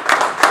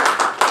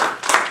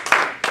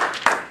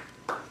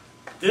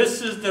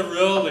 This is the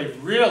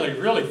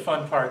really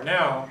fun part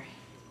now.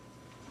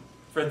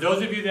 For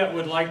those of you that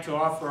would like to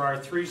offer our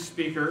 3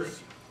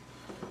 speakers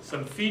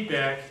some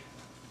feedback,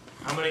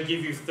 I'm going to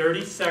give you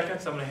 30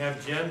 seconds. I'm going to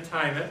have Jen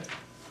time it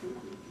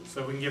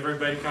so we can give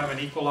everybody kind of an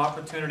equal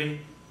opportunity.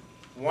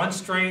 1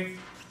 strength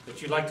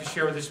that you'd like to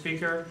share with the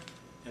speaker,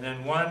 and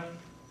then 1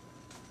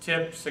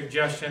 tip,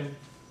 suggestion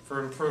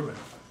for improvement.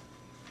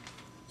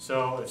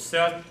 So if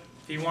Seth,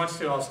 if he wants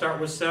to, I'll start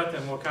with Seth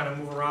and we'll kind of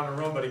move around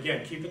the room. But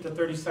again, keep it to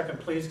 30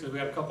 seconds, please, because we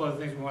have a couple other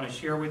things we want to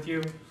share with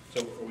you.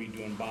 So are we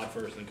doing Bob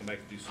first, then come back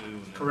to do Sue?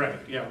 And then...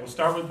 Correct, yeah. We'll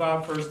start with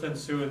Bob first, then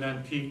Sue, and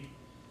then Pete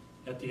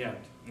at the end.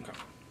 Okay.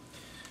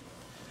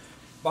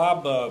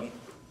 Bob,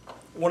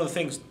 one of the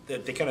things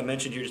that they kind of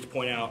mentioned here, just to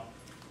point out,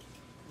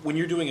 when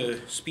you're doing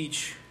a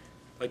speech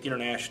like the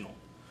International,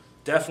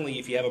 definitely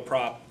if you have a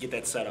prop, get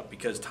that set up,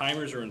 because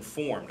timers are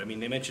informed. I mean,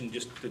 they mentioned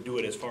just to do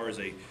it as far as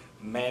a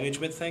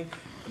management thing.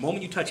 The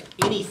moment you touch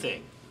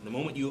anything, the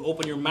moment you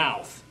open your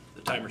mouth,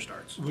 the timer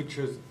starts. Which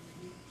is?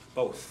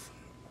 Both.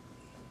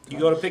 You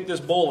go to pick this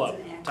bowl up,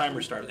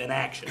 timer starts, in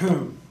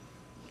action.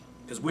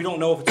 Because we don't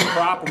know if it's a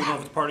prop or we don't know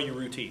if it's part of your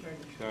routine.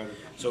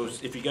 So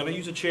if you're going to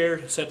use a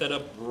chair, set that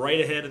up right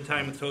ahead of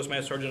time with the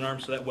Toastmaster Sergeant at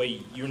Arms, so that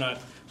way you're not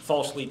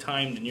falsely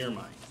timed in your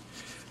mind.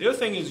 The other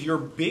thing is your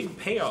big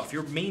payoff,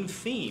 your main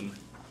theme,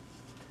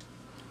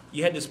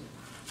 you had this,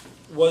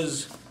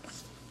 was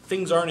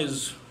things aren't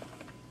as,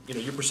 you know,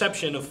 your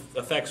perception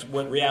affects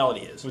what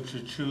reality is. What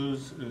you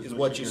choose is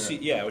what you see.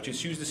 Yeah, what you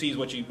choose to see is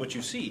what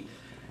you see.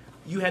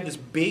 You had this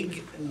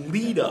big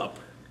lead up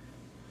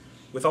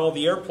with all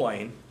the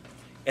airplane,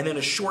 and then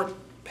a short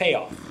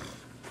payoff. It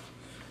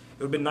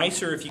would have been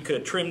nicer if you could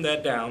have trimmed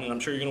that down, and I'm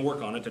sure you're going to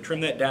work on it, to trim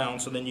that down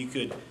so then you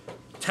could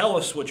tell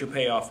us what your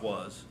payoff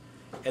was,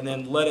 and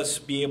then let us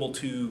be able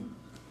to,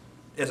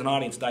 as an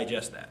audience,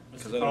 digest that.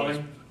 Because otherwise,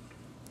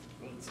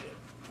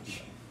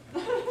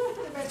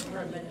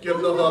 Give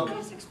them the hook.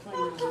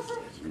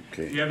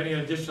 Okay. If you have any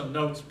additional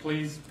notes,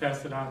 please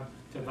pass it on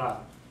to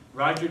Bob.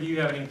 Roger, do you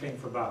have anything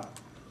for Bob?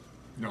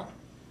 No.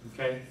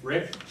 Okay.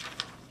 Rick?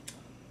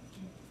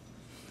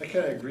 I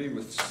kind of agree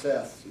with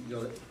Seth. You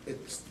know,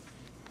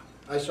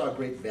 I saw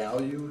great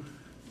value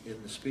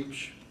in the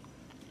speech,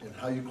 and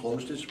how you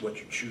closed it. What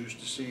you choose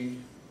to see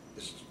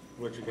is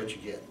what you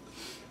get,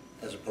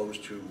 as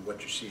opposed to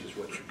what you see is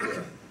what you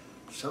get.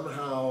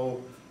 Somehow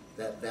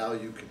that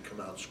value can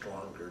come out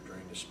stronger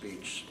during the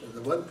speech. And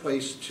the one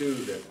place too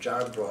that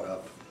John brought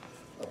up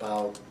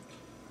about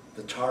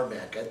the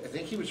tarmac, I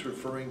think he was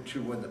referring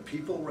to when the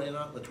people ran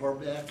out in the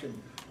tarmac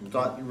and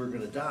thought you were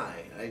going to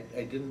die.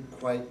 I didn't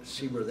quite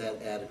see where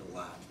that added a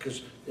lot,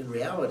 because in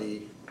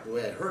reality, the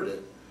way I heard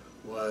it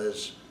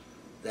was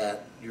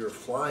that you're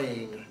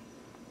flying,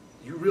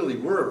 you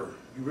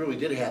really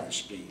did have the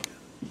speed.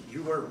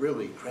 You weren't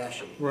really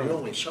crashing. Right. You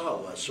only saw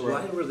it was. So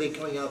Right. why were they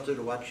coming out there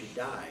to watch you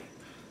die?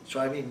 So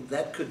I mean,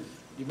 that could,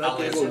 you might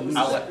be able to lose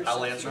that.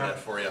 I'll answer that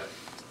for you.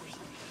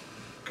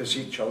 Because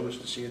he chose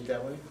to see it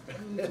that way?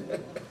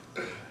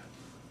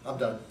 I'm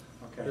done.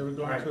 Okay. They were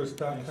going to a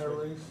stock car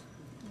race?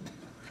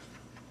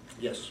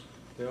 Yes.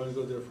 They only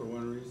go there for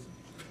one reason?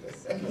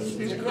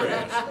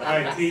 All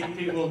right,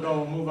 Pete will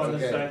go move on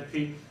this Okay. side.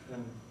 Pete.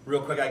 And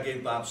Real quick, I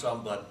gave Bob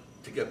some, but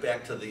to get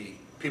back to the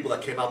people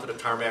that came out to the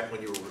tarmac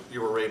when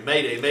you were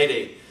Mayday,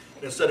 Mayday.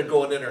 Instead of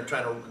going in there and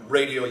trying to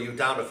radio you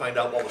down to find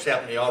out what was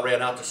happening, they all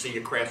ran out to see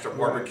you crash their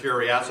morbid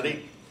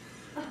curiosity.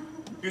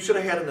 You should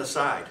have had an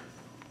aside.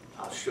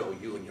 I'll show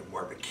you and your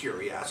morbid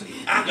curiosity.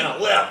 I'm gonna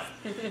live.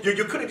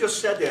 You could have just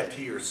said that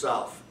to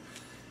yourself,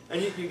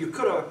 and you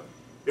could have.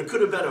 It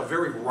could have been a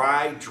very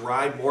wry,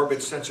 dry,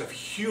 morbid sense of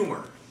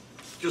humor,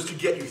 just to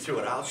get you through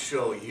it. I'll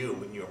show you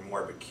and your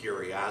morbid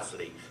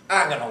curiosity.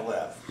 I'm gonna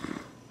live.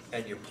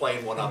 and you're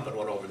playing one up and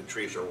one over the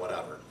trees or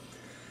whatever.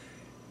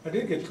 I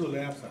did get 2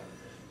 laughs out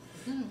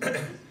of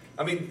it.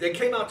 I mean, they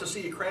came out to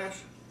see you crash,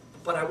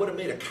 but I would have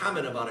made a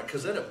comment about it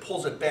because then it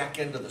pulls it back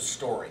into the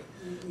story.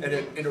 And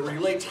it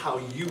relates how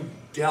you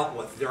dealt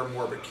with their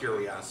morbid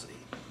curiosity.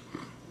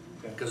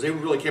 Because they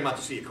really came out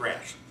to see you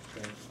crash.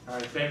 Okay. All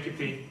right, thank you,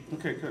 Pete.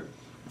 Okay, good.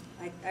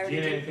 I already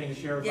Gina, did. anything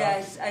to share about?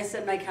 Yeah, I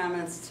said my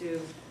comments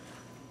to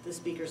the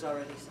speakers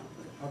already, so.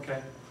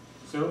 Okay.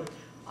 Sue?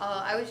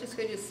 I was just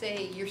going to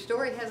say, your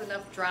story has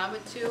enough drama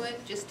to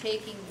it, just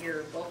taking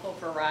your vocal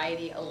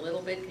variety a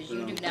little bit, because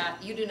you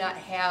do not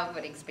have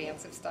an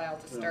expansive style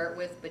to start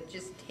with, but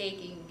just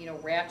taking, you know,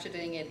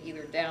 ratcheting it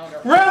either down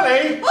or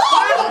Really?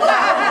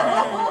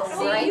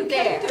 right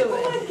there.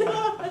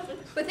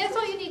 But that's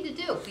all you need to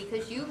do,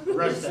 because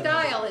your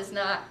style is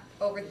not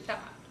over the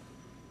top,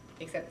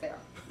 except there.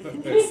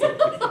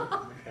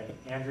 Okay.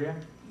 Andrea?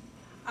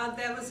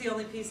 That was the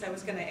only piece I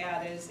was going to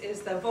add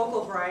is the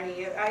vocal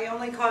variety. I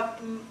only caught,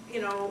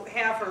 you know,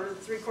 half or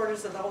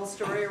 3/4 of the whole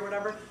story or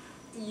whatever.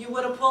 You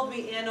would have pulled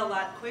me in a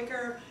lot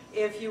quicker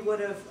if you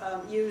would have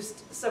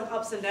used some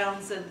ups and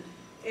downs and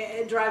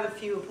drive a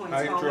few points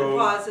home and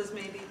pauses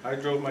maybe. I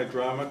drove my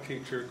drama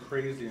teacher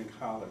crazy in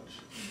college.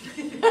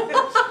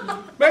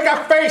 Make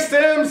a face,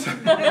 Sims!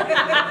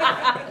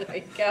 There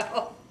you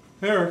go.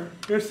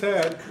 You're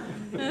sad.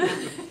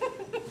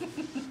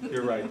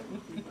 You're right.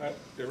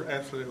 You're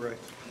absolutely right.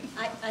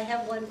 I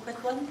have one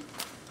quick one.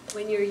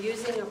 When you're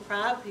using a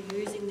prop, you're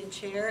using the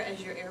chair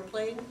as your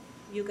airplane.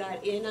 You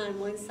got in on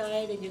one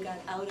side and you got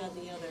out on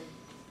the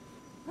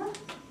other.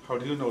 How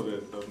do you know that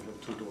it doesn't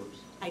have 2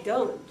 doors? I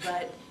don't,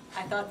 but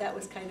I thought that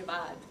was kind of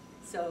odd.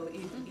 So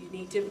you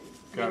need to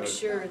make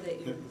sure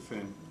that you...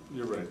 Same.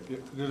 You're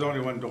right. There's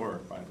only 1 door,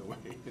 by the way.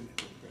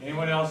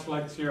 Anyone else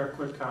like to share a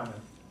quick comment?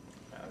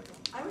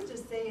 I would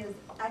just say is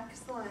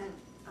excellent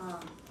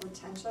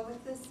potential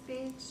with this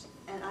speech,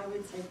 and I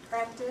would say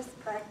practice,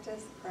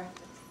 practice,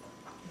 practice.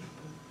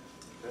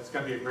 That's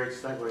going to be a great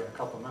segue in a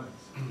couple minutes.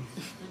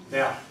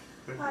 Yeah.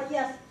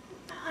 Yes,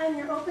 on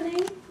your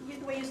opening,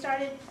 the way you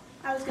started,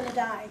 I was going to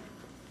die.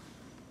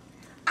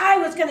 I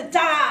was going to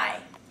die!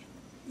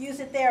 Use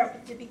it there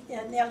to be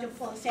nailed you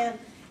full of sand.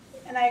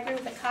 And I agree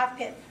with the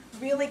cockpit.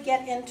 Really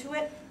get into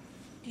it.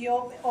 Do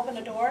you open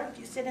a door?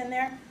 Do you sit in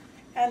there?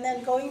 And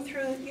then going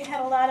through, you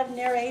had a lot of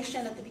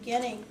narration at the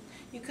beginning.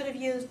 You could have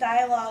used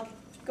dialogue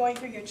going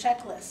through your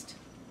checklist.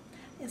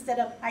 Instead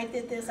of, I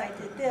did this,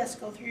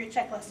 go through your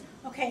checklist.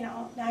 Okay,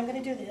 now I'm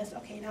going to do this.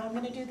 Okay, now I'm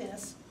going to do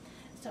this.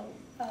 So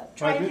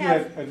try and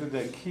have... I did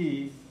that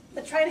key.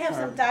 But try to have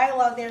some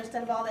dialogue there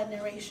instead of all that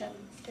narration.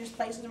 There's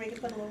places where you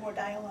can put a little more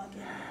dialogue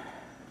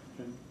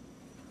in.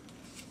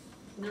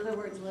 In other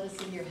words, let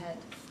us in your head.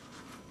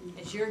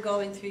 As you're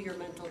going through your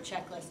mental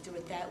checklist, do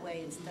it that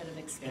way instead of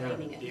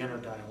explaining it. The inner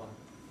dialogue.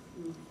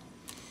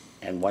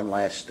 And one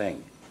last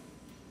thing.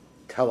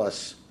 Tell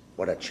us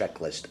what a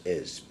checklist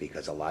is,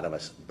 because a lot of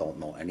us don't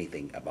know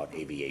anything about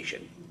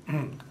aviation.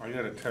 I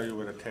got to tell you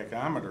what a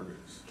tachometer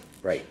is.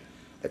 Right.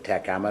 The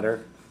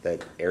tachometer,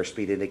 the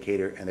airspeed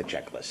indicator, and the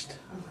checklist.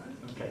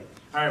 Okay.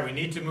 All right, we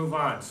need to move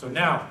on. So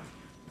now,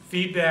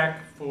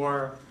 feedback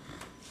for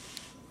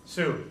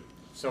Sue.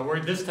 So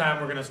this time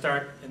we're going to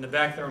start in the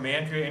back of the room.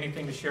 Andrea,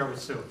 anything to share with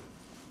Sue?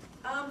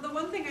 The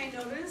one thing I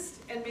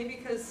noticed, and maybe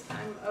because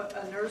I'm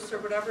a nurse or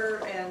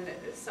whatever, and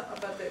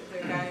about the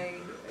guy,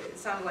 it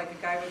sounded like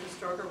a guy with a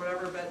stroke or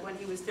whatever, but when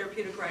he was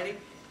therapeutic writing,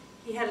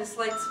 he had a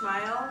slight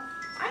smile.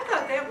 I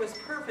thought that was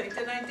perfect,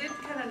 and I did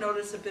kind of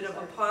notice a bit of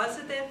a pause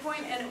at that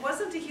point, and it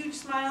wasn't a huge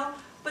smile,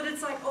 but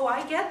it's like, oh,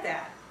 I get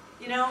that.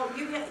 You know,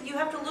 you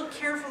have to look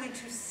carefully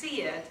to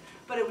see it,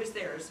 but it was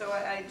there, so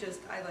I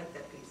like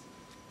that piece.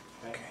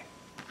 Okay.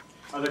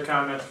 Other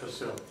comments for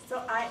Sue?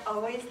 So I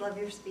always love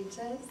your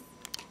speeches.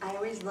 I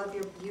always love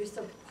your use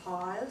of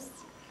pause.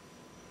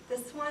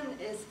 This one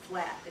is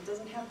flat. It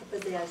doesn't have the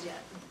pizzazz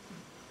yet.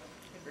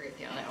 I agree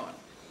with you on that one.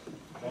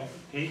 Okay.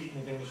 Pete,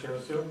 anything to share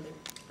with Sue?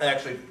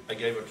 Actually, I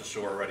gave it to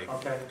Sue already.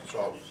 Okay.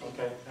 So.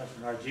 Okay.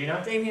 That's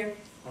Gina? Same here.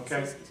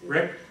 Okay.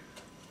 Rick?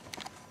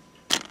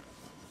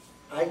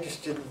 I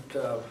just didn't,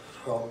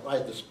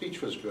 the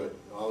speech was good.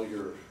 All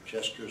your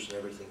gestures and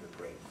everything were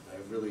great.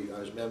 I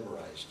was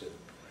memorized. And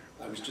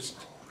I was just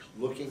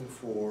looking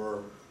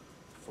for,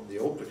 from the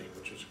opening,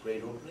 which was a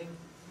great opening,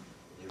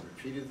 you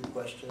repeated the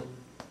question,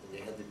 and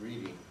you had the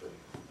greeting, but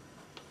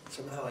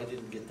somehow I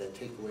didn't get that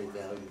takeaway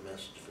value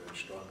message very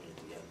strongly at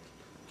the end.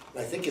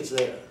 I think it's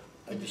there.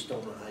 I just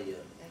don't know how you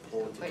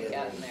pull it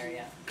together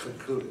and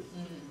conclude it.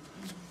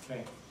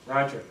 Okay.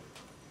 Roger?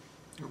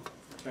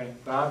 Okay.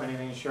 Bob,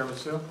 anything to share with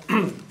Sue?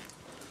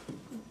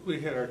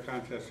 We had our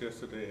contest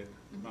yesterday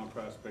at Mount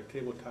Prospect.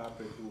 Table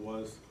topic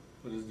was,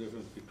 what is the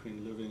difference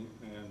between living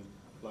and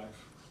life?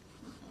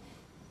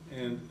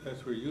 And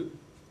that's where you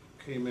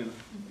came in.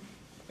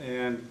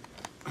 And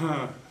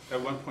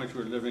at one point you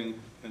were living,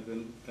 and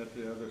then at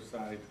the other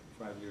side,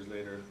 5 years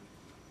later,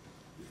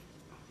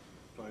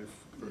 life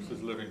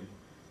versus living.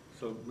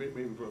 So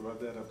maybe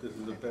brought that up. This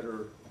is a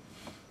better,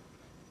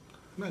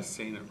 I'm not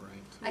saying it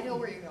right. I know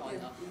where you're going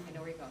though. I know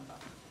where you're going,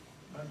 Bob.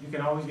 You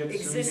can always get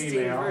Sue's Existing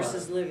email.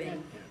 versus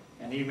living.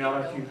 And email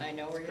if I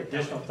know where you you're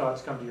additional going.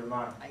 thoughts come to your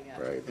mind. I got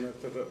Right,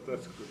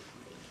 that's good.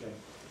 Okay.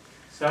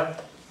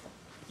 Seth?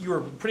 You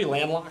were pretty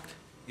landlocked.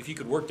 If you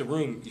could work the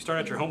room, you start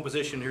at your home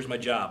position, here's my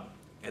job.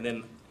 And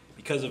then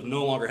because of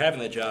no longer having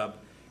that job,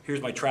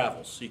 here's my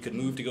travels. So you could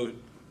move to go,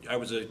 I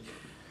was a,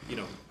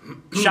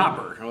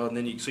 shopper, and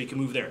then so you can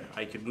move there.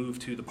 I could move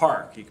to the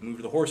park, you can move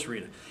to the horse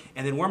arena.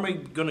 And then where am I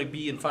gonna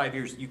be in 5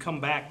 years? You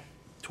come back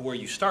to where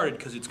you started,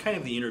 because it's kind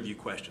of the interview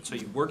question. So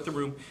you work the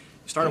room,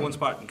 start at one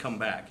spot and come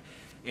back.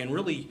 And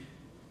really,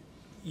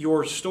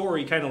 your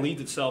story kind of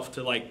leads itself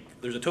to,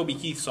 like, there's a Toby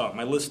Keith song,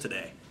 My List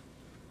Today.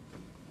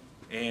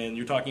 And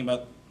you're talking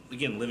about,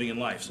 again, living in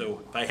life.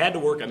 So if I had to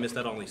work, I missed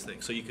out on all these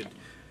things. So you could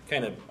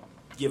kind of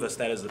give us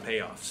that as the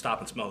payoff. Stop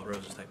and smell the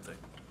roses type of thing.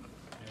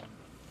 Yeah.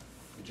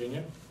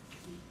 Virginia?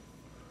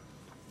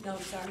 No,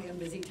 sorry, I'm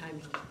busy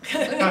timing.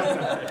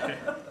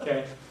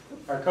 Okay.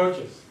 Our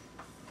coaches?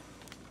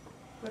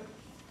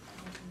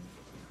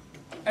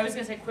 I was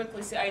gonna say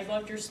quickly, I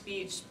loved your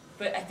speech,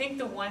 but I think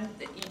the one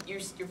that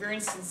you're very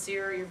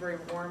sincere, you're very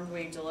warm the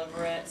way you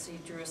deliver it, so you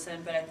drew us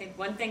in. But I think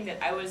one thing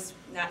that I was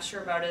not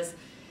sure about is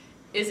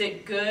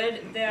it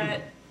good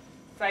that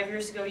 5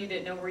 years ago you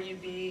didn't know where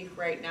you'd be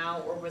right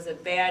now, or was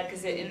it bad?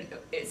 Because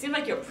it seemed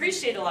like you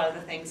appreciate a lot of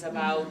the things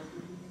about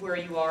where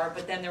you are,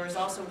 but then there was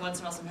also once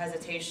in a while some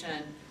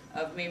hesitation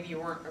of maybe you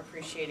weren't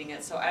appreciating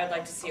it. So I'd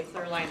like to see a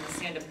clear line in the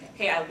sand of,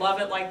 hey, I love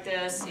it like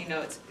this,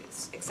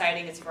 it's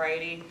exciting, it's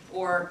variety,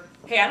 or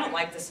hey, I don't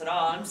like this at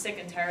all, I'm sick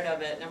and tired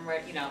of it, and I'm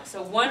ready,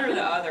 so one or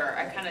the other.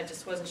 I kind of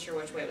just wasn't sure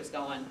which way it was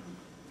going.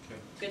 Okay.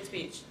 Good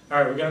speech. All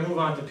right, we're going to move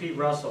on to Pete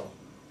Russell.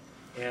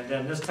 And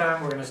then this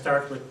time, we're going to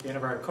start with any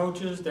of our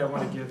coaches that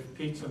want to give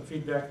Pete some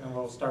feedback, and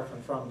we'll start from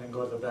the front and then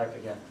go to the back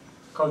again.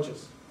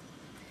 Coaches.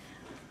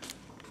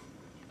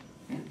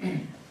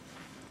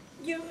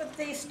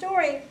 The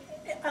story,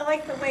 I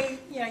like the way,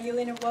 you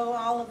interwove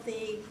all of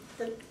the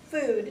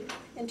food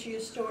into your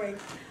story.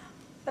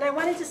 But I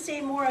wanted to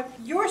see more of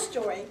your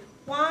story.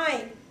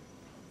 Why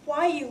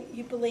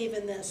you believe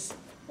in this?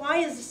 Why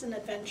is this an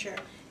adventure?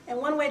 And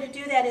one way to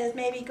do that is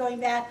maybe going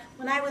back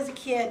when I was a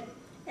kid,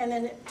 and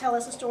then tell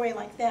us a story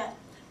like that.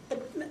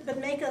 But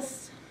make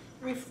us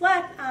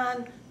reflect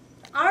on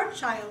our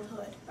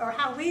childhood, or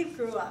how we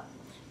grew up.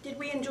 Did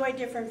we enjoy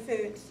different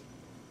foods?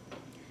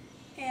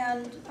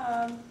 And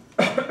so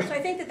I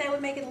think that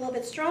would make it a little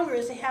bit stronger,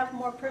 is to have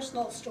more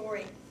personal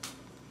story.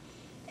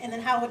 And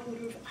then how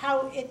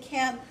it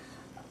can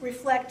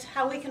reflect,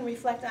 how we can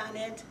reflect on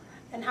it,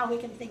 and how we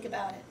can think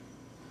about it.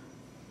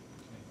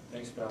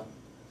 Thanks, Bill.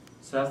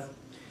 Seth?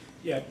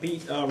 Yeah,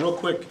 Pete, real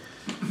quick,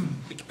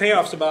 the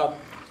payoff's about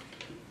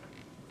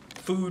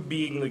food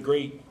being the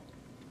great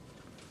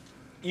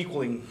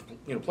equaling,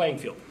 playing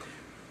field.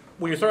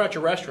 When you throw out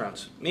your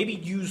restaurants, maybe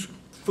use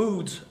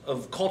foods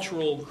of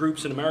cultural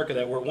groups in America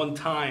that were at one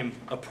time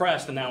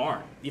oppressed and now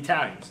aren't. The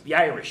Italians, the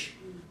Irish,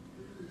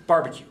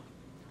 barbecue.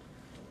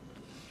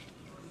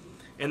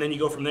 And then you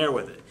go from there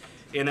with it.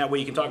 And that way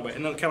you can talk about it.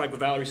 And then kind of like what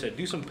Valerie said,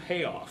 do some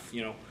payoff,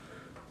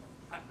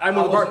 I'm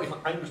a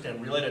I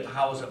understand, related to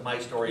how is it my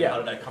story, yeah. How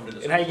did I come to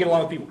this? And how you get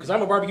along with people. Because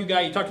I'm a barbecue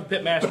guy, you talk to the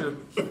pit master,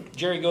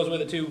 Jerry goes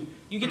with it too.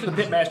 You get to the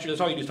pit master, that's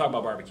all you do is talk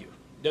about barbecue.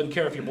 Doesn't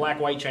care if you're black,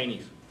 white,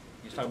 Chinese.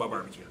 You just talk about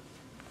barbecue.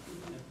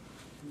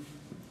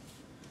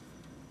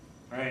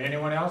 All right,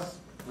 anyone else?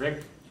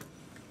 Rick?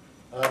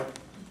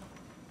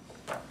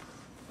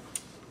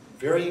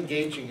 Very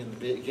engaging in the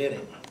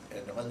beginning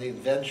and on the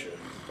adventure,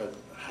 but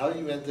how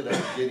you ended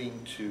up getting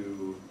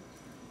to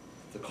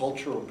the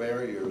cultural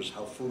barriers,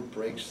 how food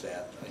breaks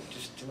that, I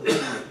just didn't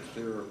see a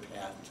clearer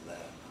path to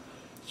that.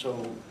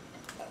 So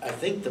I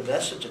think the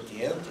message at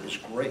the end is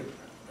great.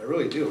 I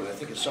really do, and I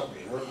think it's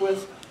something to work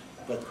with.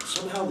 But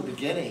somehow the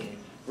beginning,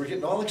 we're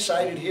getting all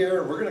excited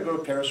here, we're going to go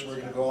to Paris, we're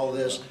going to go all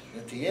this,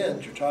 and at the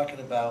end, you're talking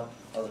about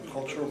how the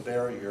cultural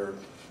barrier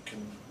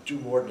can do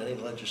more than any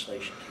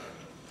legislation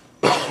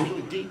can. It's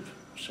really deep.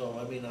 So,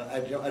 I mean, I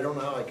don't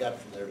know how I got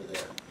from there to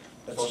there.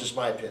 That's just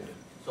my opinion.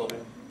 So,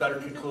 better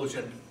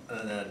conclusion,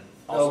 and then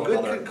also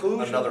good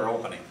conclusion. Another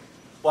opening.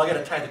 Well, I got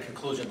to tie the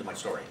conclusion to my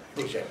story.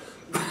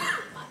 Exactly.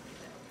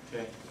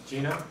 Okay,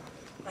 Gina?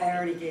 I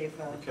already gave.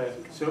 Okay,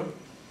 Sue?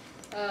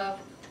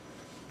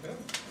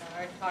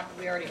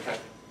 We already talked.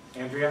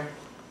 Andrea?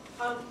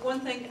 One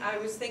thing I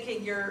was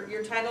thinking,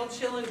 your title,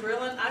 Chillin'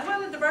 Grillin', I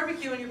wanted the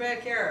barbecue in your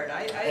backyard.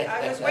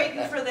 I was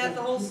waiting for that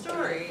the whole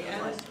story.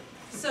 And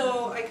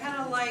so I kind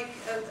of like,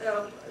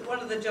 one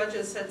of the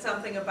judges said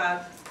something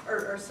about,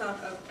 or some,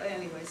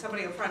 anyway,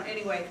 somebody up front,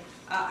 anyway,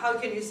 how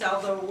can you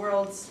solve the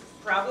world's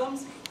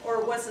problems?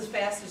 Or what's the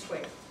fastest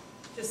way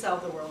to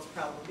solve the world's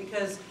problem?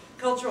 Because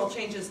cultural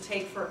changes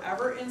take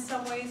forever in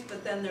some ways,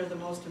 but then they're the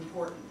most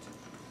important.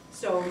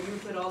 So you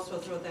could also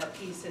throw that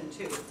piece in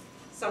too.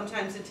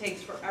 Sometimes it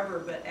takes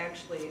forever, but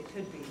actually it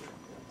could be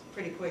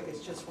pretty quick.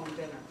 It's just one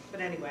dinner.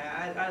 But anyway,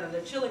 I don't know,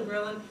 the chillin'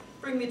 grillin',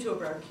 bring me to a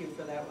barbecue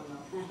for that one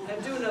though.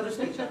 I'll do another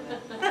speech on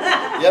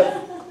that.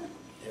 Yep.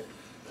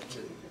 That's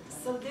it.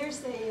 So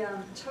there's a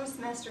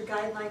Toastmaster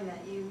guideline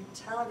that you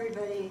tell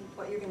everybody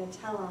what you're going to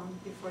tell them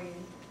before you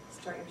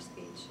start your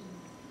speech.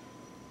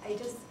 And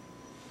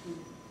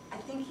I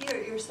think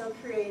you're so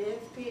creative,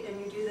 Pete, and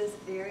you do this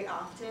very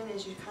often,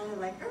 is you kind of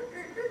like,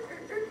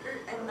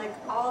 and like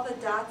all the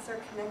dots are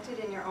connected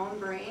in your own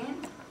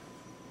brain,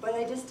 but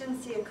I just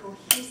didn't see a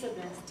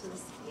cohesiveness to the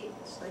speech.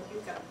 Like,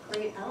 you've got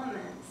great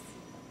elements,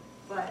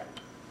 but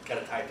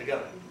Gotta tie it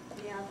together.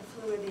 yeah,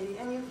 the fluidity,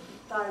 and you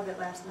thought of it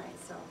last night,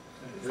 so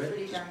it was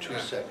pretty darn Just good.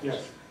 2 seconds.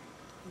 Yes.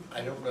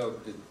 I don't know,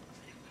 did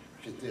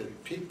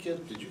Pete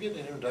did you get an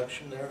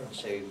introduction there and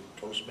say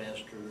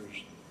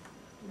Toastmasters,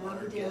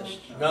 honored guest?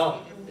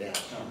 No. Yeah,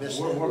 No, missed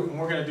We're, that.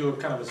 we're gonna do a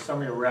kind of a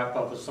summary, a wrap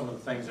up of some of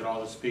the things that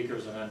all the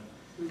speakers, and then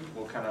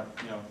we'll kind of,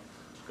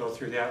 go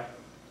through that.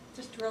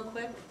 Just real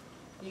quick,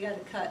 you got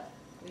to cut,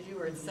 because you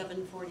were at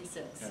 7:46.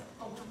 Yeah.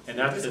 And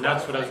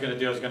that's what I was gonna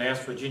do. I was gonna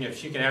ask Virginia if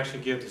she can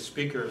actually give the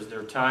speakers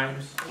their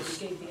times.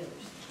 You gave the others.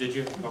 Did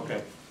you?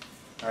 Okay.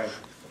 All right.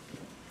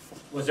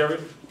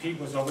 Pete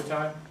was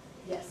overtime?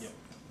 Yes.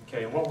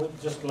 Okay,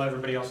 and just to let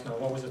everybody else know,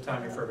 what was the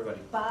timing for everybody?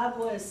 Bob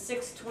was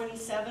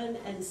 6:27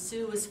 and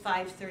Sue was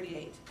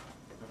 5:38.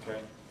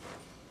 Okay.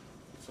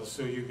 So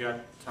Sue, you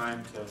got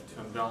time to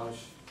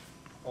embellish?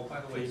 Oh,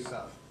 by the way,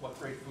 what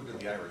great food do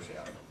the Irish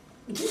have?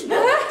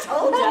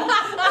 Told ya.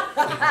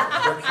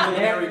 They're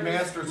culinary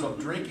masters of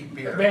drinking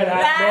beer.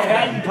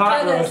 Manhattan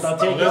pot roast, I'll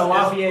take you to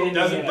Lafayette,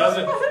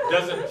 Indiana.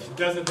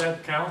 Doesn't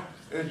that count?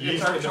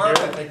 It's our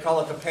charlotte, they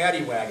call it the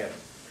paddy wagon.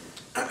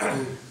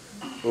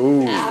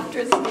 Ooh.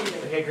 After the meeting.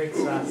 Okay, great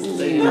sauce.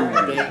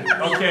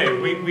 Okay,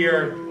 we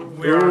are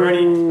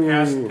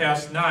already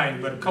past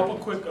 9, but a couple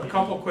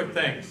quick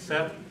things.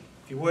 Seth,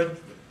 if you would,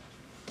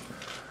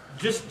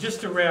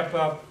 just to wrap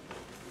up.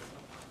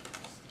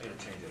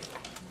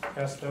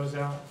 Pass those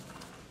out.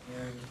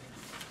 And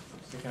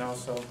you can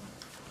also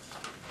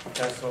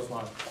pass those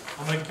along.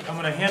 I'm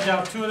gonna hand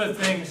out 2 other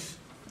things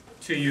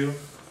to you.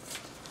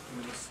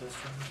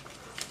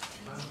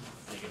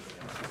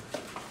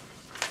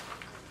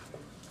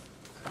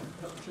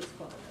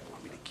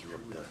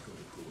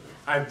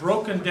 I've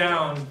broken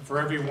down for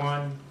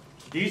everyone.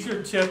 These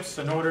are tips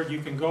in order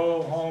you can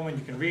go home and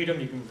you can read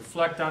them, you can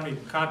reflect on them, you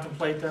can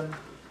contemplate them.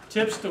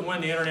 Tips to win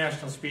the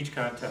International Speech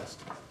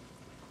Contest.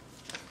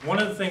 One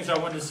of the things I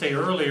wanted to say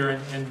earlier,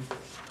 and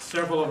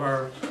several of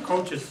our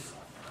coaches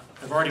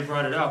have already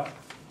brought it up,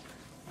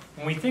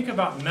 when we think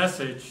about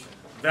message,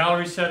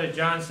 Valerie said it,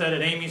 John said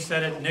it, Amy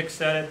said it, Nick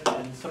said it,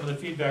 and some of the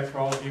feedback for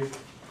all of you,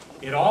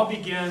 it all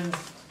begins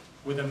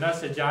with a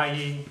message,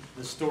 i.e.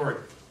 the story.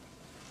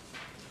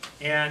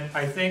 And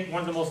I think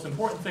one of the most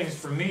important things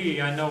for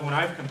me, I know when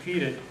I've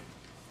competed,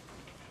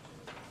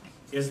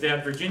 is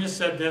that Virginia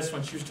said this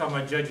when she was talking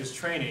about judges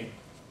training,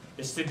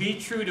 is to be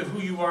true to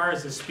who you are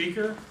as a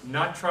speaker,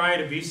 not try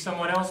to be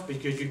someone else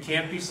because you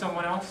can't be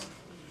someone else,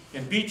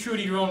 and be true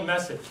to your own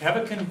message. Have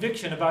a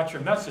conviction about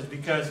your message,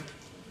 because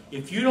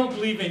if you don't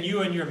believe in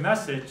you and your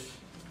message,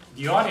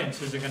 the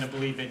audience isn't going to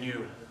believe in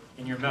you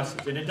and your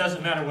message, and it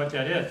doesn't matter what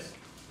that is.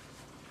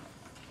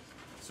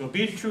 So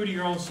be true to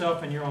your own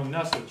self and your own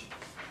message,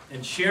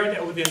 and share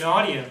that with an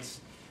audience,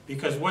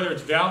 because whether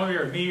it's Valerie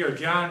or me or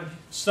John,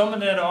 some of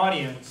that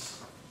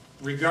audience,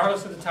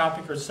 regardless of the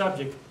topic or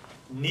subject,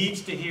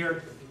 needs to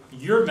hear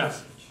your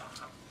message.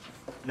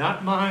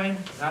 Not mine,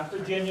 not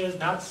Virginia's,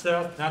 not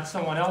Seth, not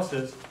someone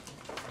else's,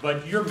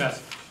 but your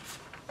message.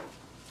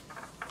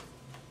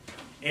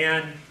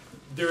 And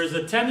there is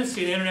a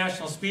tendency in the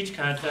International Speech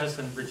Contest,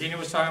 and Virginia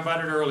was talking about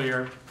it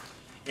earlier,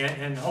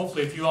 and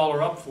hopefully if you all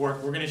are up for it,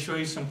 we're going to show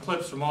you some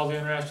clips from all the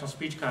International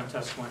Speech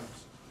Contest winners.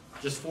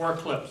 Just 4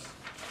 clips,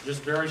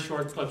 just very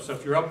short clips. So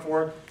if you're up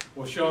for it,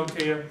 we'll show them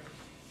to you.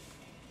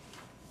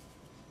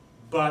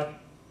 But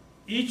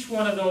each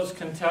one of those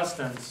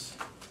contestants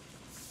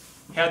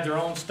had their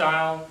own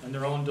style and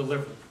their own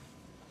delivery.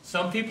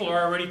 Some people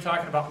are already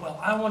talking about, well,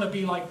 I want to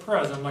be like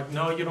Prez. I'm like,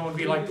 no, you don't want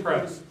to be like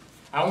Prez.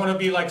 I want to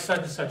be like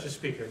such and such a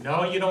speaker.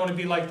 No, you don't want to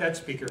be like that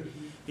speaker.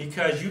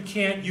 Because you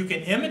can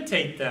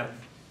imitate them.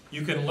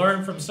 You can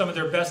learn from some of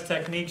their best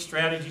techniques,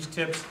 strategies,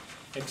 tips,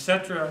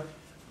 etc.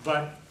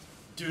 But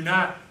do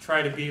not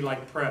try to be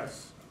like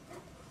Prez.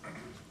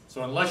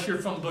 So unless you're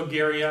from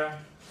Bulgaria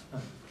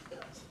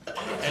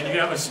and you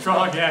have a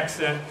strong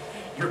accent,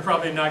 you're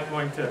probably not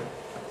going to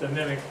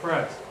mimic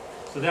Prez.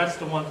 So that's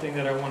the one thing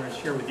that I wanted to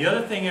share with you. The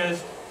other thing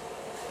is,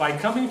 by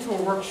coming to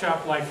a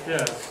workshop like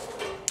this,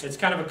 it's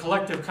kind of a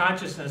collective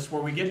consciousness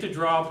where we get to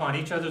draw upon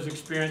each other's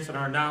experience and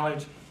our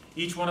knowledge.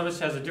 Each one of us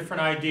has a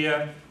different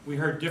idea. We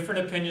heard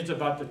different opinions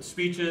about the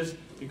speeches,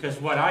 because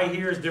what I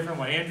hear is different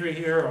what Andrea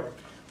hears, or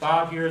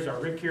Bob hears, or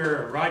Rick hears,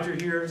 or Roger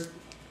hears.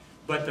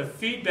 But the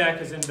feedback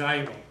is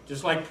invaluable.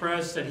 Just like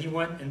Prez said, he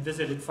went and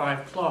visited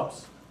 5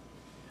 clubs.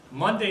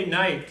 Monday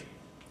night,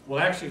 well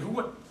actually,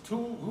 who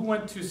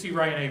went to see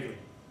Ryan Avery?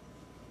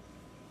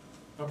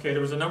 Okay,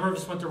 there was a number of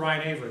us went to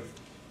Ryan Avery.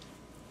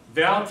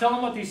 Val, tell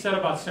them what he said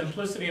about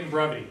simplicity and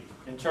brevity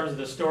in terms of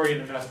the story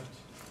and the message.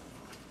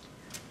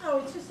 Oh,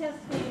 it just has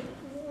to be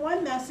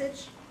one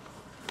message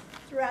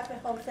throughout the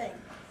whole thing.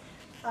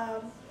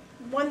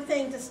 One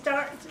thing to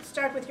start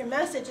with your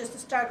message is to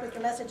start with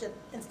your message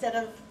instead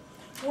of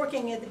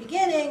working at the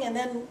beginning and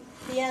then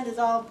the end is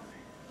all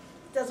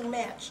doesn't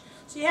match.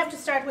 So you have to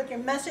start with your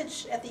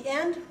message at the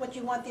end, what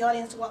you want the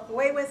audience to walk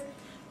away with,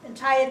 and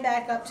tie it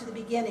back up to the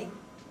beginning.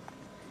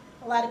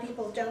 A lot of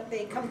people don't,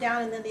 they come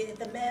down and then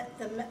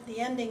the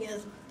ending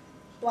is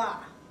blah.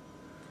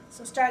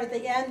 So start at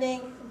the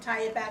ending and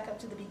tie it back up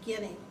to the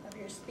beginning of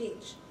your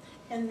speech.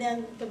 And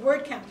then the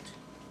word count.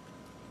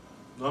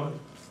 Do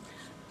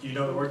you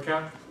know the word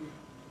count?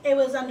 It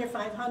was under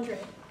 500.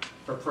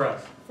 For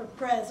press. For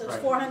press, it was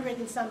Right. 400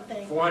 and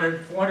something.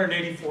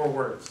 484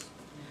 words.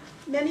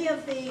 Many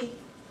of the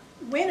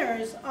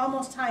winners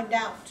almost timed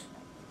out.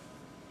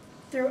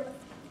 Through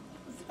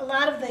a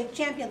lot of the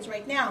champions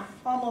right now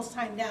almost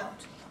timed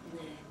out.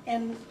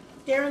 And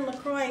Darren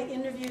LaCroix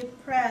interviewed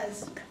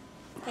Prez,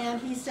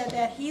 and he said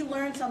that he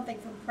learned something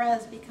from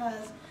Prez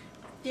because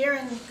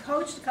Darren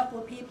coached a couple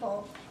of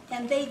people,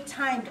 and they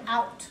timed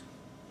out.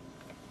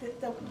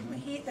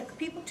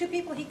 Two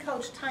people he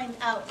coached timed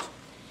out.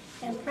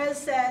 And Prez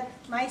said,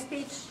 my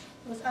speech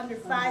was under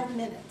 5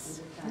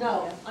 minutes.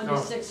 No, under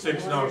 6.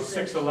 6:11.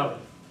 6:11?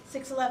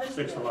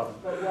 6:11.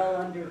 But well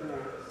under that.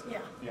 Yeah.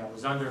 Yeah, it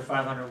was under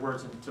 500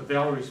 words. And to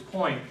Valerie's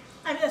point,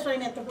 I mean, that's what I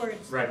meant, the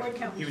words, right? word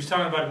count. He was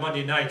talking about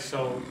Monday night,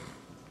 so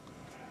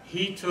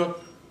he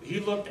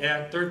looked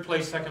at third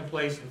place, second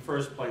place, and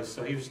first place.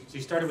 So he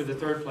started with the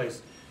third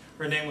place.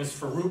 Her name was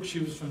Farouk. She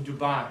was from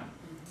Dubai.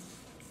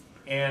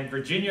 And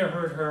Virginia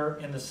heard her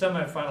in the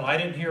semifinal. I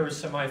didn't hear her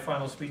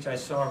semifinal speech. I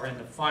saw her in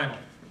the final.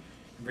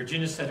 And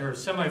Virginia said her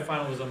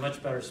semifinal was a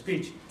much better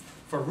speech.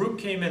 Farouk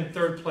came in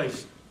third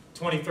place,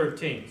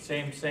 2013.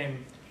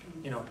 Same,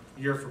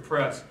 year for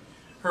press.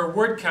 Her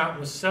word count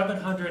was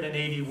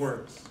 780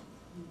 words.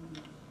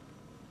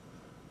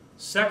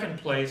 Second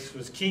place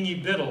was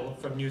Kingi Biddle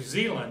from New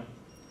Zealand.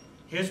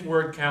 His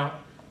word count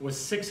was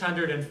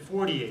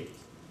 648.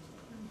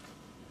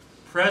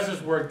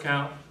 Prez's word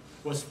count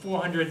was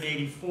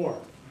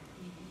 484.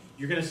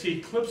 You're going to see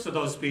clips of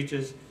those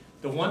speeches.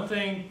 The one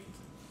thing,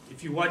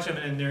 if you watch them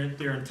in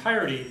their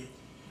entirety,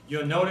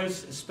 you'll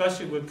notice,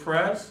 especially with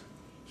Prez,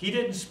 he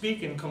didn't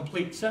speak in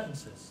complete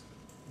sentences.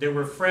 There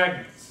were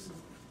fragments.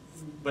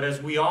 But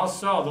as we all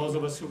saw, those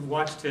of us who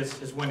watched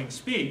his winning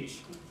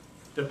speech,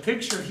 the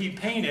picture he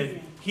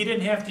painted, he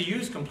didn't have to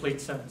use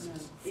complete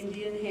sentences. No.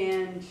 Indian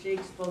hand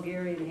shakes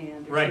Bulgarian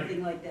hand, or Right.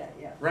 something like that,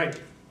 yeah. Right.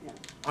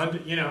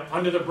 Yeah.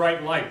 Under the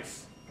bright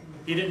lights.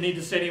 He didn't need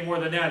to say any more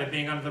than that, it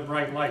being under the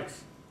bright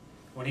lights.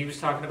 When he was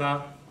talking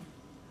about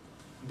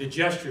the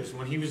gestures,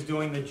 when he was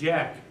doing the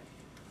jack.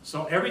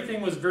 So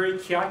everything was very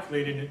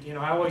calculated.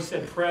 I always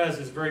said Prez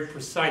is very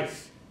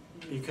precise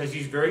because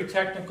he's very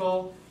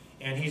technical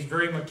and he's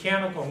very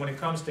mechanical when it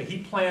comes to, he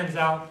plans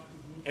out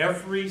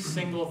every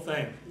single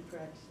thing.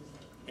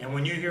 And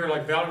when you hear,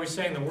 like Valerie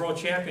saying, the world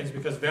champions,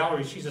 because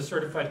Valerie, she's a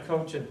certified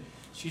coach and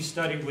she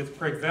studied with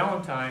Craig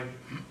Valentine,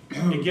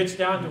 it gets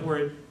down to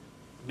where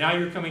now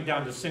you're coming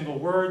down to single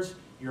words,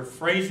 your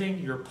phrasing,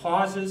 your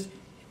pauses,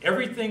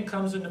 everything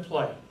comes into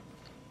play.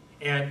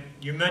 And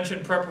you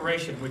mentioned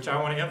preparation, which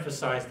I want to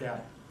emphasize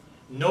that.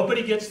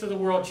 Nobody gets to the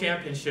World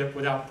Championship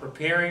without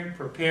preparing.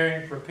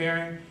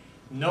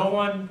 No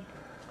one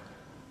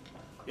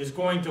is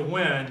going to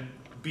win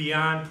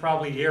beyond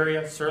probably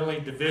area, certainly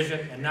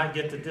division, and not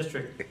get to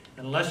district,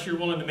 unless you're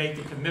willing to make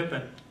the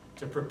commitment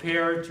to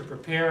prepare, to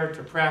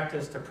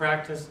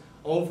practice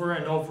over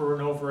and over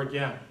and over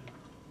again.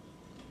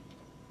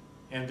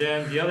 And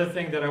then the other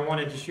thing that I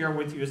wanted to share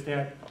with you is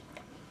that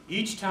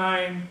each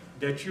time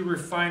that you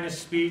refine a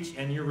speech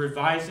and you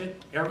revise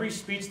it, every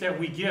speech that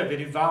we give,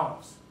 it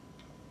evolves.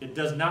 It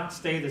does not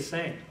stay the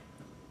same.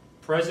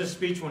 Prez's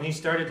speech when he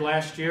started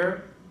last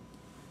year,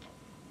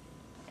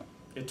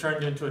 it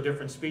turned into a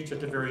different speech at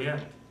the very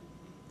end.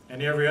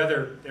 And every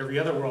other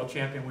world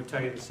champion would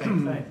tell you the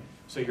same thing.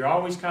 So you're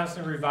always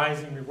constantly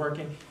revising,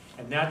 reworking,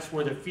 and that's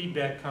where the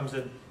feedback comes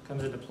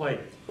into play.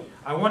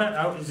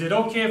 Is it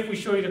okay if we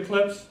show you the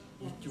clips?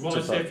 Do you want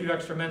to say a few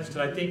extra minutes?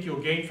 Because I think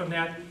you'll gain from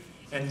that.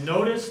 And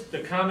notice the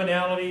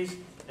commonalities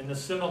and the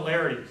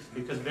similarities,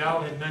 because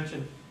Val had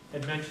mentioned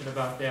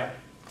about that.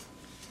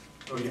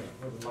 Oh yeah.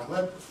 The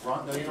clip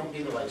run, no, you don't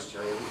need a lights,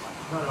 Jerry.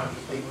 No,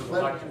 the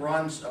clip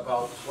runs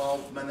about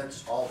 12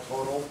 minutes all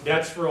total.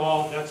 That's for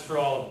all of them.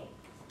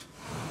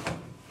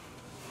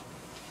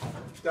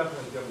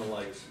 Definitely give them the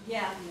lights.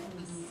 Yeah.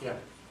 Yeah.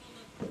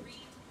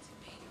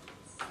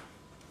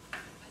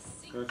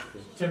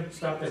 Tim,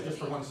 stop that just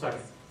for 1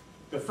 second.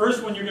 The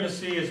first one you're going to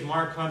see is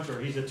Mark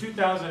Hunter. He's a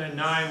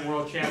 2009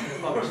 world champion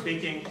of public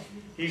speaking.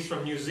 He's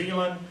from New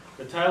Zealand.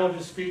 The title of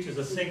his speech is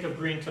A Sink of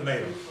Green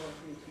Tomatoes.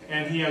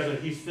 And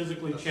he's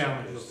physically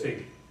challenged, you'll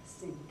see.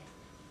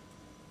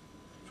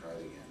 Try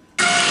it again.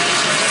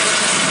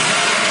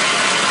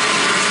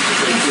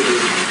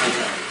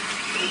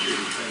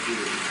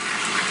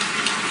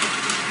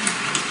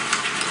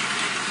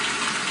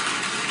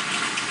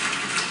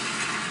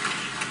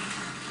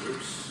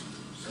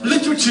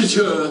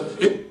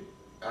 Literature.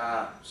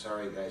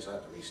 Sorry guys, I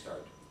have to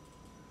restart.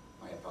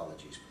 My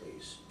apologies,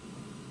 please.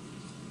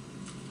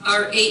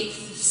 Our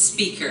 8th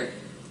speaker,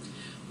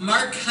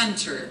 Mark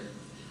Hunter,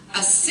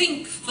 A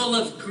Sink Full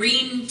of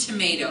Green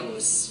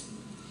Tomatoes.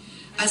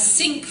 a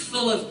sink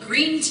full of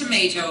green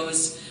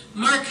tomatoes,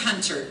 Mark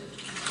Hunter.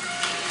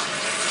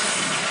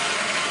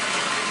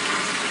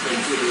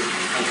 Thank you.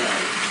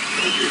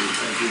 Thank you.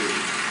 Thank you.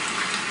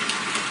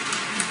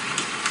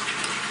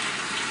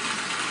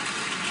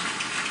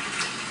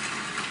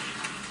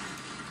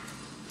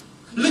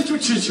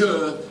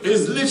 Literature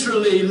is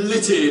literally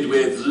littered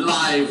with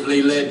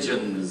lively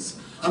legends.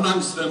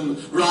 Amongst them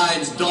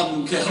rides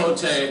Don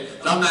Quixote,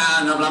 the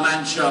man of La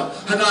Mancha,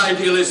 an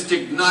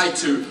idealistic knight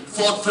who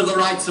fought for the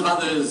rights of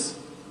others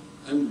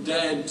and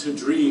dared to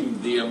dream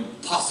the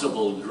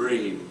impossible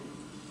dream.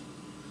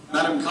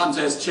 Madam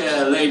Contest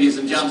Chair, ladies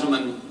and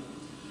gentlemen,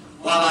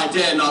 while I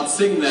dare not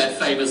sing that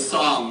famous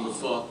song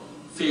for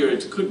fear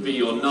it could be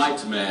your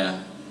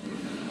nightmare,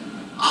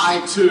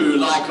 I too,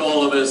 like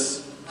all of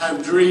us,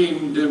 have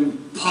dreamed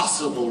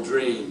impossible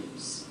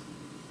dreams.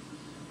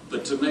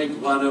 But to make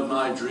one of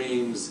my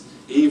dreams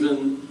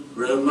even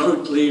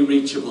remotely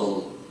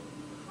reachable,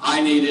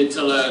 I needed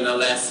to learn a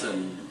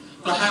lesson,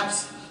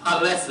 perhaps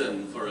a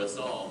lesson for us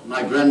all.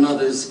 My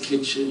grandmother's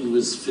kitchen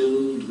was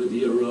filled with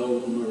the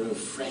aroma of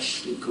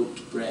freshly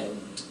cooked bread,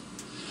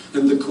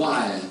 and the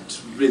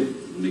quiet,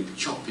 rhythmic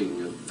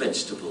chopping of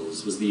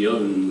vegetables was the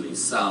only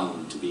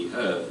sound to be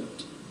heard.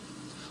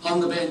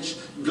 On the bench,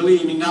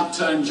 gleaming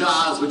upturned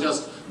jars were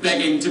just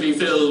begging to be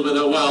filled with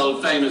a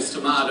world-famous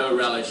tomato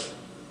relish.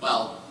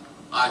 Well,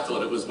 I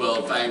thought it was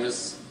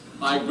world-famous.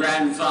 My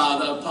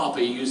grandfather,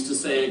 Poppy, used to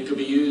say it could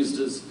be used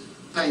as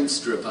paint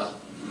stripper.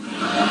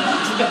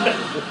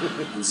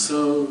 And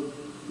so,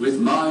 with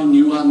my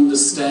new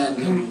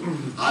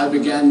understanding, I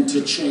began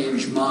to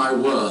change my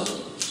world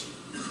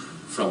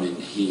from in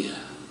here.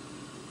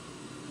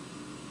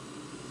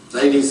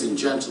 Ladies and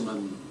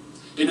gentlemen,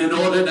 in an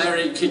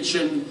ordinary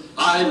kitchen,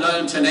 I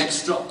learnt an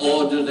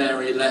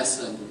extraordinary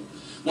lesson.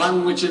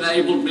 One which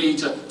enabled me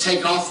to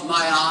take off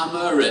my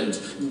armor and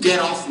get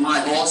off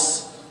my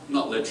horse,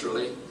 not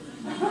literally.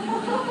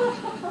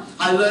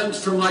 I learned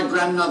from my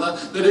grandmother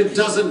that it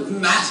doesn't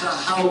matter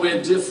how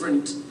we're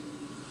different.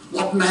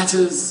 What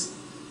matters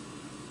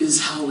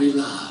is how we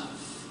love.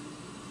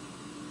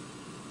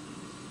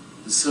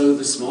 And so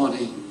this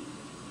morning,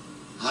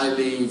 I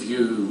leave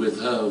you with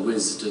her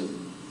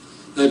wisdom,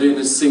 that in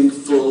a sink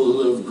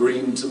full of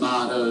green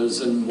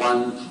tomatoes and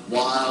one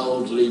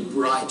wildly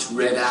bright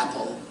red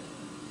apple,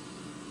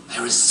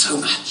 there is so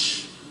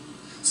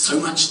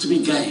much to be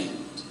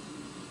gained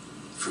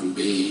from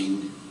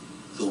being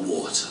the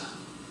water.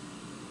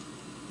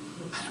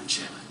 Madam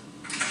Chairman.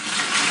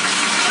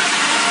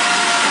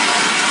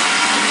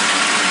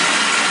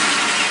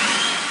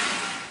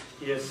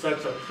 He is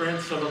such a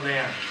prince of a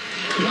man.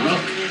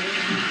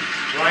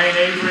 Ryan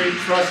Avery,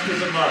 Trust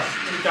is a Must,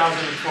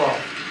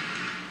 2012.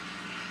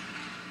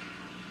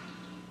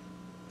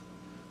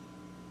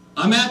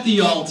 I'm at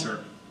the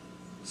altar,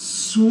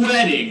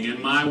 sweating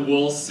in my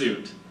wool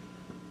suit.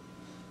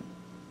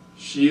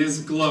 She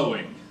is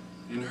glowing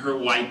in her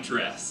white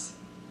dress.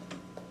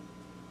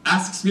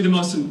 Asks me the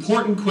most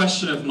important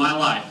question of my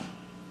life.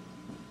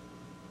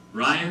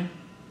 Ryan,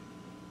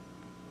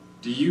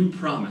 do you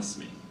promise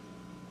me?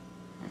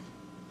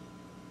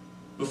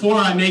 Before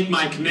I make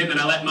my commitment,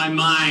 I let my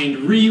mind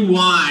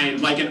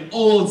rewind like an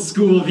old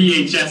school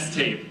VHS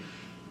tape.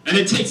 And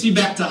it takes me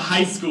back to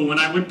high school when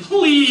I would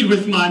plead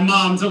with my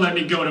mom to let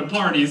me go to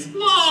parties.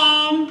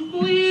 Mom,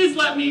 please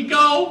let me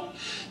go.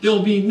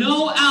 There'll be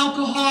no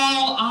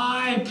alcohol,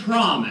 I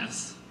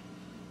promise.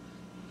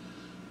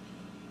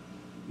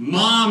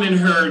 Mom in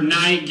her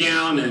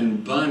nightgown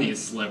and bunny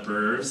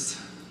slippers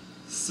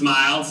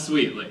smiled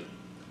sweetly.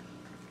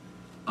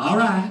 All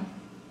right,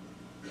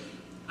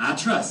 I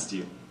trust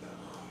you.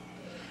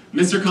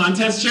 Mr.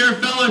 Contest Chair,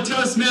 fellow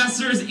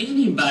Toastmasters,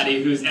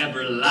 anybody who's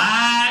ever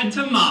lied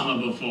to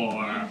Mama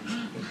before.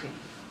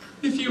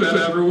 If you have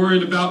ever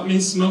worried about me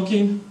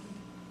smoking,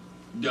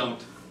 don't.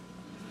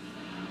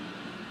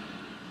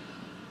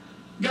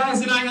 Guys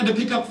and I had to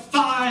pick up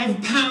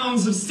 5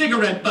 pounds of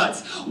cigarette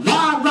butts.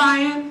 Why,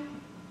 Ryan?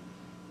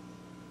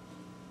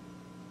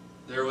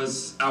 There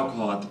was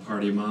alcohol at the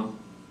party, Mom.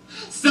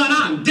 Son,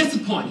 I'm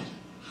disappointed.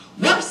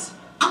 Worse,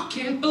 I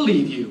can't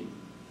believe you.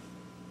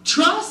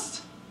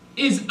 Trust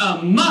is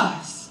a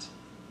must.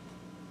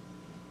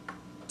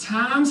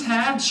 Times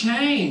have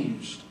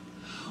changed.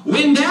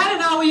 When Dad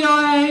and I were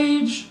your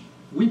age,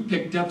 we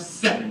picked up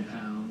 7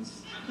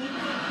 pounds.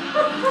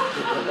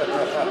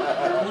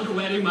 Before the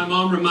wedding, my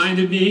mom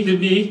reminded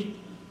me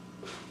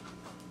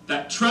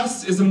that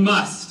trust is a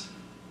must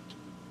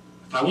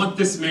if I want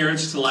this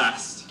marriage to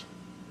last.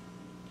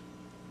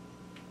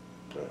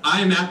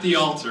 I am at the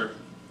altar,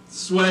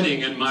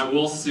 sweating in my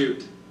wool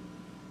suit.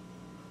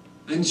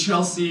 And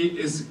Chelsea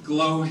is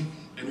glowing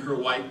in her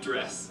white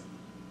dress.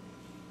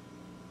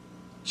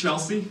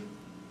 Chelsea,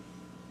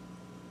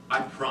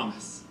 I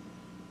promise.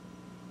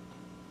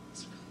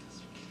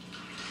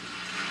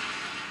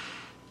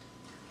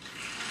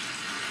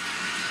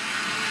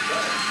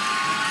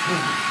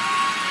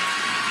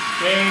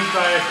 James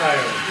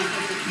Diatayo.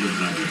 Would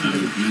like to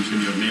mention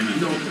your name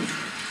and no.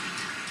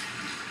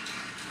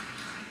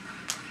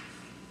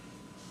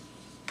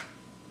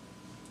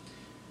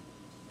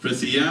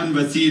 Frisian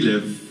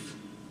Vasilev,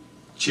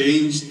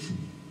 changed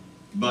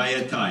by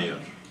a tire.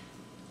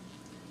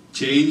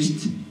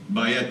 Changed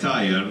by a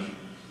tire,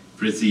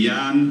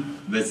 Frisian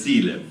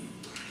Vasilev.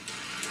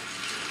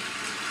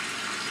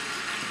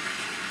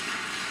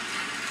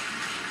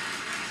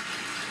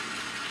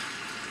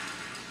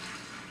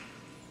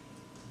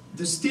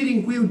 The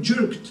steering wheel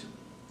jerked.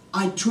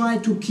 I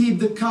tried to keep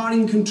the car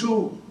in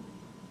control.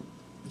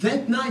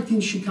 That night in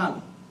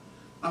Chicago,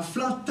 a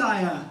flat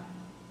tire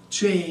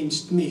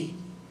changed me.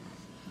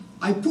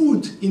 I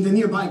pulled in the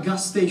nearby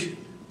gas station,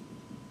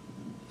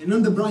 and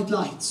under bright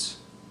lights,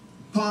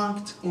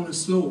 parked on a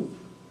slope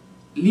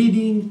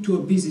leading to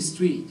a busy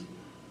street.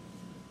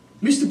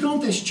 Mr.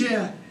 Contest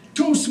Chair,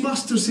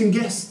 Toastmasters and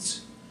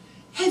guests,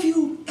 have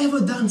you ever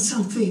done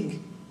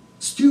something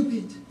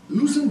stupid,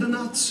 loosened the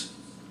nuts,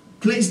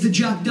 placed the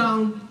jack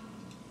down?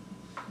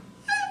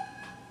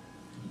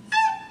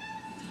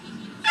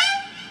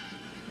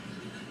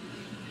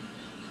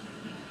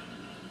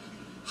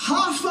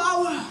 Half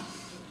hour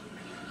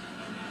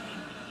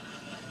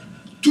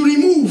to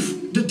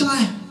remove the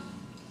tire.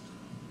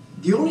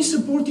 The only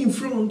support in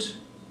front,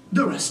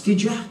 the rusty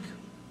jack.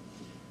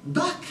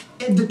 Back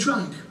at the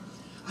trunk,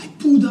 I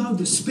pulled out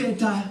the spare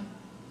tire,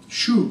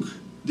 shook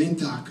the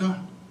entire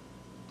car.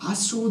 I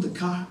saw the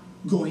car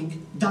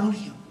going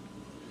downhill.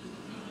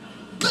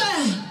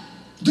 Bang!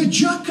 The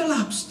jack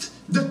collapsed.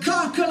 The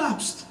car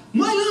collapsed.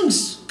 My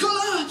lungs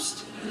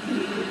collapsed.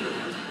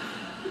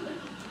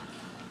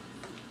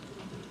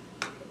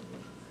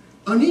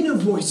 An inner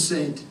voice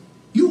said,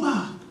 "You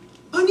are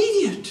an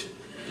idiot."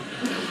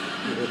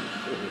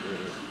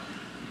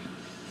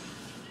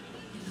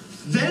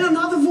 Then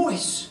another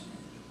voice,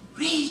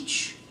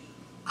 "Reach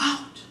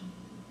out.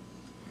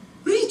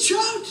 Reach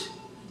out.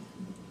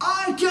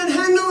 I can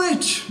handle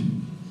it."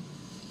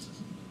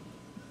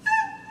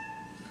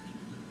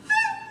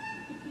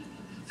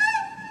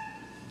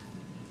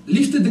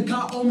 Lifted the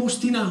car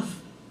almost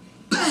enough.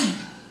 Bang!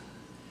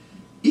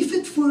 If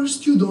at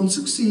first you don't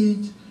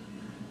succeed,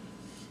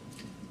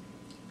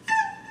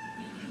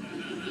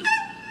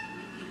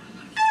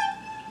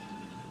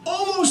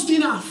 almost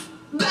enough.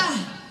 Bang!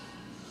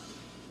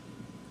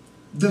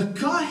 The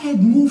car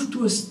had moved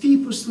to a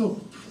steeper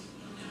slope.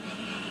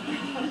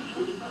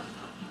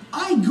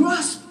 I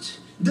grasped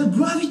the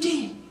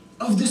gravity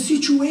of the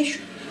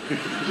situation.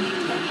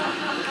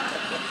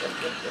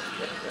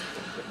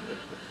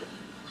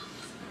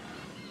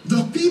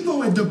 The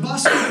people at the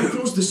bus stop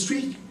across the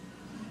street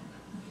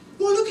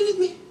were looking at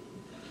me.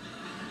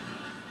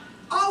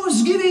 I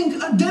was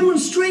giving a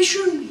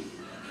demonstration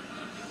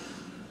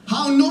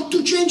how not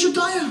to change a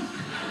tire.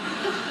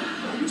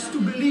 I used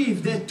to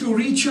believe that to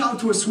reach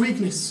out was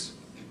weakness.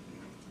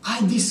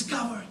 I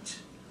discovered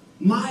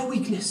my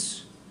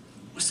weakness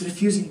was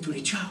refusing to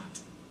reach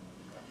out.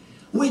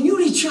 When you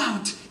reach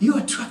out, you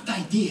attract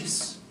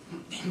ideas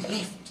that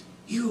lift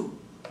you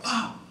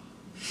up.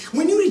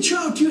 When you reach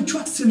out, you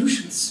attract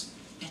solutions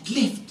that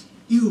lift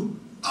you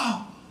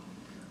up.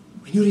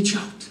 When you reach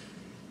out,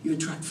 you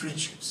attract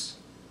friendships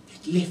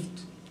that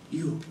lift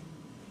you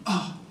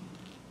up.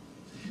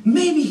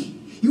 Maybe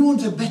you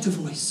want a better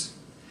voice.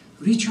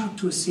 Reach out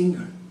to a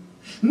singer.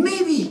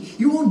 Maybe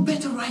you want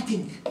better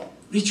writing.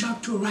 Reach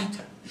out to a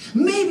writer.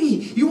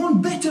 Maybe you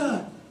want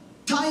better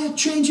tire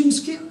changing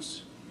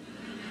skills.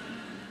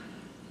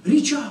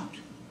 Reach out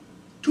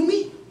to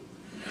me.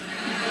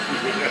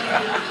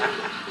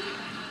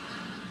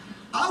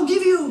 I'll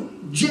give you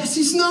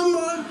Jesse's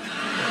number.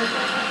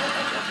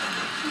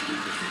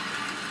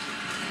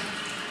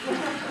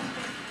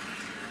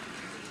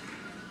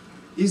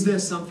 Is there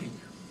something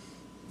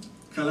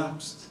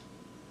collapsed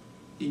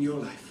in your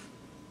life?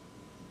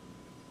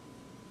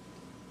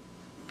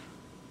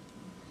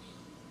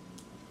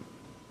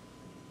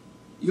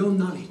 Your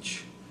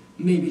knowledge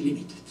may be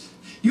limited.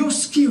 Your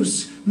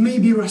skills may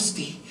be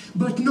rusty,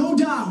 but no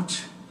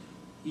doubt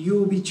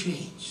you'll be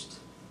changed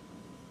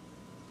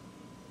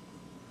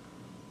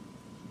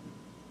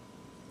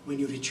when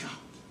you reach out.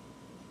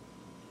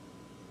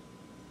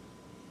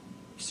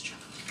 Mr.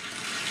 Chairman.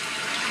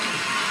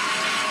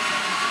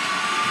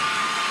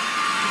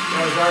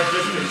 That was our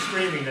listening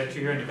screaming that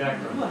you hear in the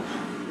background.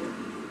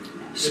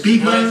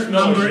 Speaker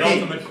number 8. The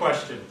ultimate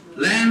question.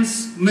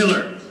 Lance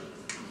Miller.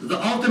 The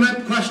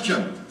ultimate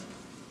question.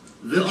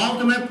 The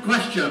ultimate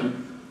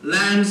question,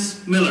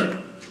 Lance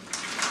Miller.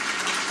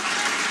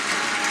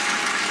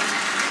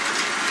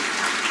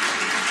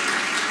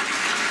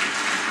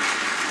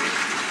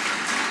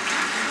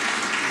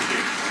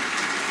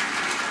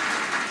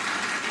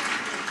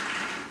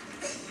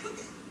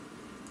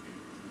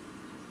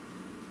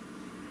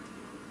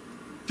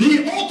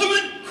 The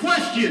ultimate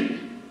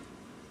question.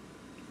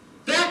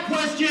 That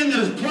question that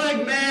has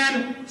plagued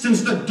man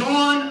since the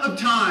dawn of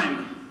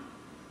time.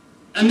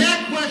 And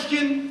that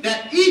question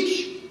that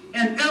each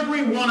and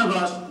every one of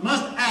us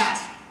must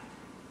ask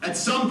at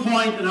some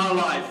point in our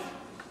life.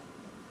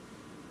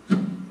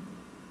 Do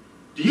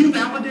you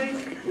validate?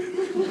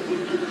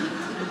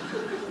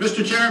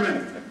 Mr.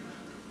 Chairman,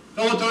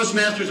 fellow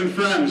Toastmasters and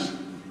friends,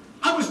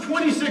 I was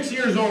 26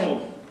 years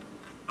old.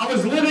 I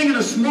was living in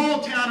a small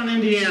town in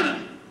Indiana.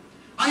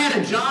 I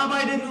had a job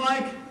I didn't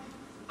like.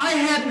 I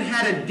hadn't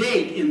had a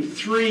date in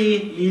 3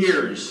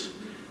 years.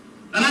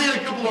 And I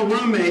had a couple of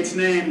roommates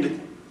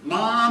named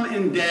Mom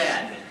and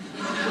Dad.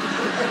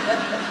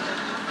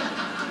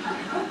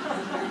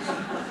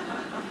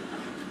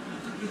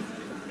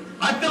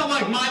 I felt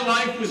like my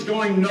life was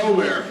going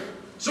nowhere.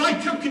 So I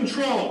took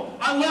control.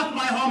 I left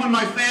my home and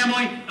my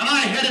family, and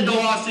I headed to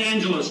Los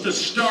Angeles to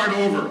start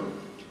over.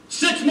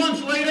 6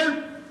 months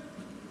later,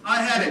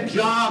 I had a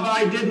job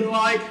I didn't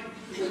like.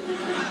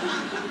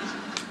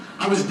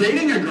 I was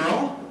dating a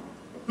girl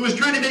who was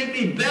trying to make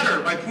me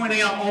better by pointing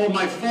out all of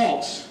my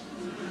faults.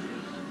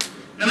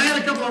 And I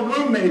had a couple of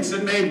roommates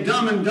that made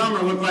Dumb and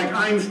Dumber look like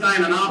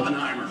Einstein and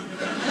Oppenheimer.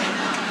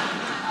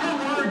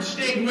 Her words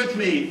stayed with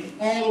me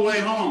all the way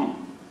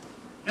home.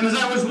 And as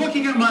I was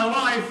looking at my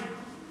life,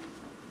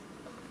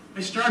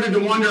 I started to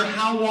wonder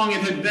how long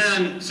it had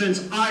been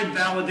since I'd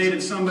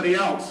validated somebody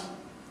else.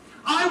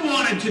 I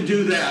wanted to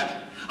do that.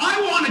 I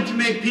wanted to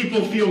make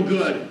people feel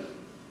good.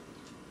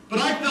 But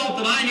I felt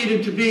that I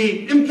needed to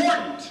be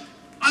important.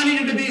 I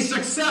needed to be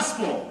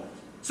successful,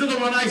 so that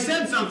when I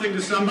said something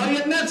to somebody,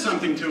 it meant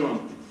something to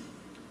them.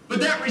 But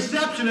that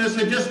receptionist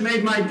had just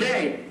made my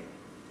day.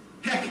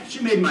 Heck,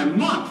 she made my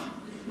month.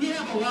 We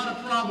have a lot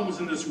of problems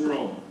in this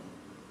world.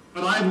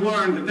 But I've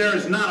learned that there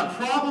is not a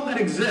problem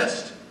that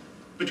exists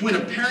between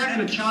a parent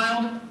and a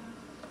child,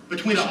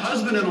 between a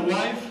husband and a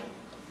wife,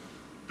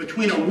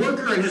 between a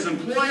worker and his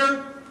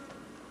employer,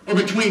 or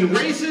between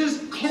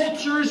races,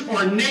 cultures,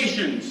 or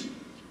nations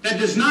that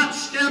does not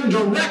stem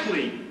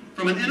directly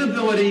from an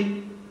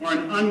inability or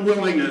an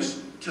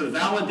unwillingness to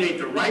validate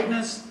the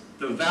rightness,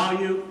 the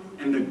value,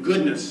 and the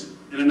goodness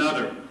in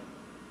another.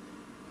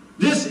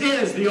 This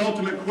is the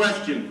ultimate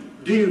question.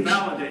 Do you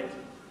validate?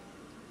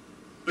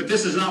 But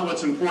this is not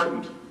what's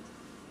important.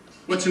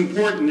 What's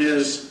important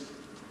is,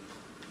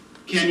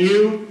 can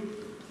you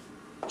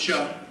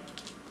cha?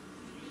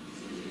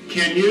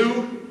 Can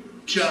you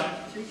cha?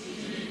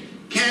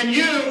 Can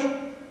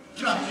you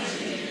cha?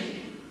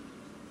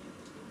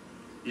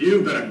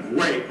 You've been a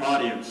great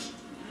audience.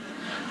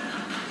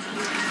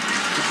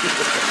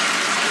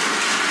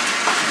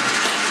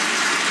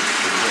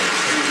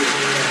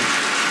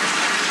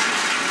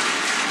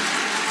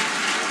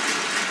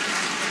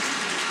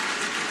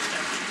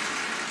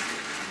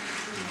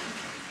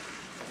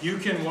 You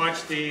can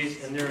watch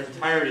these in their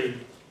entirety,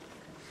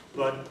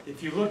 but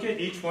if you look at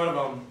each one of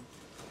them,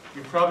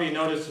 you probably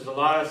notice there's a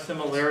lot of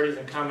similarities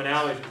and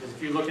commonalities, because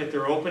if you look at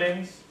their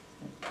openings,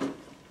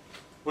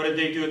 what did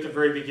they do at the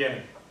very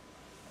beginning?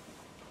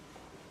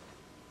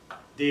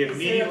 They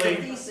immediately...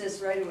 The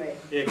thesis right away.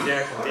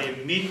 Exactly.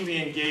 They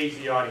immediately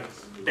engaged the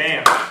audience.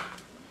 Bam!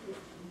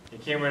 They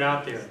came right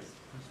out there.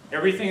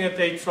 Everything that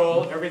they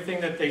told,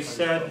 everything that they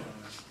said,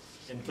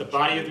 and the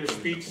body of their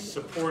speech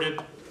supported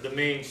the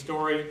main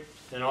story,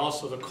 and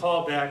also the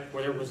callback,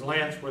 whether it was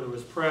Lance, whether it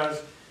was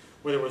Prez,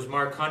 whether it was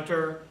Mark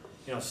Hunter,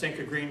 you know, sink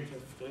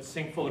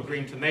full of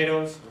green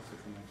tomatoes.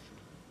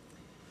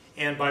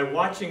 And by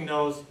watching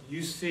those,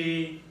 you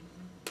see,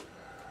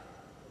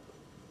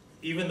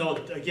 even though,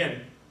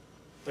 again,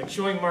 like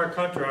showing Mark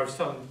Hunter, I was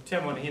telling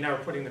Tim when he and I were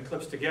putting the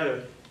clips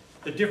together,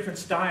 the different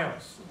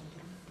styles.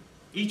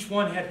 Each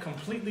one had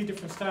completely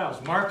different styles.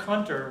 Mark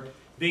Hunter,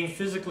 being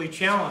physically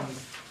challenged,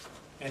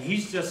 and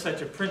he's just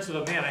such a prince of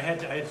a man. I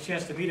had a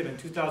chance to meet him in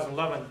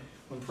 2011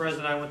 when Prez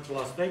and I went to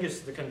Las Vegas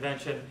to the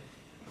convention.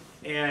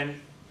 And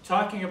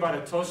talking about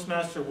a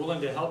Toastmaster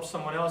willing to help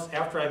someone else,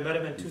 after I met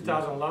him in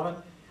 2011,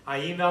 I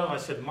emailed him, I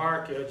said,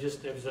 Mark,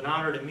 it was an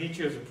honor to meet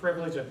you, it was a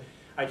privilege, and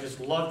I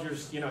just loved your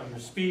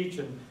speech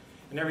and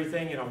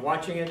everything,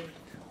 watching it.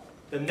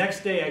 The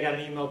next day I got an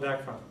email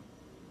back from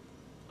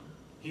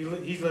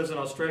him. He lives in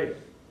Australia.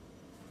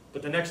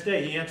 But the next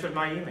day he answered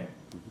my email.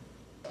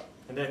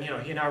 And then,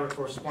 he and I were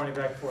corresponding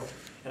back and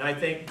forth. And I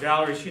think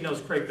Valerie, she knows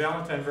Craig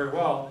Valentine very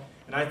well,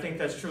 and I think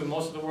that's true.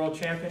 Most of the world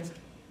champions,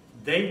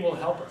 they will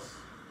help us.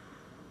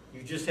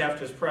 You just have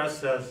to, as Prez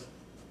says,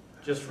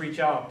 just reach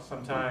out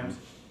sometimes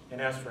and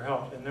ask for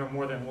help, and they're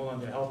more than willing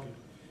to help you.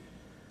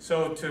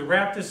 So to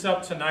wrap this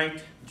up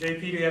tonight,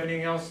 JP, do you have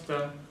anything else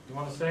you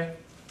want to say?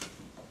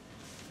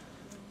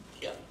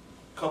 Yeah,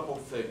 couple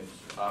things.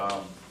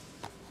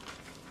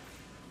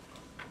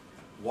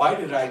 Why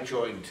did I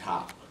join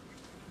TOP?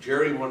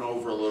 Jerry went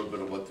over a little bit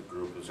of what the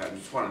group is. I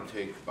just want to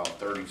take about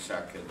 30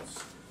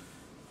 seconds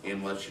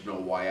and let you know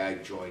why I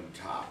joined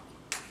TOP.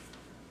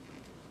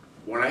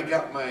 When I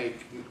got my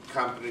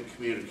competent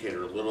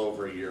communicator a little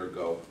over a year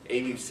ago,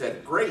 Amy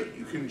said, great,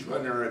 you can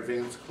join our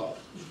advanced club.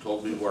 She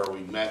told me where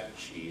we met.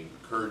 She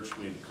encouraged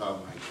me to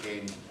come. I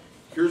came.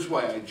 Here's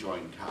why I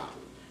joined TOP.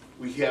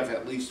 We have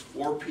at least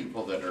 4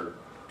 people that are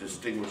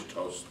distinguished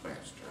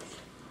Toastmasters.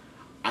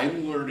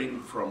 I'm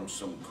learning from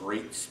some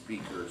great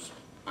speakers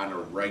on a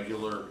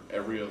regular,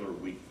 every other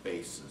week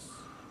basis.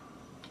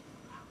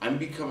 I'm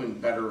becoming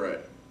better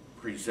at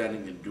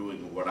presenting and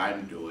doing what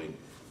I'm doing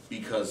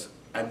because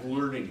I'm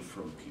learning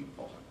from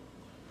people.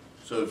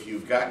 So if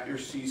you've got your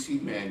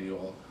CC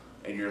manual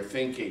and you're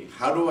thinking,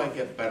 how do I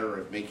get better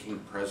at making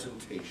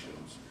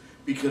presentations?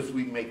 because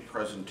we make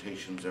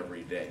presentations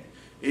every day.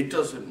 It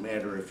doesn't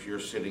matter if you're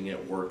sitting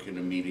at work in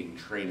a meeting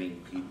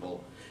training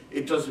people.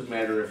 It doesn't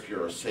matter if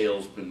you're a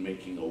salesman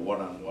making a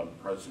one-on-one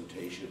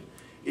presentation.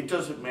 It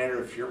doesn't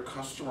matter if you're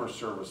customer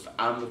service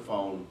on the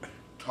phone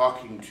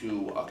talking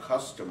to a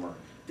customer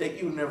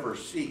that you never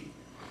see.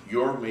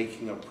 You're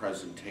making a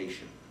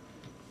presentation.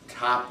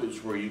 TOP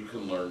is where you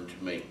can learn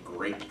to make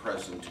great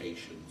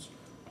presentations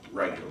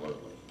regularly.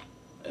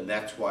 And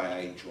that's why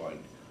I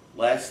joined.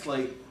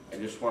 Lastly, I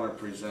just want to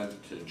present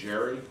to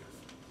Jerry,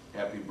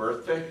 happy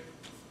birthday.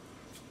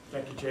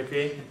 Thank you,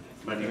 JP.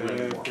 Many,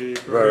 many more. Happy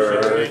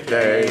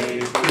birthday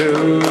to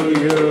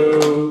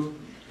you.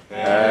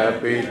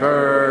 Happy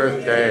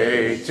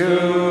birthday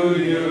to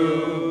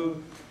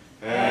you.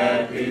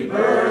 Happy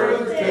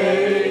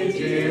birthday,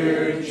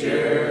 dear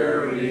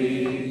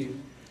Jerry.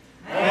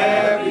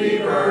 Happy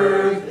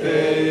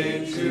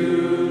birthday to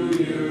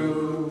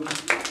you.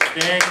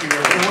 Thank you.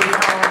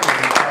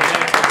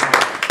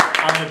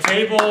 On the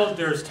table,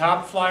 there's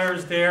top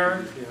flyers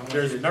there.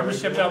 There's a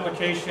membership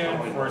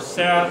application for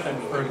Seth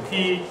and for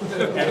Pete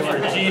and for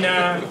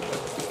Gina.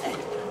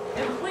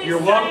 You're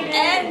welcome.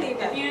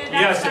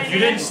 Yes, if you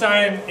didn't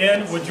sign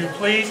in, would you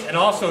please? And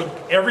also,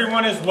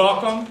 everyone is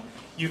welcome.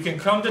 You can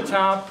come to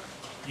TOP.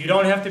 You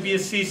don't have to be a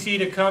CC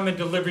to come and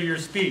deliver your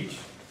speech.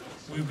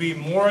 We'd be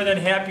more than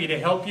happy to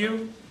help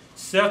you.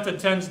 Seth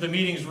attends the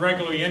meetings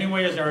regularly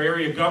anyway as our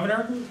area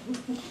governor,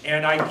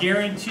 and I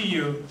guarantee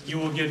you, you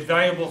will get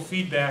valuable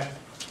feedback.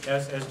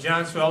 As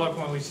John so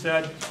eloquently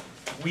said,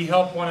 we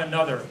help one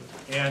another,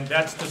 and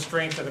that's the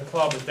strength of the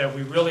club, is that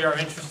we really are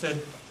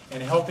interested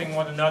in helping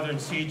one another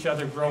and see each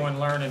other grow and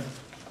learn and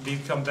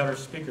become better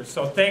speakers.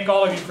 So thank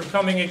all of you for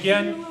coming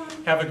again.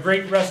 Have a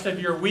great rest of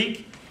your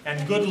week,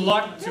 and good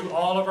luck to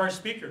all of our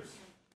speakers.